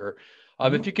longer.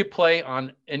 If you could play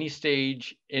on any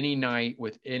stage, any night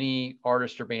with any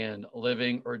artist or band,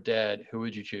 living or dead, who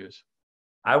would you choose?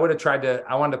 I wanted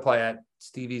to play at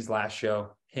Stevie's last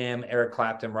show. Him, Eric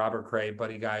Clapton, Robert Cray,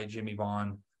 Buddy Guy, Jimmy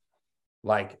Vaughn.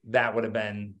 Like that would have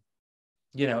been,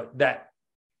 you know, that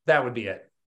would be it.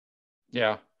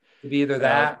 Yeah. It'd be either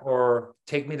that or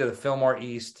take me to the Fillmore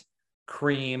East,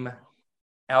 Cream,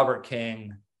 Albert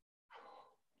King,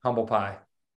 Humble Pie.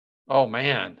 Oh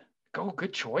man.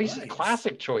 Good choices. Nice.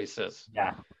 Classic choices.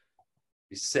 Yeah.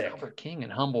 Be sick. Albert King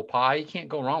and Humble Pie. You can't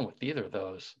go wrong with either of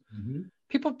those. Mm-hmm.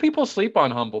 People sleep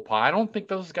on Humble Pie. I don't think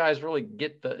those guys really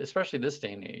get especially this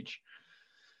day and age.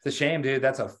 It's a shame, dude.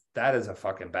 That is a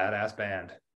fucking badass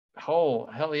band. Oh,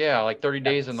 hell yeah. Like 30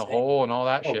 Days in the Hole and all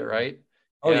that shit, right?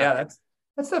 Oh yeah.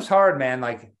 That stuff's hard, man.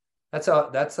 Like I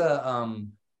love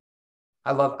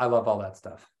all that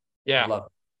stuff. Yeah. I love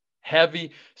it. Heavy.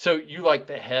 So you like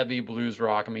the heavy blues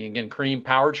rock. I mean, again, Cream,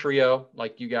 Power Trio,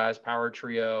 like you guys, Power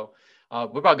Trio.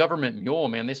 What about Government Mule,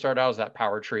 man? They started out as that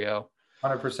Power Trio.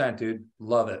 100%, dude.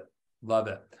 Love it.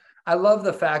 I love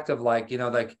the fact of like, you know,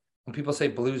 like when people say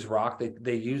blues rock,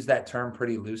 they use that term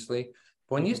pretty loosely.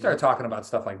 But when you start talking about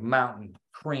stuff like Mountain,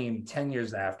 Cream, 10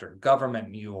 Years After,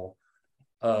 Government Mule,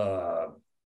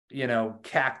 you know,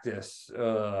 Cactus,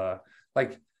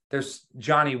 like there's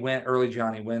early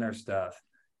Johnny Winter stuff.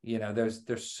 You know,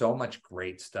 there's so much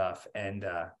great stuff. And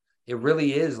it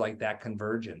really is like that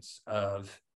convergence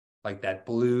of like that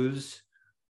blues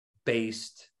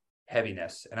based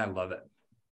heaviness. And I love it.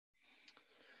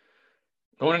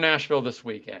 Going to Nashville this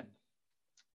weekend.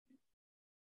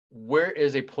 Where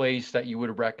is a place that you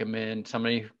would recommend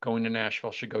somebody going to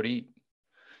Nashville should go to eat?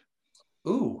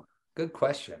 Ooh, good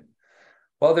question.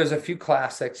 Well, there's a few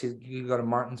classics. You go to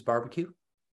Martin's Barbecue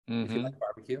if you like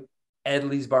barbecue.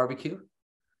 Edley's Barbecue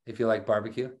if you like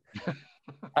barbecue.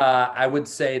 I would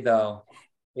say, though,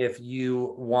 if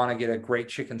you want to get a great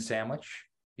chicken sandwich,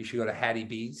 you should go to Hattie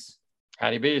B's.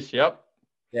 Hattie B's, yep.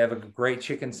 They have a great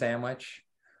chicken sandwich.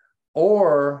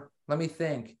 Or, let me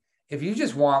think, if you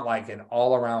just want like an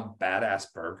all-around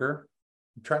badass burger,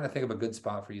 I'm trying to think of a good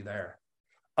spot for you there.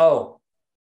 Oh,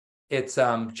 it's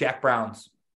Jack Brown's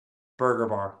Burger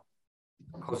Bar,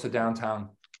 close to downtown.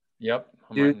 Yep,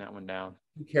 I'm writing that one down.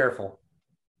 Be careful.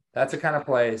 That's the kind of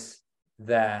place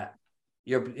that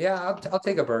I'll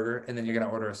take a burger and then you're gonna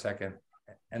order a second,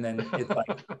 and then it's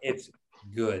like it's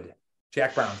good.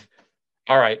 Jack Brown.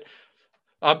 All right,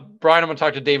 Brian, I'm gonna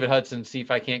talk to David Hudson, see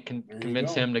if I can't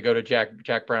convince him to go to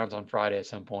Jack Brown's on Friday at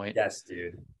some point. Yes,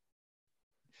 dude.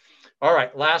 All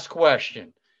right, last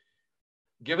question.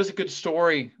 Give us a good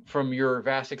story from your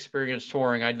vast experience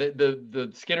touring.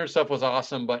 The Skinner stuff was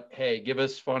awesome, but hey, give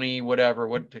us funny, whatever,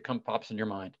 what pops in your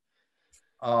mind.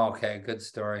 Oh, okay, good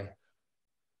story.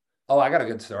 Oh, I got a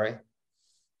good story.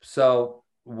 So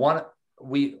when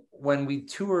we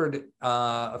toured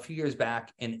a few years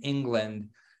back in England,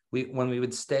 when we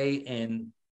would stay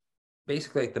in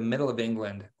basically like the middle of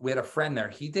England, we had a friend there.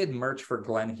 He did merch for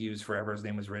Glenn Hughes forever. His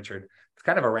name was Richard. It's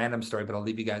kind of a random story, but I'll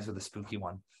leave you guys with a spooky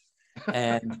one.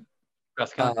 And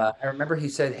I remember he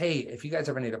said, hey, if you guys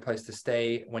ever need a place to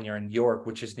stay when you're in York,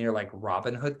 which is near like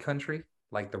Robin Hood country,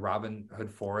 like the Robin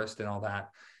Hood forest and all that,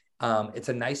 it's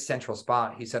a nice central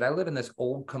spot. He said, I live in this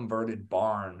old converted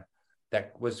barn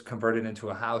that was converted into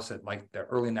a house at like the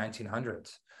early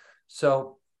 1900s.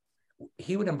 So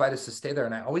he would invite us to stay there.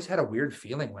 And I always had a weird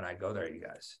feeling when I go there, you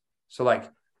guys. So like,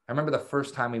 I remember the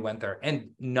first time we went there and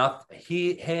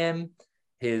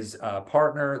his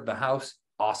partner, the house,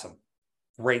 awesome,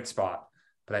 great spot.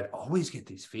 But I'd always get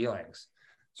these feelings.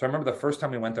 So I remember the first time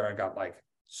we went there, I got like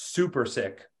super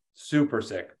sick.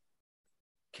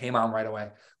 Came on right away.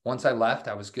 Once I left,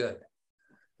 I was good.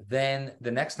 Then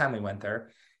the next time we went there,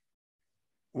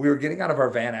 we were getting out of our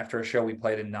van after a show we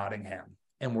played in Nottingham.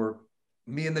 And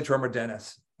me and the drummer,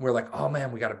 Dennis, we're like, oh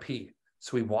man, we got to pee.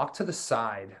 So we walked to the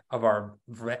side of our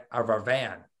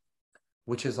van,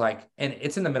 which is like, and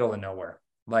it's in the middle of nowhere,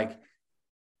 like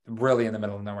really in the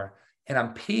middle of nowhere. And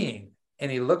I'm peeing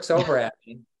and he looks over at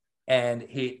me and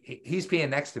he's peeing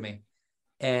next to me.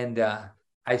 And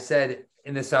I said,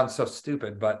 and this sounds so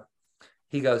stupid, but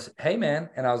he goes, hey man.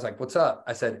 And I was like, what's up?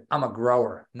 I said, I'm a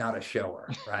grower, not a shower.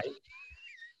 Right.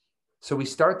 So we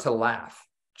start to laugh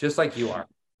just like you are.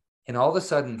 And all of a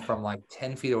sudden from like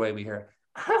 10 feet away, we hear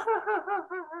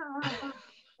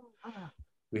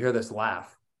this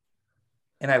laugh.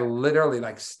 And I literally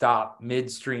like stop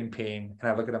midstream peeing. And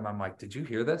I look at him, I'm like, did you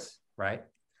hear this? Right.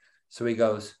 So he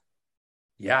goes,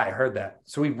 yeah, I heard that.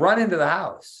 So we run into the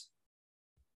house.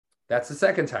 That's the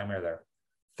second time we were there.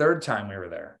 Third time we were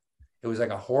there, it was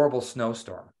like a horrible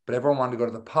snowstorm, but everyone wanted to go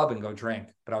to the pub and go drink.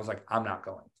 But I was like, I'm not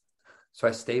going. So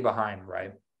I stay behind,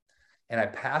 right? And I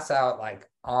pass out like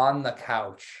on the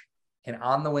couch, and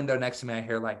on the window next to me, I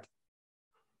hear like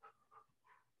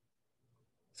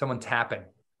someone tapping,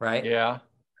 right? Yeah.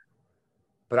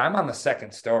 But I'm on the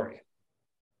second story.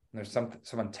 And there's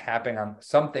something tapping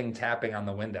on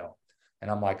the window. And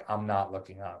I'm like, I'm not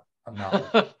looking up. I'm not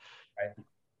looking up, right?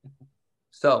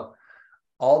 So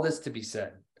all this to be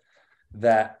said,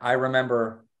 that I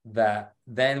remember that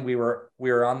then we were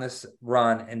on this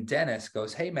run and Dennis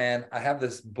goes, hey man, I have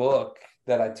this book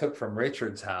that I took from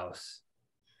Richard's house.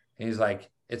 And he's like,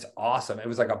 it's awesome. It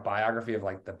was like a biography of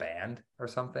like the band or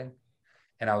something.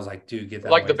 And I was like, dude, get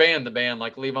that like away. the band,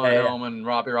 like Levon Helm and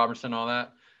Robbie Robertson, all that.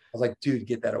 I was like, dude,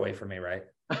 get that away from me, right?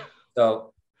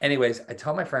 So anyways, I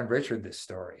tell my friend Richard this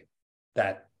story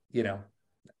that, you know,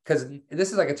 because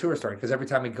this is like a tour story, because every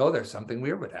time we go there, something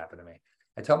weird would happen to me.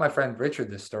 I tell my friend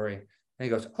Richard this story, and he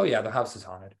goes, oh yeah, the house is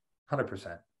haunted,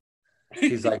 100%.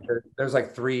 He's like, there's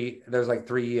like three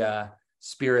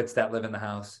spirits that live in the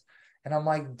house. And I'm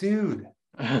like, dude,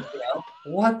 you know,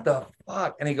 what the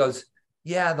fuck? And he goes,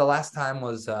 yeah, the last time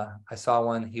was, I saw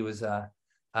one, he was,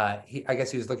 I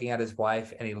guess he was looking at his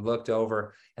wife and he looked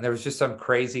over and there was just some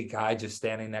crazy guy just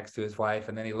standing next to his wife.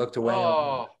 And then he looked away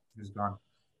and he was gone.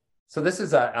 So this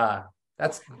is I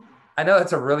know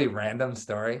that's a really random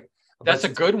story. That's a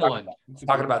good one.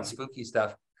 Talking about spooky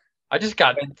stuff. I just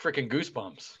got freaking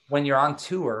goosebumps. When you're on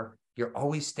tour, you're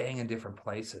always staying in different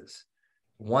places.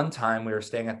 One time we were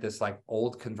staying at this like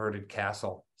old converted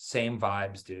castle, same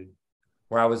vibes, dude,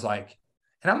 where I was like,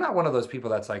 and I'm not one of those people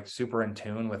that's like super in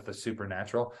tune with the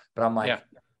supernatural, but I'm like,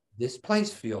 this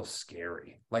place feels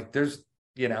scary. Like there's,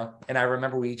 you know, and I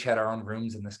remember we each had our own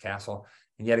rooms in this castle.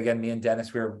 And yet again, me and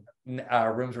Dennis,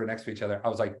 our rooms were next to each other. I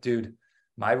was like, dude,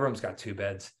 my room's got 2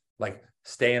 beds. Like,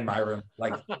 stay in my room.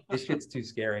 Like, this shit's too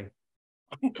scary.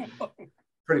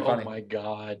 Pretty funny. Oh my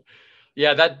God.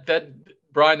 Yeah, that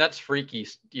Brian, that's freaky.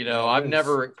 You know, I've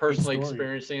never personally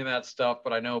experienced any of that stuff,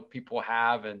 but I know people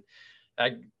have, and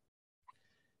that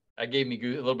gave me a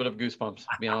little bit of goosebumps,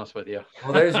 to be honest with you.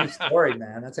 Well, there's your story,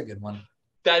 man. That's a good one.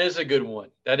 That is a good one.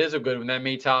 That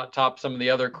may top some of the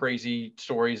other crazy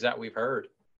stories that we've heard.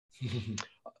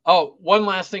 Oh, one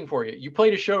last thing for you. You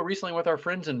played a show recently with our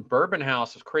friends in Bourbon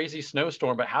House, a crazy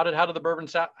snowstorm, but how did the Bourbon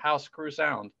House crew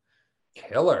sound?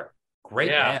 Killer.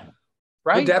 Great band.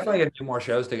 Right? We're definitely going to do more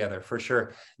shows together for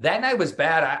sure. That night was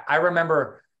bad. I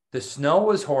remember the snow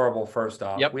was horrible first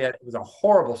off. Yep. It was a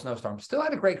horrible snowstorm. Still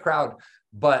had a great crowd,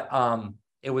 but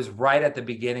it was right at the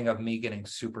beginning of me getting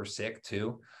super sick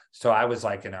too. So I was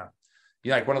like in a,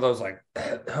 you like one of those like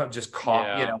just cough,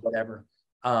 Yeah. whatever.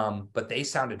 But they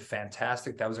sounded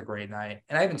fantastic. That was a great night.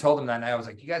 And I even told them that night, I was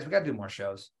like, you guys, we got to do more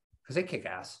shows because they kick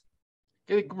ass.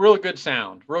 Real good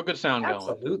sound going.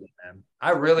 Absolutely, man.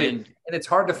 And it's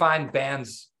hard to find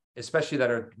bands, especially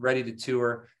that are ready to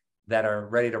tour, that are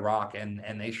ready to rock,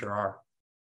 and they sure are.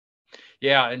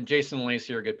 Yeah, and Jason and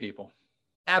Lacey are good people.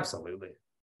 Absolutely.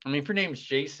 I mean, if your name's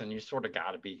Jason, you sort of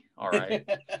got to be all right.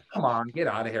 Come on, get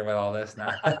out of here with all this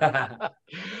now.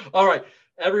 All right,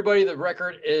 everybody, the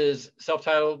record is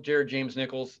self-titled, Jared James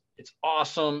Nichols. It's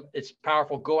awesome. It's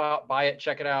powerful. Go out, buy it,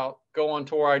 check it out. Go on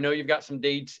tour. I know you've got some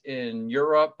dates in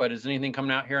Europe, but is anything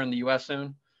coming out here in the U.S.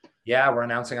 soon? Yeah, we're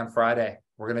announcing on Friday.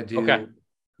 We're going to do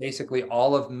basically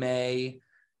all of May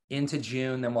into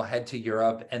June. Then we'll head to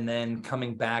Europe. And then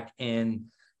coming back in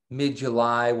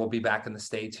mid-July, we'll be back in the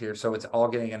States here. So it's all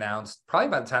getting announced. Probably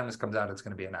by the time this comes out, it's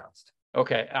going to be announced.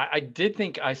 Okay. I did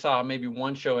think I saw maybe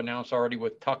one show announced already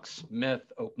with Tuck Smith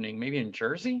opening, maybe in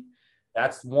Jersey.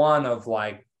 That's one of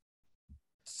like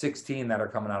 16 that are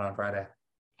coming out on Friday.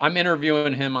 I'm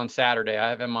interviewing him on Saturday. I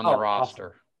have him on the roster.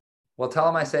 Awesome. Well, tell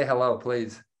him I say hello,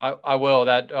 please. I will.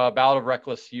 That Ballad of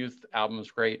Reckless Youth album is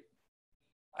great.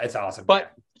 It's awesome.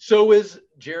 But so is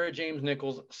Jared James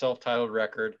Nichols' self-titled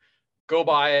record. Go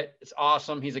buy it. It's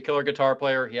awesome. He's a killer guitar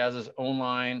player. He has his own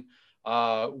line.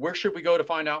 Where should we go to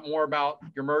find out more about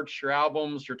your merch, your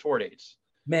albums, your tour dates?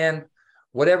 Man,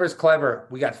 whatever's clever.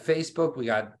 We got Facebook, we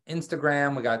got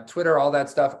Instagram, we got Twitter, all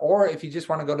that stuff. Or if you just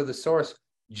want to go to the source,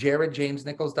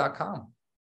 jaredjamesnichols.com.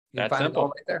 You can find it all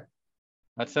right there.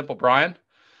 That's simple. Brian?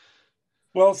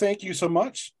 Well, thank you so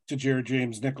much to Jared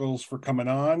James Nichols for coming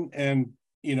on. And,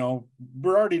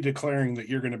 we're already declaring that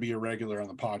you're going to be a regular on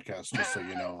the podcast, just so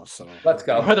you know. So let's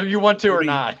go. Whether you want to or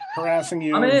not. Harassing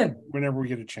you I'm in. Whenever we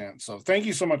get a chance. So thank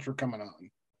you so much for coming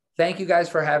on. Thank you guys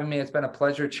for having me. It's been a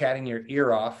pleasure chatting your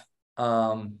ear off.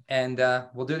 And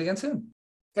we'll do it again soon.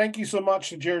 Thank you so much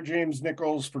to Jared James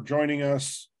Nichols for joining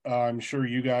us. I'm sure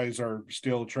you guys are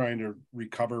still trying to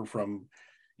recover from,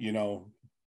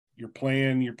 you're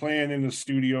playing in the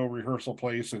studio rehearsal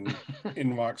place and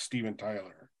in walks Steven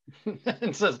Tyler.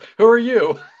 And says, "Who are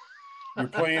you?" You're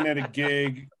playing at a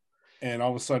gig, and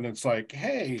all of a sudden it's like,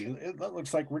 "Hey, that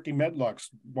looks like Ricky Medlock's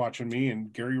watching me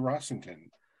and Gary Rossington."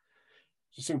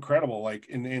 It's just incredible. Like,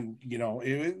 and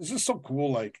it's just so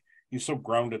cool. Like, he's so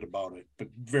grounded about it, but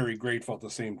very grateful at the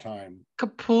same time.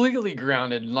 Completely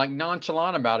grounded, like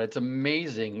nonchalant about it. It's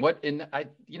amazing. He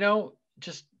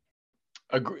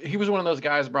was one of those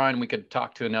guys, Brian, we could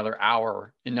talk to another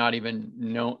hour and not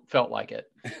even felt like it.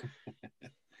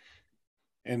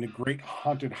 And the great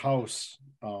haunted house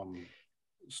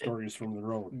stories from the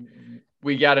road.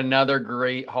 We got another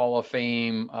great Hall of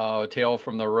Fame Tale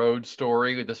from the Road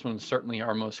story. This one's certainly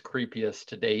our most creepiest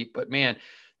to date. But man,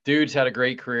 dude's had a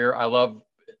great career. I love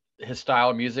his style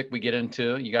of music. We get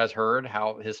into, you guys heard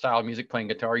how his style of music, playing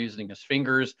guitar using his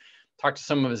fingers. Talked to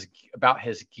some of about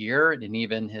his gear and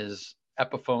even his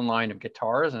Epiphone line of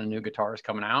guitars, and a new guitar is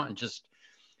coming out. And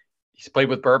he's played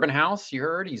with Bourbon House, you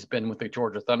heard. He's been with the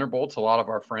Georgia Thunderbolts, a lot of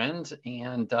our friends.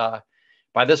 And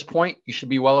by this point, you should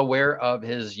be well aware of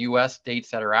his U.S.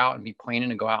 dates that are out and be planning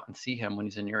to go out and see him when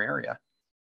he's in your area.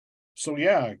 So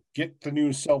yeah, get the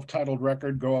new self-titled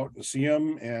record, go out and see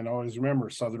him. And always remember,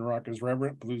 Southern Rock is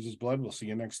reverent, blues is blood. We'll see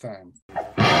you next time.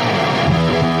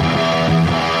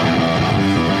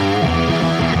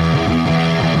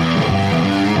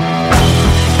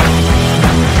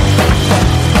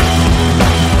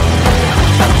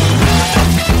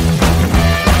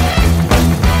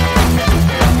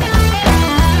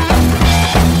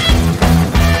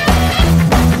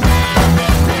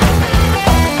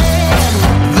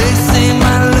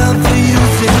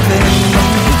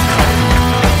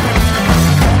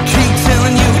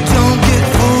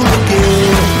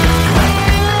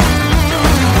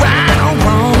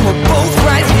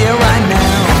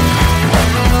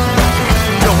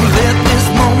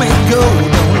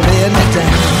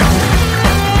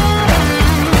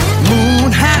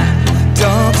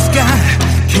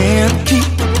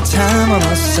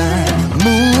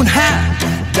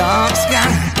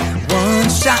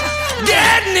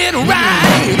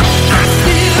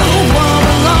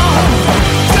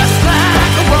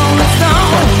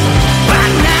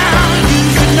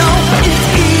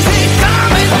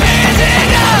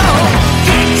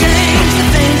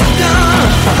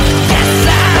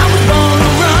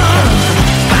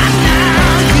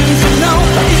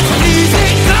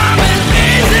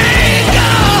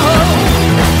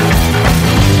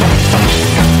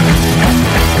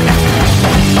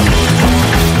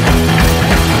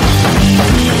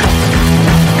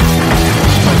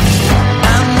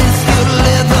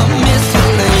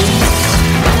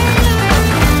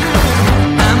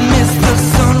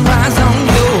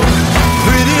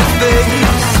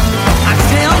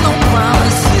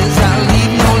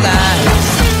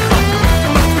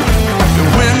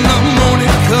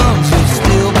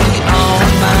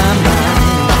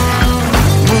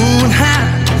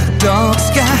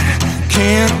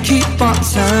 can't keep on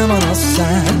time on our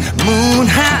side. Moon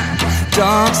high,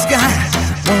 dark sky,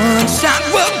 one shot,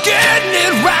 we're getting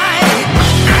it right.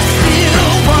 I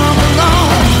still walk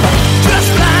alone,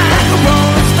 just like a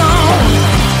rolling stone.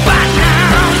 By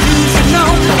now you should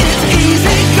know it's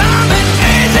easy coming,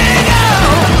 easy go.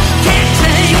 Can't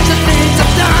change the things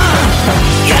I've done.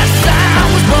 Yes, I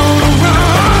was born to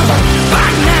run. By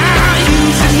now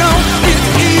you should know it's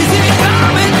easy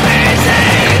coming,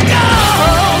 easy go.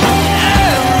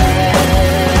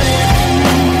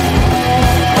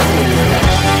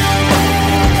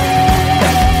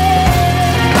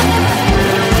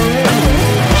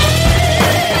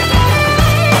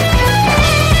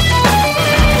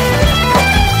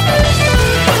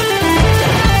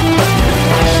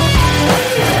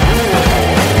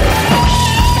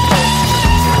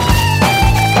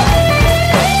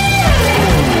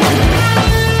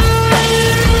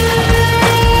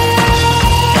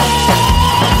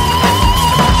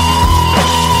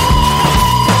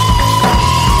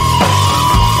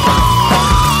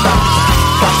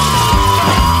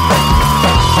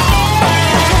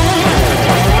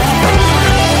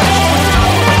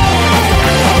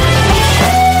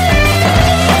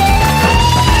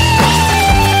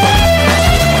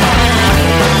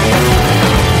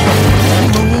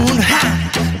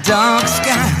 Dark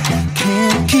sky,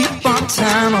 can't keep our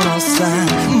time on our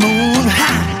side. Moon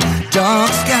high,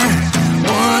 dark sky,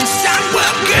 one shot,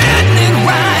 we're getting it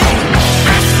right.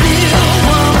 I still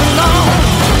walk alone,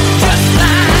 just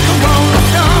like a rolling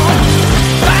stone.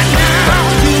 By now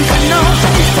you can know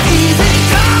it's easy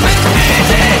coming,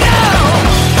 easy go.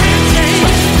 Can't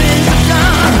change the things I've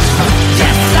done.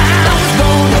 Yes, I was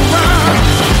born to run.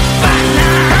 By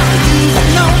now you can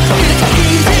know it's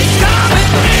easy coming,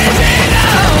 easy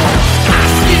go. I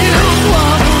still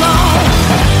walk alone,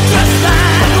 just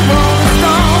like a rolling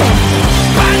stone.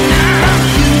 By now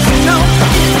you can know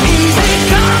it's easy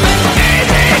coming,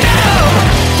 easy go.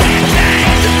 Can't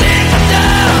change the things I've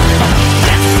done.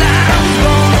 Yes, I'm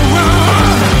gonna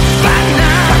run. By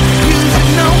now you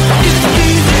should know it's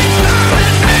easy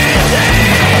coming, easy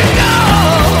go.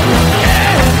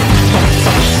 Yeah.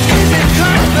 Easy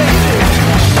come, baby.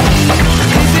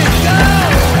 Easy go.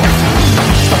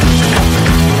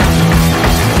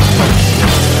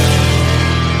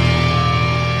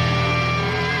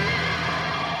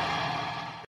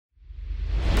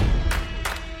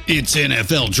 It's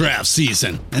NFL draft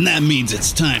season, and that means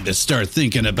it's time to start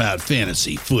thinking about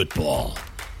fantasy football.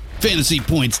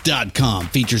 FantasyPoints.com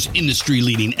features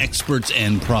industry-leading experts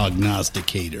and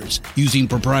prognosticators using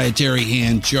proprietary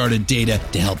hand-charted data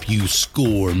to help you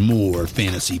score more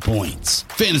fantasy points.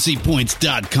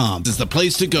 FantasyPoints.com is the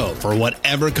place to go for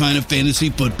whatever kind of fantasy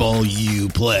football you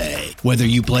play. Whether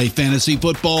you play fantasy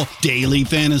football, daily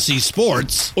fantasy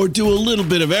sports, or do a little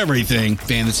bit of everything,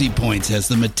 Fantasy Points has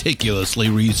the meticulously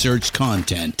researched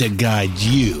content to guide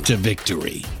you to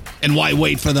victory. And why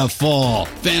wait for the fall?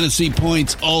 Fantasy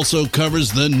Points also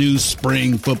covers the new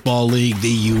spring football league,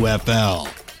 the UFL.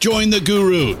 Join the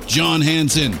guru, John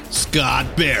Hansen,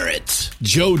 Scott Barrett,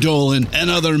 Joe Dolan,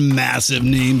 and other massive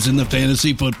names in the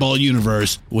fantasy football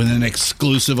universe with an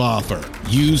exclusive offer.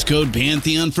 Use code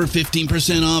Pantheon for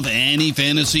 15% off any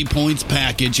Fantasy Points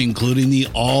package, including the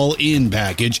all-in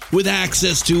package, with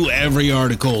access to every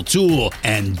article, tool,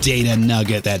 and data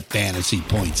nugget that Fantasy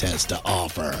Points has to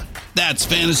offer. That's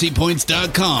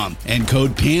FantasyPoints.com and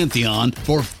code Pantheon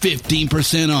for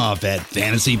 15% off at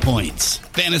Fantasy Points.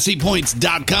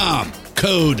 FantasyPoints.com,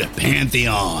 code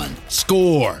Pantheon.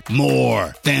 Score more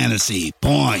fantasy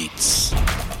points.